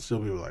 still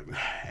people are like,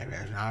 if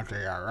it's not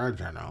the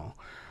original,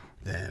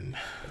 then...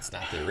 It's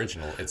not the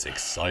original. It's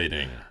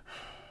exciting.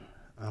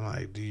 I'm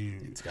like,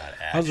 It's got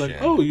action. I was like,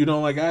 oh, you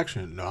don't like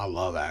action? No, I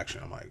love action.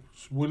 I'm like,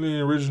 when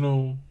the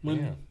original...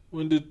 When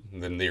did...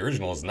 Then the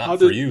original is not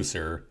for you,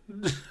 sir.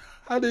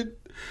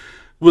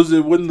 Was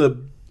it when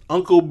the...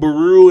 Uncle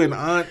Beru and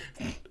Aunt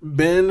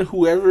Ben,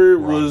 whoever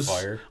was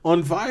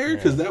on fire,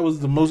 because that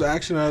was the most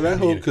action out of that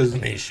whole. Because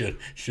they should.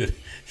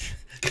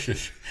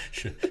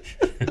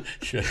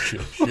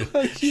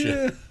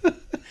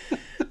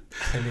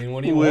 I mean,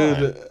 what do you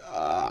want?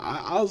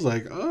 I was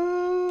like,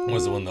 oh.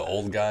 Was it when the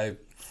old guy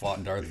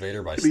fought Darth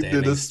Vader by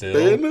standing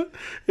still?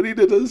 And he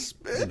did a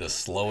spin. Did the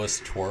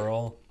slowest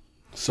twirl.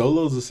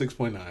 Solo's a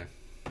 6.9.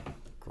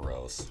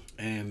 Gross.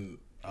 And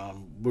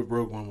But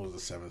Rogue One was a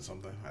 7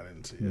 something. I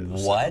didn't see it.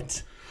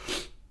 What?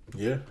 7.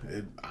 Yeah,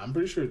 I'm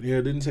pretty sure. Yeah,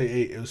 it didn't say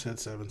 8. It said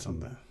 7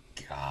 something.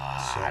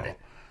 God.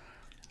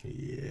 So,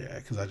 yeah,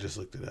 because I just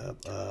looked it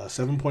up.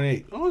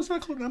 7.8. Oh, it's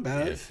not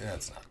bad. That's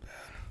not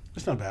bad.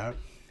 It's not bad.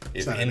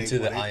 If into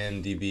the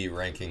IMDb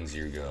rankings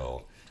you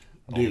go,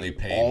 dude, only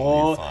pain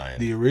will you find.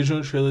 The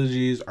original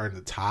trilogies are in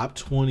the top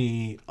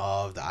 20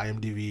 of the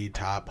IMDb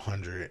top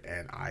 100,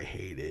 and I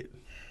hate it.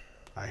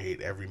 I hate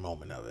every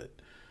moment of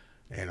it.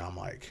 And I'm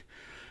like,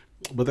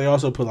 but they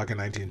also put like a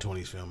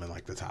 1920s film in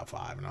like the top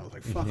 5, and I was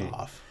like, fuck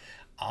off.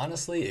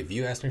 Honestly, if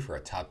you ask me for a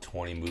top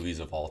 20 movies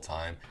of all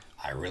time,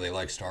 I really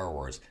like Star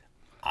Wars.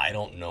 I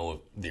don't know if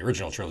the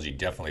original trilogy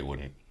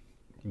definitely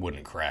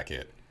wouldn't crack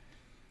it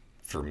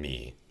for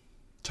me.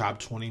 Top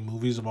 20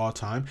 movies of all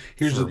time.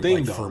 Here's the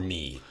thing, though. For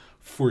me.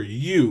 For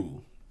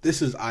you,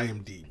 this is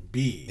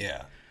IMDb.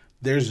 Yeah.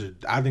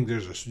 I think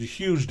there's a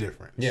huge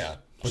difference. Yeah.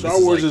 Star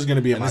Wars is going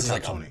to be in my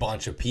top 20. A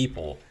bunch of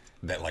people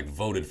that like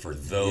voted for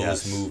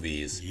those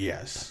movies.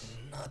 Yes.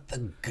 Not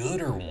the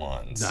gooder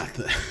ones. Not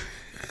the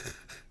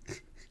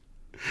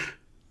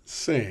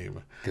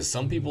same. Because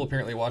some people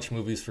apparently watch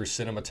movies for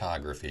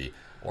cinematography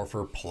or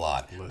for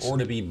plot or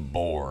to be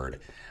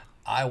bored.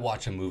 I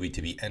watch a movie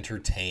to be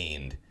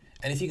entertained.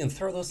 And if you can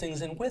throw those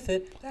things in with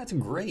it, that's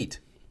great.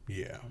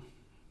 Yeah.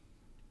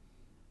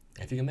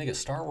 If you can make it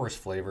Star Wars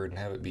flavored and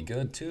have it be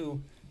good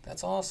too,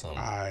 that's awesome.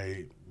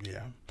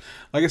 Yeah.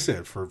 Like I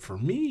said, for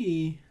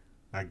me,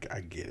 I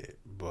get it.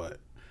 But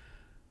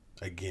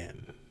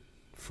again,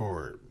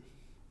 for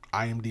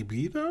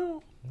IMDb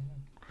though,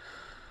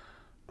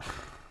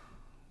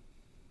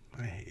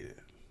 I hate it.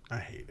 I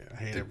hate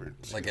everything.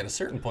 Like at a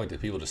certain point, do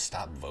people just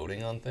stop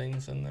voting on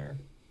things in there?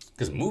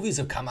 Because movies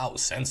have come out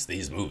since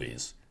these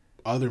movies.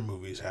 Other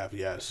movies have,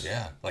 yes.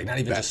 Yeah, like not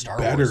even just Star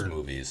Wars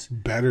movies.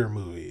 Better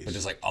movies. But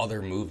just like other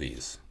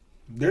movies.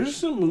 There's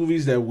some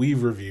movies that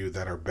we've reviewed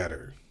that are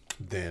better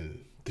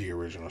than the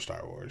original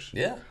Star Wars.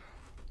 Yeah.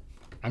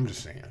 I'm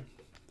just saying.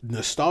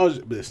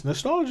 Nostalgia. It's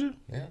nostalgia.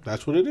 Yeah.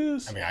 That's what it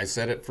is. I mean, I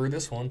said it for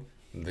this one.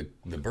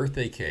 The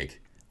birthday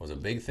cake was a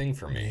big thing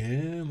for me.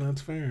 Yeah,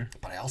 that's fair.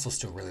 But I also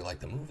still really like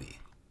the movie.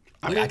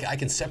 Like, I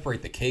can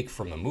separate the cake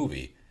from the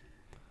movie.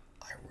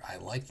 I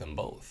like them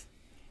both.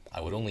 I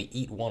would only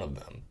eat one of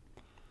them.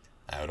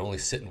 I would only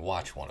sit and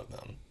watch one of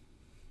them.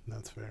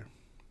 That's fair.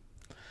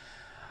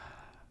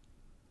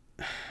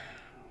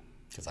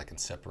 Because I can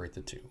separate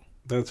the two.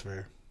 That's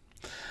fair.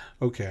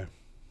 Okay.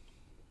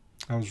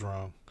 I was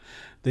wrong.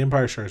 The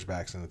Empire Strikes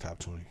Back's in the top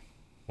 20.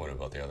 What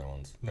about the other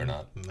ones? They're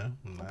not? No.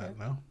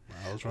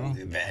 I was wrong.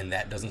 And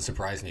that doesn't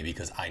surprise me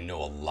because I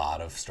know a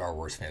lot of Star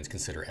Wars fans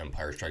consider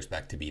Empire Strikes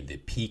Back to be the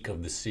peak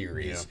of the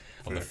series,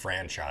 of the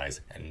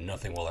franchise, and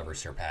nothing will ever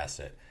surpass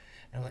it.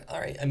 And I'm like, all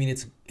right. I mean,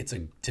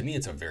 to me,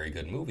 it's a very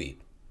good movie.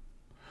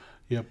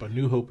 Yep, A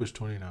New Hope is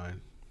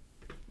 29.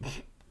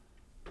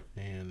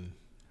 And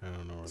I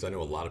don't know. Because I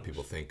know a lot of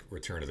people think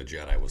Return of the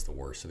Jedi was the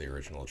worst of the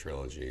original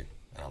trilogy.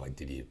 And I'm like,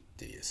 did you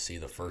see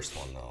the first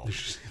one, though? Did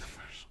you see the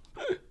first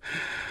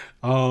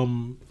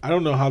one? I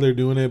don't know how they're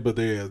doing it, but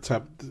they're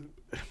top.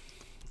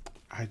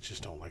 I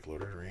just don't like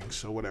Lord of the Rings,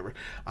 so whatever.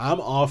 I'm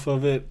off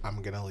of it.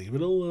 I'm going to leave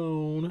it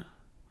alone.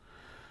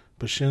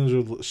 But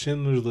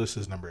Schindler's List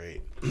is number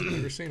 8.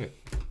 Never seen it.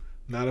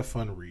 Not a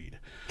fun read.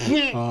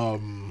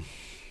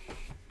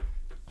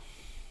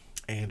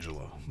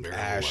 Angela.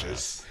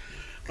 Ashes.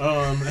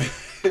 All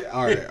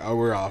right,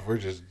 we're off. We're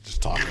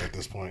just talking at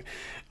this point.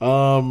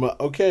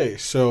 Okay,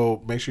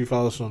 so make sure you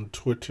follow us on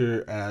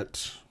Twitter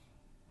at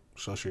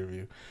Slushy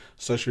Review.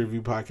 Slushy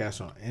Review Podcast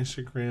on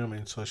Instagram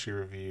and Slushy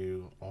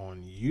Review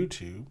on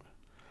YouTube.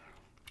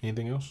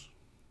 Anything else?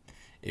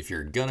 If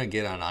you're going to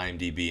get on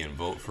IMDb and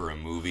vote for a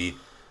movie,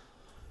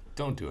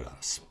 don't do it out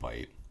of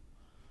spite.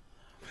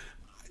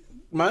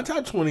 My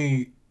top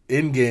 20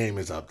 in-game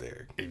is up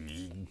there.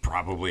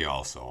 Probably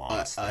also,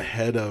 honestly.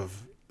 Ahead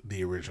of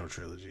the original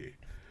trilogy.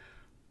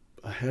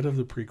 Ahead of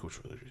the prequel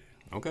trilogy.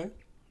 Okay.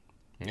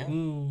 Yeah.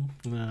 No,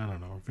 I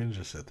don't know. Revenge of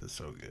the Sith is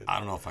so good. I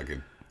don't know if I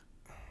could...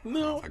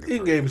 No,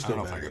 in-game is still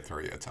better. I don't know if I could throw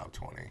you a top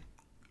 20.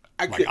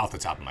 Off the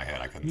top of my head,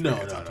 I couldn't throw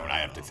you a top 20. I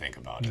have to think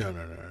about it.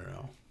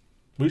 No.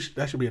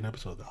 That should be an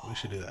episode, though. We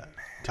should do that.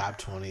 Top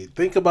 20.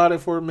 Think about it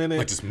for a minute.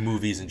 Like just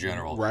movies in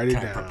general. Write it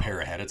down. Can I prepare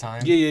ahead of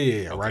time? Yeah.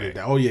 Okay. Write it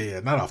down. Oh, yeah.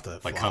 Not off the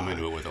fly. Like come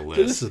into it with a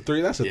list.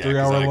 Dude, that's a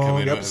 3-hour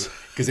long episode.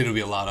 Because it'll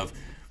be a lot of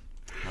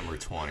number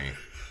 20.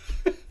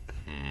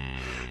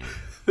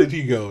 Then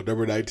you go,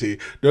 number 19.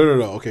 No.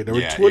 Okay,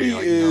 number 20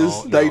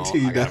 is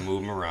 19. I got to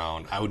move them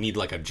around. I would need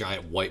like a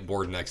giant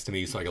whiteboard next to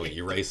me so I could like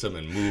erase them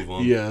and move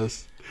them.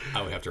 Yes.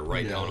 I would have to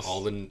write down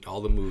all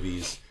the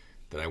movies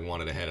that I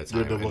wanted ahead of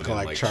time. You're looking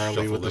like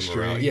Charlie with the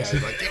strings. Yeah,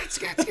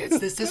 it's like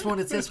it's this one.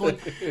 It's this one.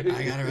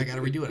 I gotta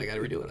redo it.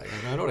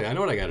 I know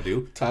what I gotta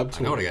do. Top 20.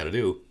 I know what I gotta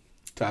do.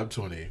 Top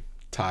 20.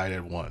 Tied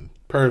at 1.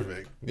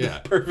 Perfect. Yeah.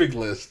 Perfect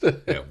list.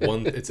 Yeah,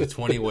 it's a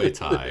 20-way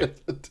tie.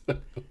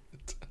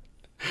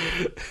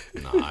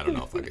 No, I don't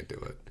know if I could do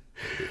it.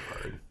 It'd be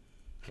hard.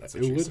 That's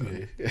what she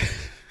said. Be.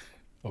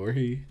 Or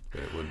he.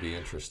 But it would be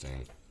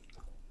interesting.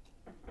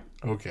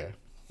 Okay.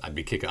 I'd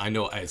be kicking. I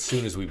know as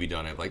soon as we'd be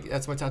done, I'd be like,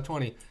 that's my top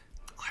 20.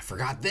 I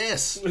forgot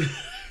this. Yes.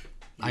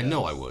 I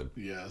know I would.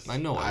 Yes. I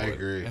know I would.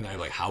 agree. And I'm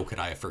like, how could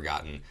I have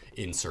forgotten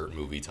insert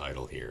movie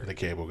title here? The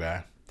Cable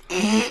Guy.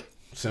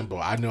 Simple.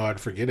 I know I'd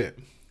forget it.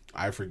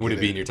 Would it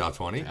be in your top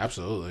 20?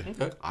 Absolutely.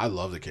 Okay. I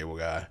love The Cable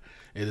Guy.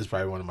 It is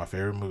probably one of my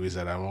favorite movies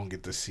that I don't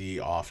get to see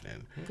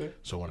often. Okay.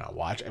 So when I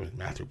watch it, with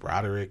Matthew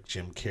Broderick,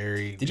 Jim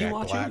Carrey, Did Jack you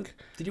watch Black. it?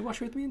 Did you watch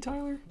it with me and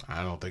Tyler?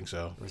 I don't think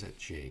so. Or is that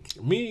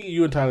Jake? Me,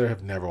 you, and Tyler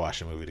have never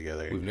watched a movie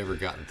together. We've never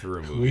gotten through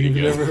a movie We've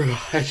together. never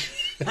watched.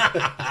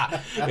 I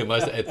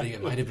think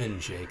it might have been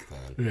Jake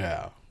then.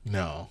 Yeah.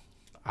 No.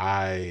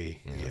 We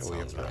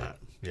have not. Right.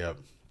 Yep.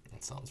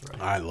 That sounds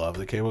right. I love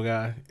The Cable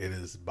Guy. It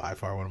is by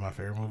far one of my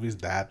favorite movies.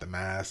 That, The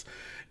Mask,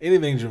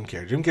 anything Jim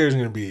Carrey. Jim Carrey's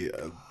going to be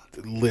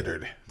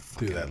littered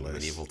through that list.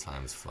 Medieval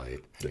times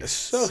fight.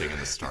 So, Singing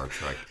the Star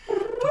Trek.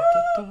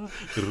 I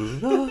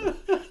love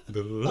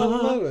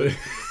it.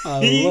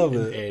 I love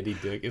it. Andy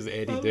Dick. Is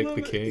Andy Dick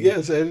the king?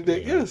 Yes, Andy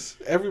Dick. Yeah. Yes.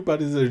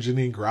 Everybody's there.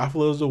 Janine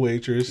Garofalo's the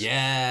waitress.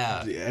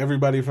 Yeah.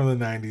 Everybody from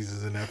the 90s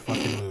is in that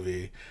fucking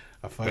movie.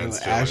 I fucking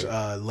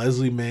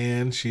Leslie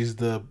Mann. She's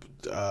the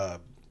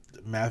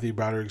Matthew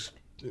Broderick's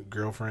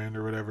girlfriend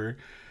or whatever.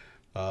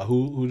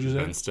 Who'd you say?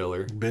 Ben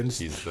Stiller.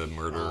 He's the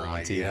murderer on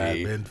TV. Yeah,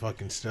 Ben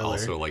fucking Stiller.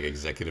 Also, like,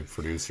 executive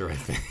producer, I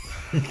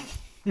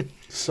think.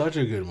 Such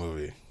a good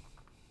movie.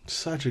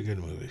 Such a good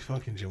movie.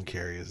 Fucking Jim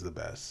Carrey is the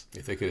best.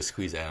 If they could have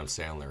squeezed Adam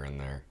Sandler in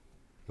there,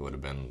 it would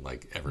have been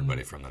like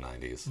everybody from the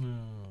 90s.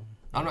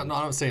 I'm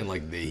not saying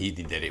like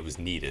that it was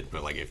needed,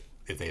 but like if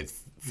they had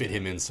fit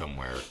him in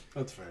somewhere,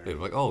 that's fair. They'd be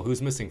like, oh,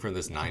 who's missing from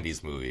this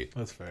 90s movie?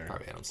 That's fair.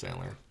 Probably Adam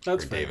Sandler.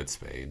 That's or fair. David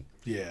Spade.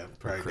 Yeah,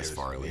 probably Chris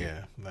Farley.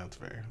 Yeah, that's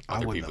fair.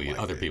 Other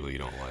people you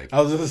don't like.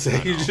 I was gonna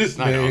say you just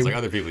named. I was like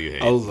other people you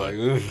hate. I was like,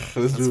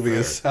 this movie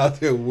is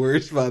sounding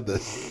worse by the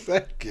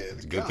second.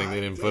 It's a good thing they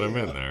didn't put him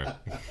in there.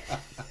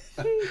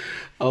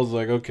 I was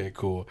like, okay,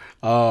 cool.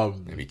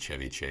 Maybe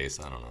Chevy Chase.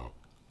 I don't know.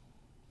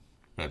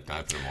 I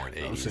put him more in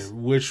 80s. I would say,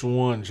 which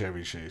one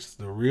Chevy Chase?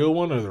 The real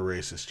one or the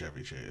racist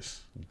Chevy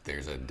Chase?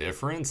 There's a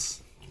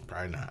difference?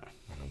 Probably not.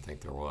 I don't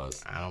think there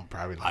was.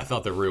 Probably not. I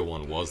thought the real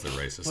one was the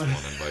racist one and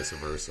vice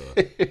versa.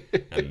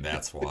 And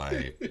that's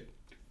why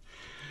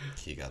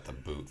he got the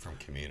boot from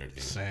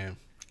Community. Same.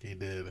 He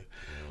did.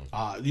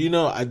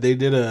 Yeah. They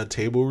did a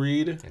table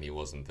read. And he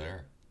wasn't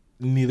there.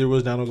 Neither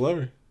was Donald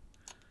Glover.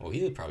 Well,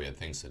 he probably had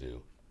things to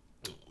do.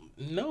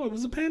 No, it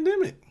was a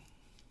pandemic.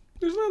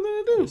 There's nothing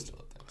to do. He still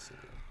had things to do.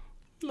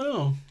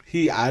 No.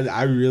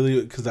 I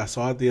really, because I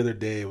saw it the other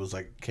day. It was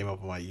like, came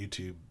up on my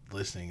YouTube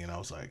listening, and I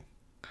was like,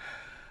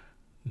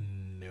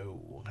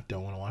 no, I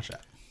don't want to watch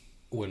that.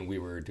 When we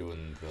were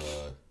doing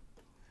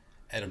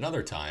at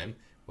another time,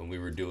 when we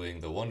were doing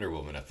the Wonder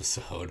Woman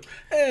episode,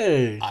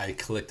 hey, I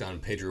clicked on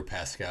Pedro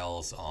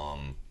Pascal's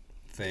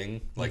thing,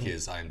 like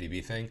his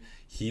IMDb thing.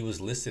 He was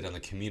listed on the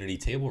Community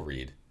table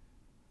read.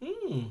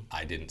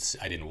 I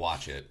didn't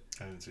watch it.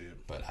 I didn't see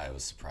it, but I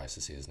was surprised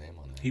to see his name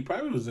on there. He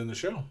probably was in the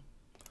show.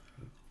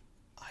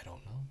 I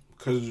don't know,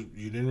 because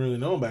you didn't really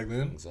know him back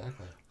then.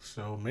 Exactly.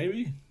 So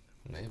maybe.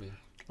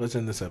 Let's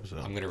end this episode.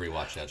 I'm gonna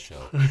rewatch that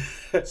show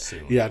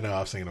soon. Yeah, no, I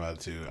was thinking about it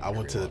too. I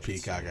went to the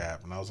Peacock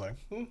app and I was like,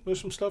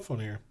 there's some stuff on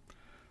here.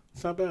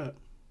 It's not bad.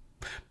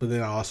 But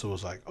then I also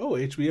was like, oh,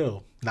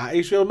 HBO, not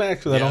HBO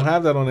Max, because I don't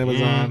have that on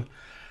Amazon.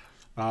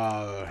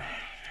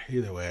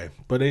 Either way,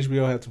 but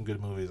HBO had some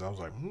good movies. I was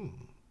like,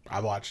 I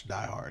watched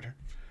Die Hard.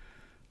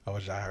 I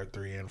watched Die Hard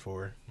 3 and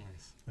 4.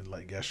 Nice.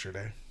 Like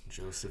yesterday.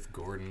 Joseph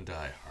Gordon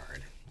Die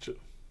Hard.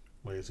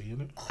 Wait, is he in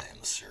it? I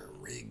am Sir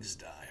Riggs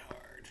Die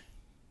Hard.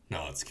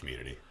 No, it's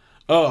Community.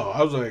 Oh,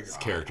 I was like, it's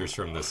characters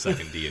from the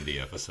second D&D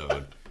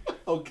episode.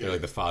 Okay. They're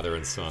like the father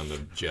and son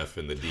of Jeff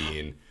and the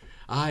Dean.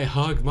 I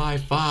hug my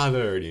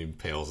father, and he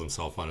impales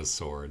himself on his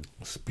sword.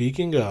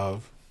 Speaking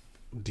of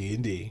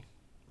D&D,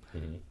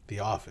 The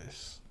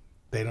Office,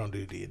 they don't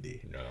do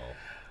D&D. No.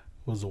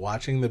 Was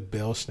watching the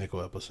Bill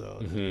Snickle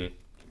episode.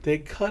 They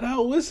cut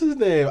out, what's his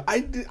name?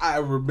 I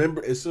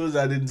remember as soon as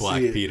I didn't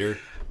Black see it. Peter.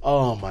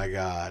 Oh my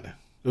God.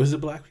 Was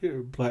it Black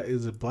Peter?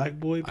 Is it Black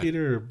Boy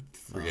Peter? Or,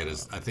 forget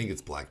his. I think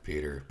it's Black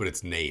Peter, but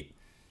it's Nate.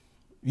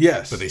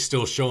 Yes. But they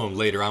still show him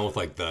later on with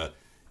like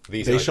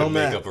they show him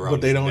that, but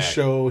they don't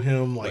show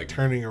him like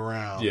turning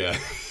around. Yeah.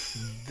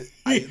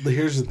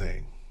 Here's the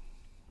thing.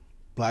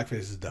 Blackface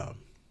is dumb.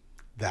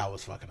 That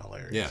was fucking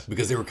hilarious. Yeah,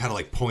 because they were kind of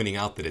like pointing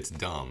out that it's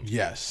dumb.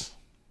 Yes.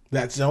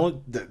 That's the only.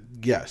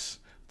 Yes.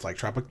 It's like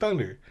Tropic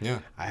Thunder. Yeah.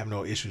 I have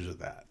no issues with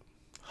that.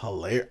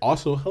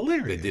 Also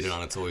hilarious. They did it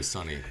on It's Always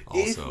Sunny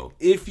also.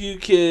 If you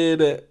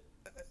could,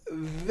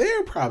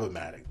 they're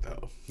problematic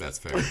though. That's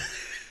fair.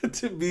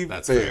 To be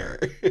That's fair.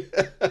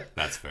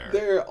 That's fair.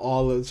 They're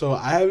so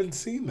I haven't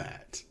seen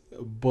that,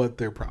 but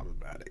they're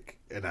problematic.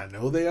 And I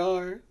know they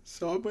are,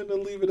 so I'm going to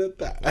leave it at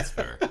that. That's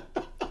fair.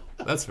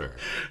 That's fair.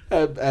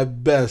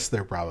 At best,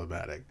 they're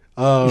problematic.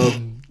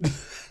 I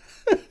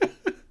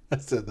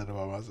said that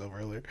about myself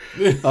earlier.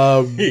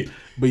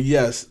 But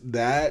yes,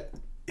 that,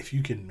 if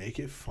you can make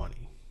it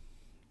funny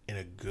in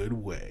a good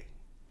way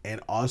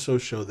and also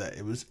show that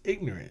it was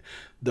ignorant.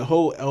 The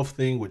whole elf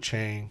thing with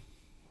Chang,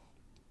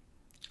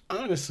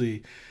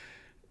 honestly,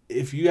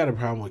 if you got a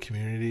problem with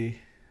Community,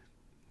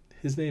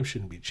 his name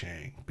shouldn't be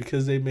Chang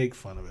because they make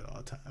fun of it all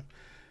the time.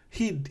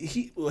 He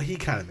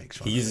kind of makes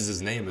fun. He uses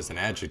his name as an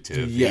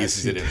adjective. Yes, he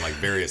uses it in like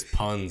various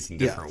puns in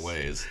different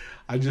ways.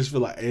 I just feel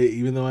like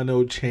even though I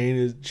know Chang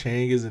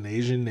is an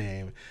Asian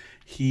name,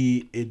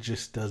 it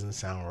just doesn't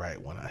sound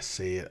right when I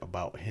say it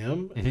about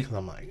him because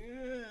I'm like,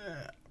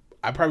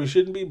 I probably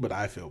shouldn't be, but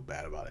I feel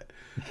bad about it.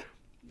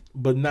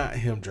 But not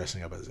him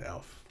dressing up as an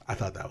elf. I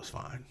thought that was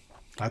fine.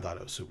 I thought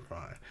it was super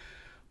fine,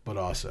 but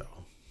also.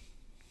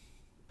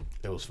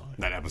 It was fun.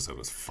 That episode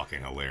was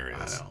fucking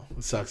hilarious. I know.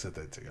 It sucks that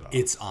they took it off.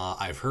 It's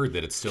I've heard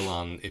that it's still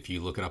on. If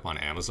you look it up on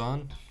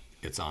Amazon,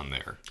 it's on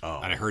there.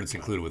 Oh, and I heard it's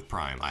included with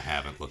Prime. I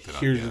haven't looked it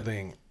up yet. Here's the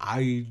thing.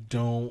 I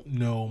don't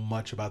know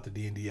much about the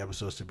D&D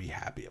episodes to be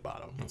happy about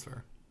them. That's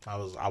fair.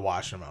 I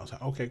watched them. I was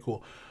like, okay,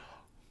 cool.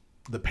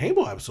 The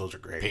paintball episodes are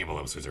great. Paintball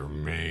episodes are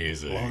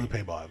amazing. I love the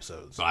paintball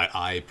episodes. So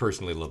I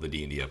personally love the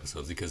D&D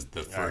episodes because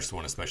the first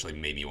one especially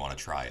made me want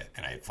to try it.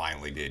 And I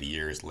finally did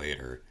years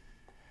later.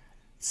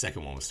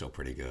 Second one was still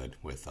pretty good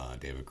with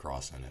David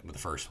Cross in it, but the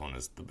first one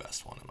is the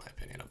best one in my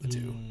opinion of the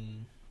two.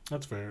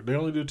 That's fair. They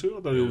only do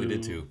two? They only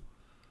did two.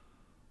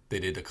 They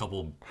did a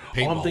couple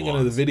paintball I'm thinking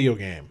of the video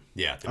game.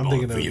 Yeah, I'm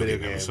thinking of the video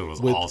game episode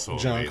was with also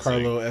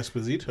Giancarlo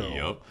Esposito.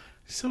 Yup.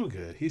 So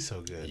good. He's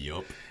so good.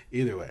 Yup.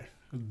 Either way,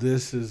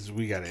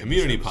 we got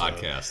community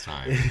podcast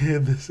time.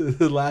 This is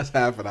the last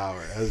half an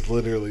hour has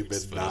literally been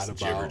not about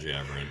jibber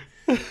jabbering.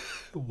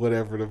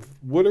 Whatever.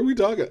 What are we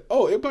talking?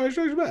 Oh, Empire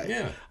Strikes Back.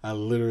 Yeah, I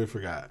literally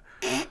forgot.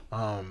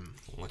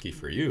 Lucky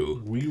for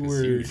you,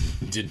 you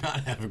did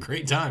not have a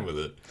great time with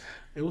it.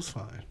 It was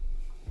fine,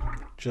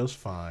 just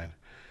fine,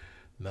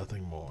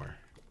 nothing more.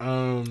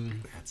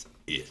 That's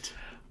it.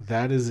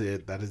 That is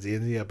it. That is the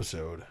end of the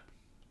episode.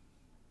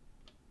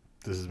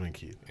 This has been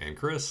Keith and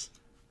Chris.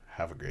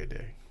 Have a great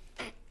day.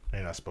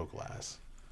 And I spoke last.